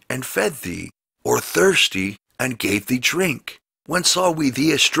hungered, and fed thee, or thirsty, and gave thee drink? When saw we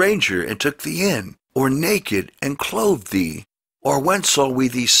thee a stranger, and took thee in, or naked, and clothed thee? Or when saw we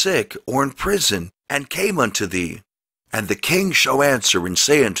thee sick, or in prison, and came unto thee? And the king shall answer and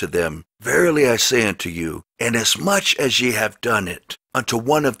say unto them, Verily I say unto you, inasmuch as ye have done it unto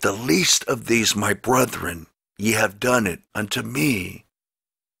one of the least of these my brethren, ye have done it unto me.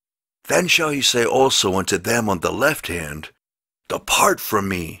 Then shall he say also unto them on the left hand, Depart from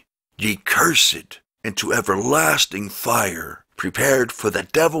me, ye cursed, into everlasting fire, prepared for the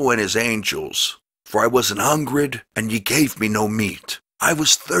devil and his angels. For I was an hungered, and ye gave me no meat. I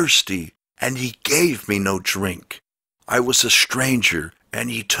was thirsty, and ye gave me no drink. I was a stranger, and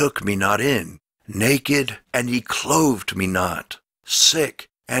ye took me not in. Naked, and ye clothed me not. Sick,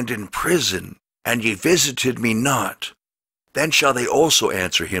 and in prison, and ye visited me not. Then shall they also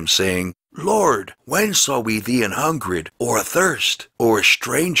answer him, saying, Lord, when saw we thee an hungered, or athirst, or a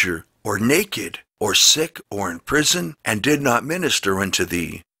stranger, or naked, or sick, or in prison, and did not minister unto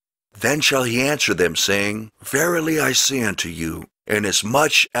thee? Then shall he answer them, saying, Verily I say unto you,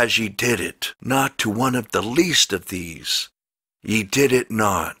 inasmuch as ye did it not to one of the least of these, ye did it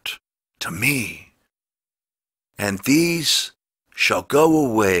not to me. And these shall go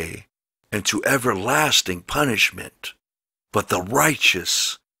away into everlasting punishment, but the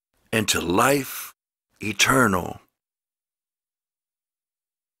righteous into life eternal.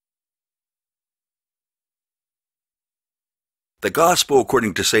 The Gospel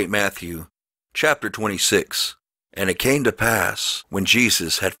according to St. Matthew, chapter 26. And it came to pass, when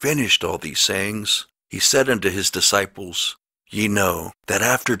Jesus had finished all these sayings, he said unto his disciples, Ye know that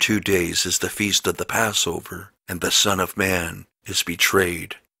after 2 days is the feast of the Passover, and the Son of Man is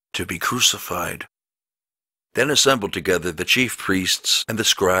betrayed to be crucified. Then assembled together the chief priests and the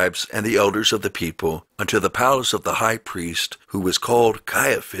scribes and the elders of the people unto the palace of the high priest, who was called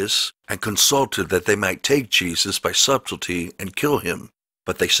Caiaphas, and consulted that they might take Jesus by subtlety and kill him.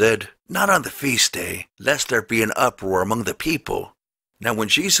 But they said, Not on the feast day, lest there be an uproar among the people. Now when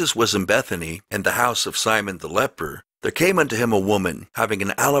Jesus was in Bethany, in the house of Simon the leper, there came unto him a woman, having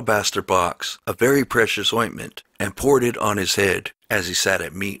an alabaster box of very precious ointment, and poured it on his head, as he sat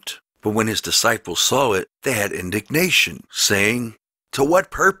at meat. But when his disciples saw it, they had indignation, saying, To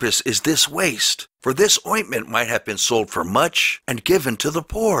what purpose is this waste? For this ointment might have been sold for much, and given to the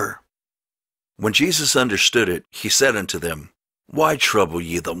poor. When Jesus understood it, he said unto them, Why trouble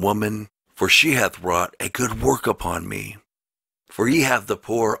ye the woman? For she hath wrought a good work upon me. For ye have the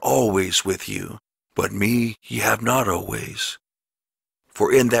poor always with you, but me ye have not always.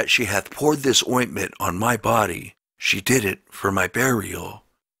 For in that she hath poured this ointment on my body, she did it for my burial.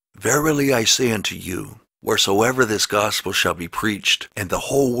 Verily I say unto you, wheresoever this gospel shall be preached in the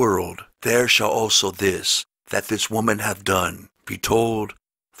whole world, there shall also this, that this woman hath done, be told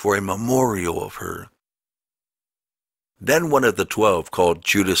for a memorial of her. Then one of the 12, called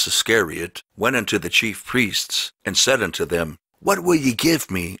Judas Iscariot, went unto the chief priests, and said unto them, What will ye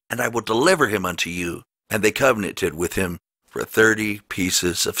give me, and I will deliver him unto you? And they covenanted with him for 30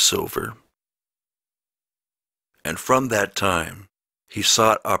 pieces of silver. And from that time he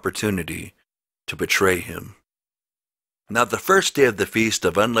sought opportunity to betray him. Now the first day of the feast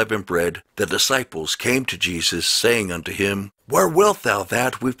of unleavened bread, the disciples came to Jesus, saying unto him, Where wilt thou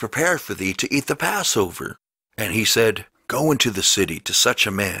that we prepare for thee to eat the Passover? And he said, Go into the city to such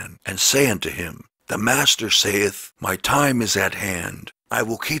a man, and say unto him, The Master saith, My time is at hand. I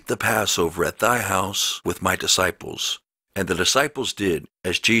will keep the Passover at thy house with my disciples. And the disciples did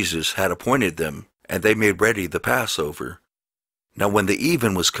as Jesus had appointed them, and they made ready the Passover. Now when the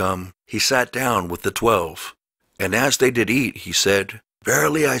even was come, he sat down with the 12. And as they did eat, he said,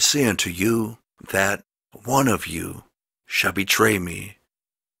 Verily I say unto you, that one of you shall betray me.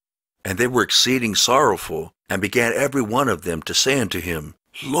 And they were exceeding sorrowful, and began every one of them to say unto him,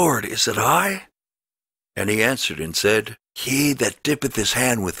 Lord, is it I? And he answered and said, He that dippeth his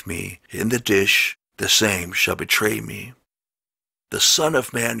hand with me in the dish, the same shall betray me. The Son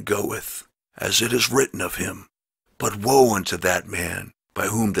of Man goeth, as it is written of him. But woe unto that man, by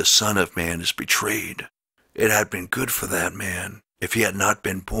whom the Son of Man is betrayed. It had been good for that man, if he had not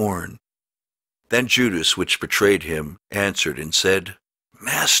been born. Then Judas, which betrayed him, answered and said,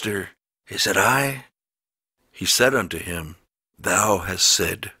 Master, is it I? He said unto him, Thou hast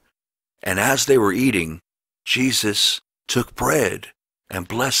said. And as they were eating, Jesus took bread, and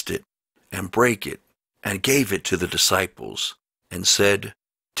blessed it, and brake it, and gave it to the disciples, and said,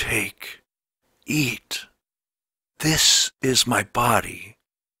 Take, eat, this is my body.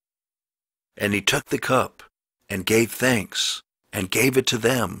 And he took the cup, and gave thanks, and gave it to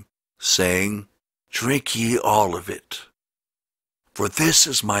them, saying, Drink ye all of it. For this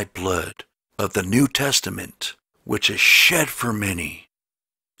is my blood of the New Testament, which is shed for many,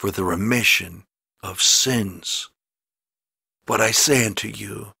 for the remission of sins. But I say unto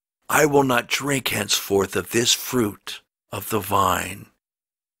you, I will not drink henceforth of this fruit of the vine,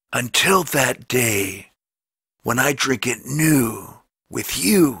 until that day when I drink it new with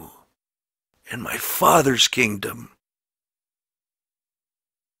you in my Father's kingdom.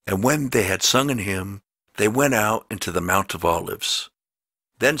 And when they had sung an hymn, they went out into the Mount of Olives.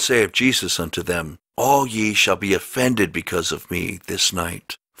 Then saith Jesus unto them, All ye shall be offended because of me this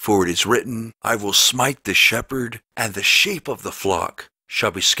night. For it is written, I will smite the shepherd, and the sheep of the flock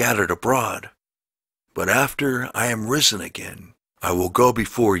shall be scattered abroad. But after I am risen again, I will go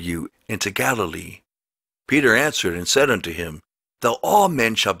before you into Galilee. Peter answered and said unto him, Though all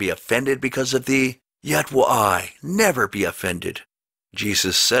men shall be offended because of thee, yet will I never be offended.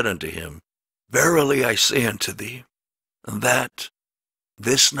 Jesus said unto him, Verily I say unto thee, that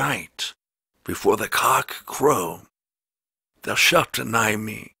this night, before the cock crow, thou shalt deny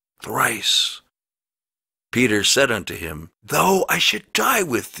me thrice. Peter said unto him, Though I should die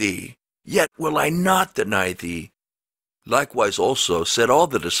with thee, yet will I not deny thee. Likewise also said all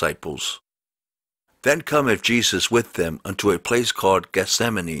the disciples. Then cometh Jesus with them unto a place called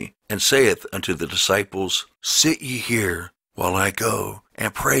Gethsemane, and saith unto the disciples, Sit ye here, while I go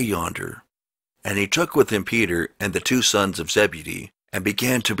and pray yonder. And he took with him Peter and the 2 sons of Zebedee, and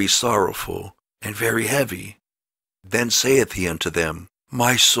began to be sorrowful and very heavy. Then saith he unto them,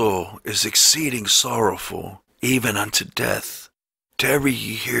 My soul is exceeding sorrowful, even unto death. Tarry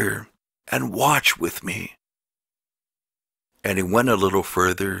ye here, and watch with me. And he went a little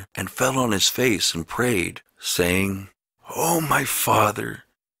further, and fell on his face, and prayed, saying, O my Father,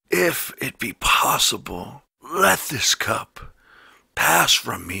 if it be possible, let this cup pass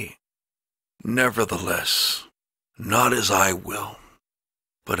from me. Nevertheless, not as I will,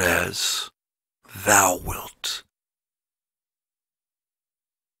 but as thou wilt.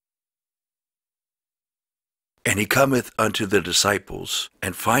 And he cometh unto the disciples,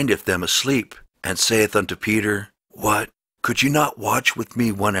 and findeth them asleep, and saith unto Peter, What, could ye not watch with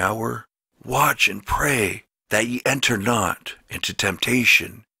me 1 hour? Watch and pray, that ye enter not into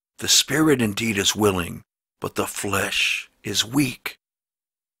temptation. The spirit indeed is willing, but the flesh is weak.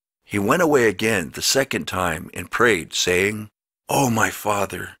 He went away again the 2nd time, and prayed, saying, O my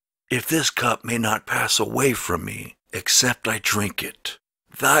Father, if this cup may not pass away from me, except I drink it,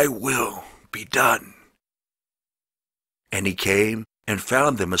 thy will be done. And he came and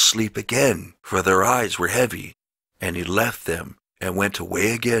found them asleep again, for their eyes were heavy. And he left them, and went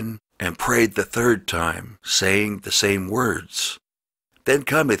away again, and prayed the 3rd time, saying the same words. Then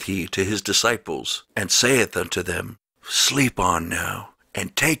cometh he to his disciples, and saith unto them, Sleep on now,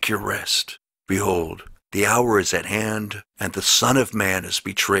 and take your rest. Behold, the hour is at hand, and the Son of Man is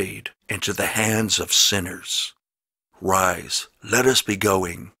betrayed into the hands of sinners. Rise, let us be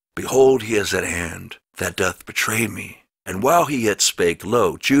going. Behold, he is at hand, that doth betray me. And while he yet spake,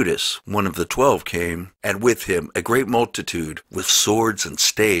 lo, Judas, one of the 12, came, and with him a great multitude, with swords and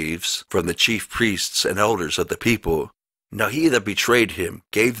staves, from the chief priests and elders of the people. Now he that betrayed him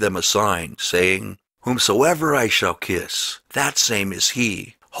gave them a sign, saying, Whomsoever I shall kiss, that same is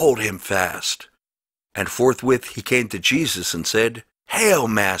he. Hold him fast. And forthwith he came to Jesus, and said, Hail,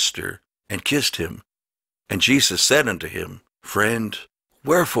 Master, and kissed him. And Jesus said unto him, Friend,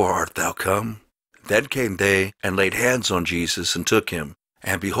 wherefore art thou come? Then came they, and laid hands on Jesus, and took him.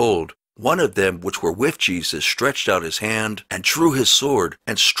 And behold, one of them which were with Jesus stretched out his hand, and drew his sword,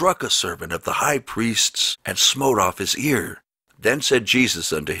 and struck a servant of the high priest's, and smote off his ear. Then said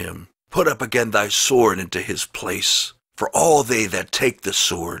Jesus unto him, Put up again thy sword into his place, for all they that take the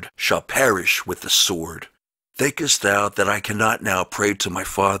sword shall perish with the sword. Thinkest thou that I cannot now pray to my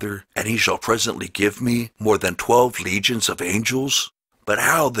Father, and he shall presently give me more than 12 legions of angels? But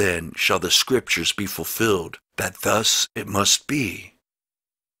how then shall the Scriptures be fulfilled, that thus it must be?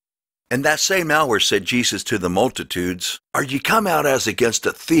 In that same hour said Jesus to the multitudes, Are ye come out as against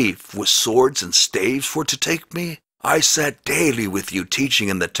a thief, with swords and staves for to take me? I sat daily with you teaching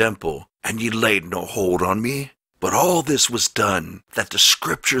in the temple, and ye laid no hold on me. But all this was done, that the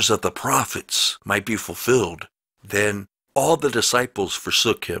scriptures of the prophets might be fulfilled. Then all the disciples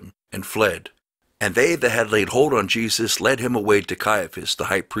forsook him and fled. And they that had laid hold on Jesus led him away to Caiaphas the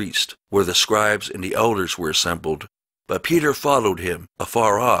high priest, where the scribes and the elders were assembled. But Peter followed him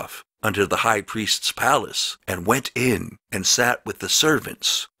afar off unto the high priest's palace, and went in and sat with the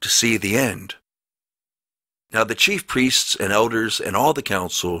servants to see the end. Now the chief priests and elders and all the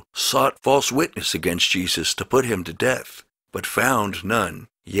council sought false witness against Jesus to put him to death, but found none.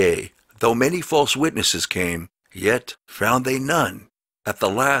 Yea, though many false witnesses came, yet found they none. At the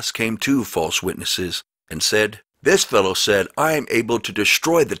last came 2 false witnesses, and said, This fellow said, I am able to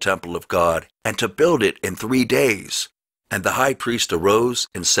destroy the temple of God, and to build it in 3 days. And the high priest arose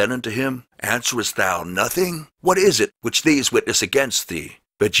and said unto him, Answerest thou nothing? What is it which these witness against thee?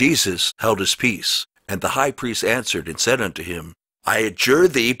 But Jesus held his peace. And the high priest answered and said unto him, I adjure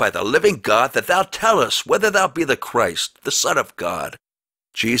thee by the living God that thou tell us whether thou be the Christ, the Son of God.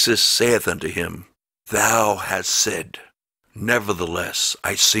 Jesus saith unto him, Thou hast said. Nevertheless,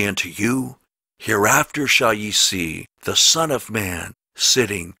 I say unto you, hereafter shall ye see the Son of Man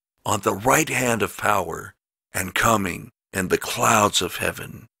sitting on the right hand of power, and coming in the clouds of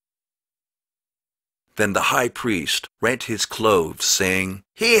heaven. Then the high priest rent his clothes, saying,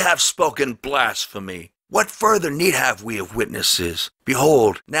 He hath spoken blasphemy. What further need have we of witnesses?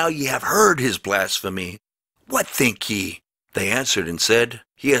 Behold, now ye have heard his blasphemy. What think ye? They answered and said,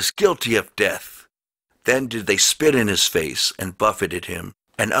 He is guilty of death. Then did they spit in his face, and buffeted him.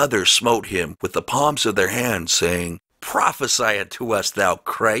 And others smote him with the palms of their hands, saying, Prophesy unto us, thou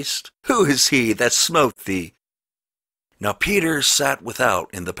Christ. Who is he that smote thee? Now Peter sat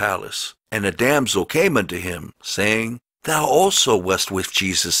without in the palace. And a damsel came unto him, saying, Thou also wast with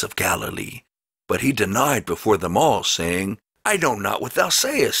Jesus of Galilee. But he denied before them all, saying, I know not what thou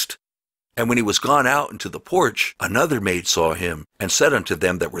sayest. And when he was gone out into the porch, another maid saw him, and said unto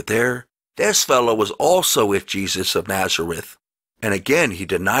them that were there, This fellow was also with Jesus of Nazareth. And again he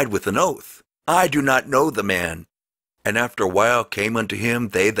denied with an oath, I do not know the man. And after a while came unto him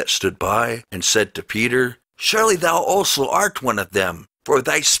they that stood by, and said to Peter, Surely thou also art one of them, for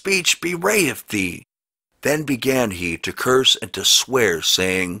thy speech bewrayeth thee. Then began he to curse and to swear,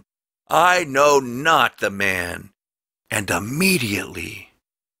 saying, I know not the man. And immediately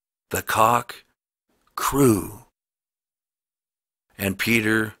the cock crew. And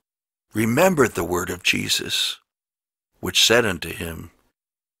Peter remembered the word of Jesus, which said unto him,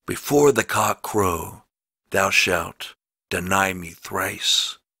 Before the cock crow, thou shalt deny me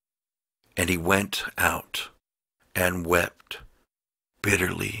thrice. And he went out and wept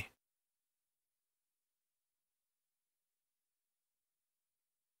bitterly.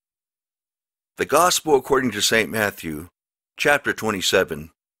 The Gospel according to St. Matthew, chapter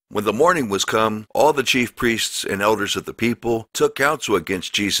 27. When the morning was come, all the chief priests and elders of the people took counsel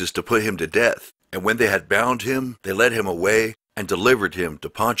against Jesus to put him to death. And when they had bound him, they led him away, and delivered him to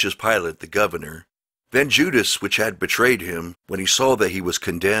Pontius Pilate the governor. Then Judas, which had betrayed him, when he saw that he was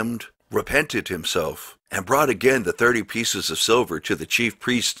condemned, repented himself, and brought again the 30 pieces of silver to the chief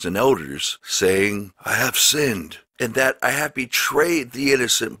priests and elders, saying, I have sinned, in that I have betrayed the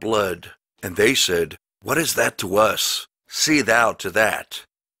innocent blood. And they said, What is that to us? See thou to that.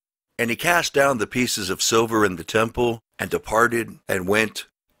 And he cast down the pieces of silver in the temple, and departed, and went,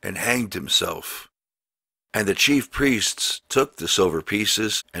 and hanged himself. And the chief priests took the silver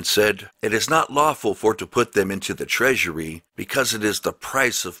pieces, and said, It is not lawful for to put them into the treasury, because it is the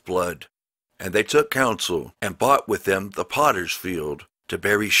price of blood. And they took counsel, and bought with them the potter's field, to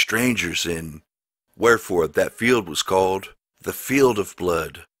bury strangers in. Wherefore that field was called the field of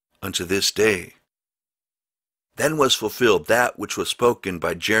blood unto this day. Then was fulfilled that which was spoken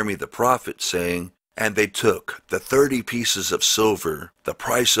by Jeremy the prophet, saying, And they took the 30 pieces of silver, the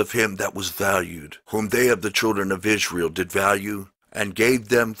price of him that was valued, whom they of the children of Israel did value, and gave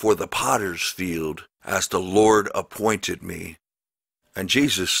them for the potter's field, as the Lord appointed me. And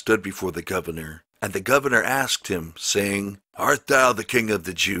Jesus stood before the governor, and the governor asked him, saying, Art thou the King of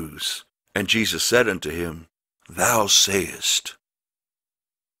the Jews? And Jesus said unto him, Thou sayest.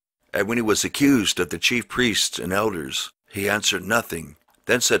 And when he was accused of the chief priests and elders, he answered nothing.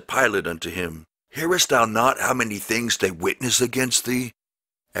 Then said Pilate unto him, Hearest thou not how many things they witness against thee?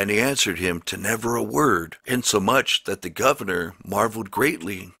 And he answered him to never a word, insomuch that the governor marveled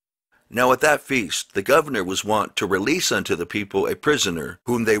greatly. Now at that feast the governor was wont to release unto the people a prisoner,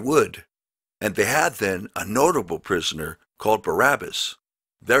 whom they would. And they had then a notable prisoner, called Barabbas.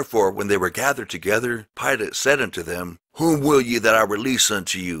 Therefore when they were gathered together, Pilate said unto them, Whom will ye that I release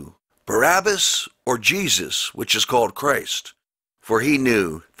unto you, Barabbas or Jesus, which is called Christ? For he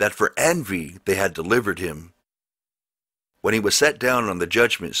knew that for envy they had delivered him. When he was set down on the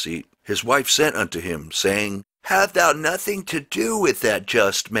judgment seat, his wife sent unto him, saying, Have thou nothing to do with that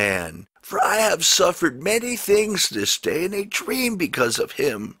just man, for I have suffered many things this day in a dream because of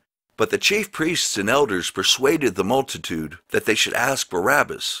him. But the chief priests and elders persuaded the multitude that they should ask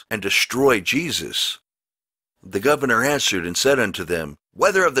Barabbas and destroy Jesus. The governor answered and said unto them,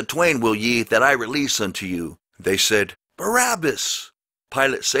 Whether of the twain will ye that I release unto you? They said, Barabbas.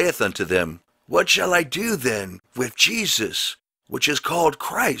 Pilate saith unto them, What shall I do then with Jesus, which is called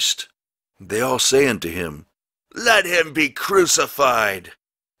Christ? They all say unto him, Let him be crucified.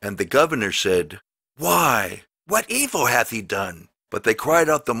 And the governor said, Why? What evil hath he done? But they cried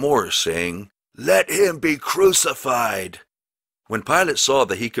out the more, saying, Let him be crucified. When Pilate saw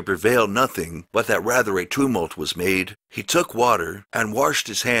that he could prevail nothing, but that rather a tumult was made, he took water, and washed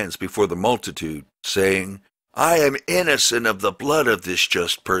his hands before the multitude, saying, I am innocent of the blood of this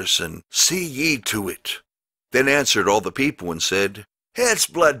just person. See ye to it. Then answered all the people, and said, His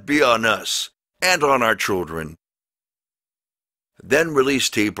blood be on us, and on our children. Then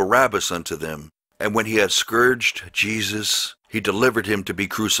released he Barabbas unto them, and when he had scourged Jesus, he delivered him to be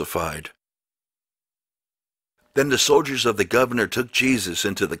crucified. Then the soldiers of the governor took Jesus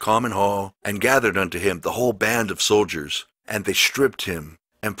into the common hall, and gathered unto him the whole band of soldiers, and they stripped him,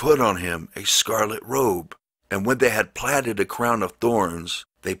 and put on him a scarlet robe. And when they had platted a crown of thorns,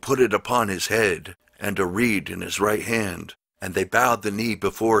 they put it upon his head, and a reed in his right hand. And they bowed the knee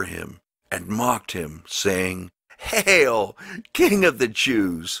before him, and mocked him, saying, Hail, King of the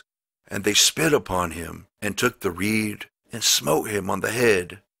Jews! And they spit upon him, and took the reed, and smote him on the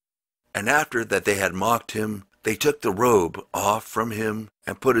head. And after that they had mocked him, they took the robe off from him,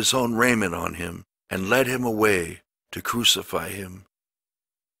 and put his own raiment on him, and led him away to crucify him.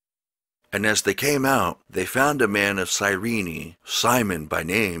 And as they came out, they found a man of Cyrene, Simon by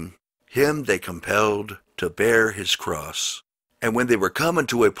name. Him they compelled to bear his cross. And when they were come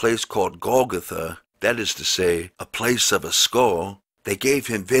unto a place called Golgotha, that is to say, a place of a skull, they gave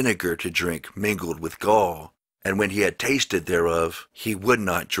him vinegar to drink mingled with gall. And when he had tasted thereof, he would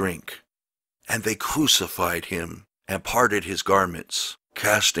not drink. And they crucified him, and parted his garments,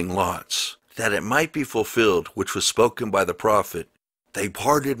 casting lots, that it might be fulfilled which was spoken by the prophet, They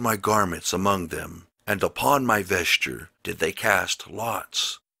parted my garments among them, and upon my vesture did they cast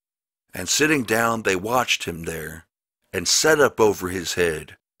lots. And sitting down they watched him there, and set up over his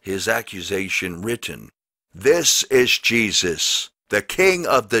head his accusation written, This is Jesus, the King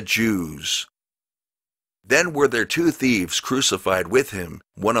of the Jews. Then were there two thieves crucified with him,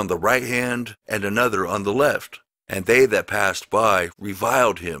 one on the right hand, and another on the left. And they that passed by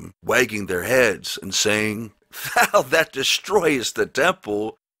reviled him, wagging their heads, and saying, Thou that destroyest the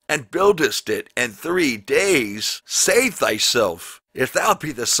temple, and buildest it in 3 days, save thyself. If thou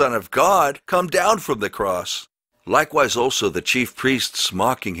be the Son of God, come down from the cross. Likewise also the chief priests,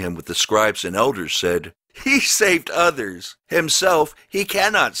 mocking him with the scribes and elders, said, He saved others, himself he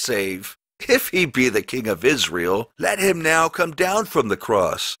cannot save. If he be the King of Israel, let him now come down from the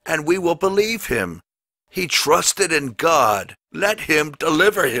cross, and we will believe him. He trusted in God. Let him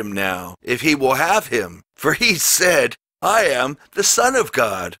deliver him now, if he will have him. For he said, I am the Son of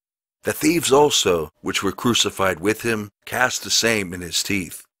God. The thieves also, which were crucified with him, cast the same in his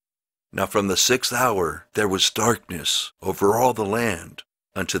teeth. Now from the 6th hour there was darkness over all the land,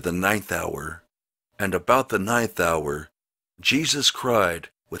 unto the 9th hour. And about the 9th hour Jesus cried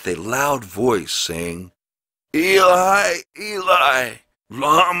with a loud voice, saying, Eli, Eli,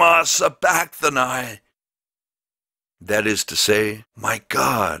 lama sabachthani. That is to say, my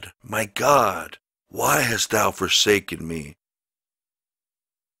God, why hast thou forsaken me?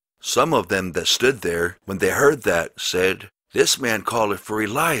 Some of them that stood there, when they heard that, said, This man calleth for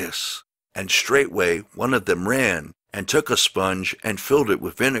Elias. And straightway one of them ran, and took a sponge, and filled it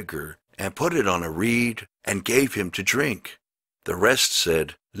with vinegar, and put it on a reed, and gave him to drink. The rest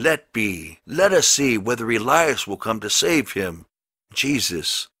said, Let be, let us see whether Elias will come to save him.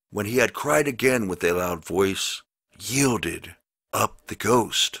 Jesus, when he had cried again with a loud voice, yielded up the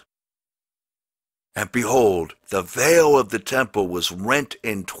ghost. And behold, the veil of the temple was rent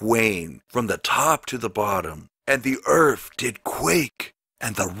in twain, from the top to the bottom, and the earth did quake,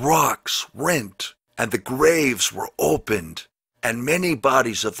 and the rocks rent, and the graves were opened, and many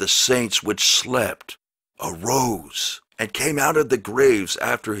bodies of the saints which slept arose, and came out of the graves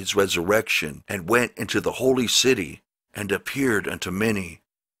after his resurrection, and went into the holy city, and appeared unto many.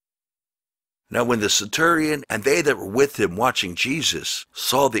 Now when the centurion and they that were with him watching Jesus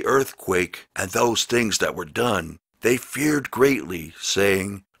saw the earthquake and those things that were done, they feared greatly,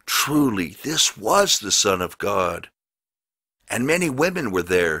 saying, Truly this was the Son of God. And many women were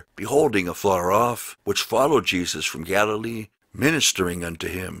there, beholding afar off, which followed Jesus from Galilee, ministering unto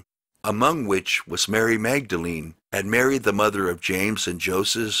him, among which was Mary Magdalene, and Mary the mother of James and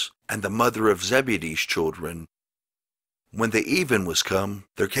Joses, and the mother of Zebedee's children. When the even was come,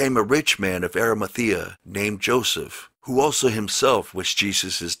 there came a rich man of Arimathea, named Joseph, who also himself was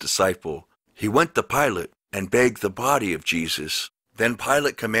Jesus' disciple. He went to Pilate, and begged the body of Jesus. Then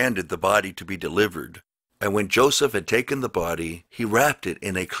Pilate commanded the body to be delivered. And when Joseph had taken the body, he wrapped it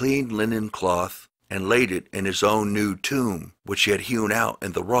in a clean linen cloth, and laid it in his own new tomb, which he had hewn out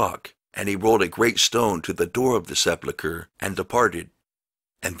in the rock. And he rolled a great stone to the door of the sepulchre, and departed.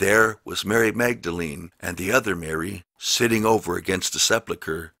 And there was Mary Magdalene, and the other Mary, sitting over against the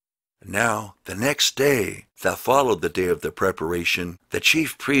sepulchre. Now the next day, that followed the day of the preparation, the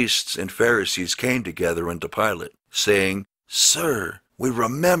chief priests and Pharisees came together unto Pilate, saying, Sir, we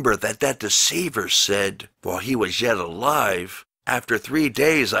remember that deceiver said, while he was yet alive, After 3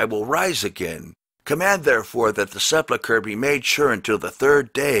 days I will rise again. Command therefore that the sepulchre be made sure until the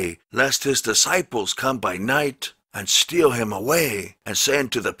 3rd day, lest his disciples come by night, and steal him away, and say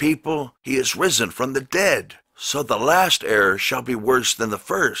unto the people, He is risen from the dead. So the last error shall be worse than the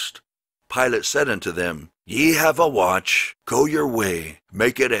first. Pilate said unto them, Ye have a watch, go your way,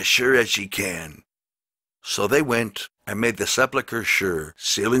 make it as sure as ye can. So they went, and made the sepulchre sure,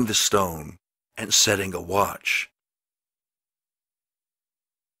 sealing the stone, and setting a watch.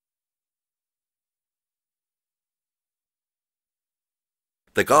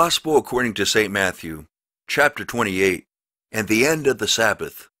 The Gospel according to St. Matthew, chapter 28. And the end of the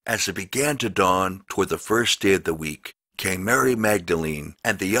Sabbath, as it began to dawn toward the 1st day of the week, came Mary Magdalene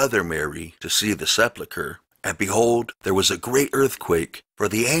and the other Mary to see the sepulchre. And behold, there was a great earthquake, for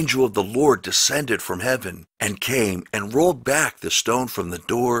the angel of the Lord descended from heaven, and came and rolled back the stone from the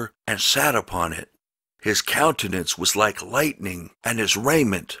door, and sat upon it. His countenance was like lightning, and his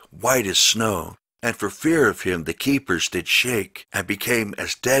raiment white as snow. And for fear of him the keepers did shake, and became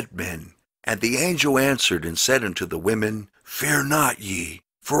as dead men. And the angel answered and said unto the women, Fear not ye,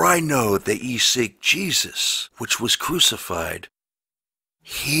 for I know that ye seek Jesus, which was crucified.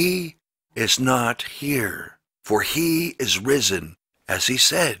 He is not here, for he is risen, as he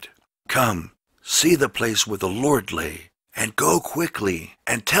said. Come, see the place where the Lord lay, and go quickly,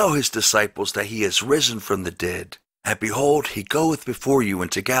 and tell his disciples that he is risen from the dead. And behold, he goeth before you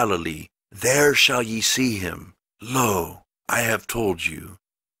into Galilee. There shall ye see him. Lo, I have told you.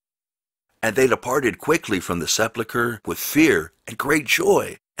 And they departed quickly from the sepulchre with fear and great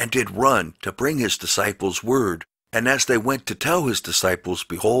joy, and did run to bring his disciples word. And as they went to tell his disciples,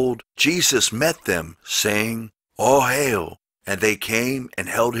 behold, Jesus met them, saying, All hail! And they came and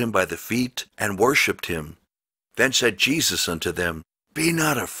held him by the feet, and worshipped him. Then said Jesus unto them, Be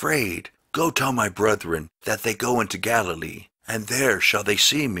not afraid. Go tell my brethren that they go into Galilee, and there shall they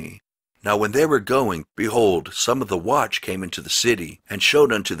see me. Now when they were going, behold, some of the watch came into the city, and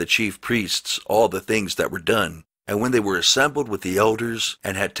showed unto the chief priests all the things that were done. And when they were assembled with the elders,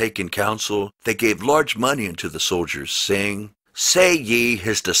 and had taken counsel, they gave large money unto the soldiers, saying, Say ye,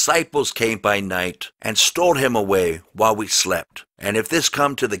 his disciples came by night, and stole him away while we slept. And if this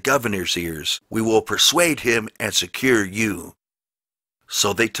come to the governor's ears, we will persuade him and secure you.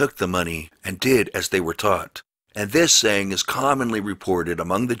 So they took the money, and did as they were taught. And this saying is commonly reported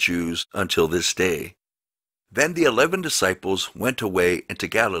among the Jews until this day. Then the 11 disciples went away into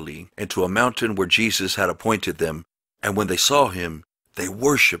Galilee, into a mountain where Jesus had appointed them. And when they saw him, they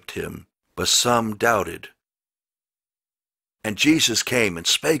worshipped him, but some doubted. And Jesus came and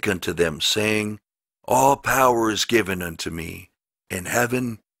spake unto them, saying, All power is given unto me, in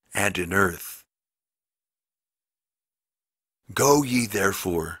heaven and in earth. Go ye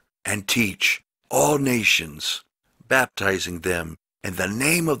therefore, and teach all nations, baptizing them in the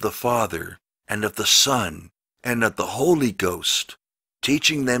name of the Father, and of the Son, and of the Holy Ghost,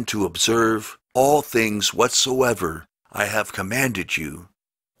 teaching them to observe all things whatsoever I have commanded you.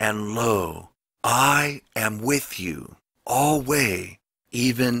 And lo, I am with you alway,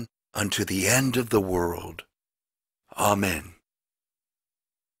 even unto the end of the world. Amen.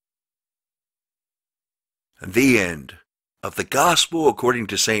 The end of the Gospel according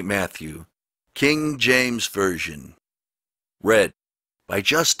to St. Matthew, King James Version. Read by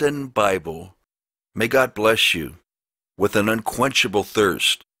Justin Bible. May God bless you with an unquenchable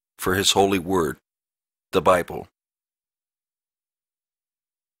thirst for His holy word, the Bible.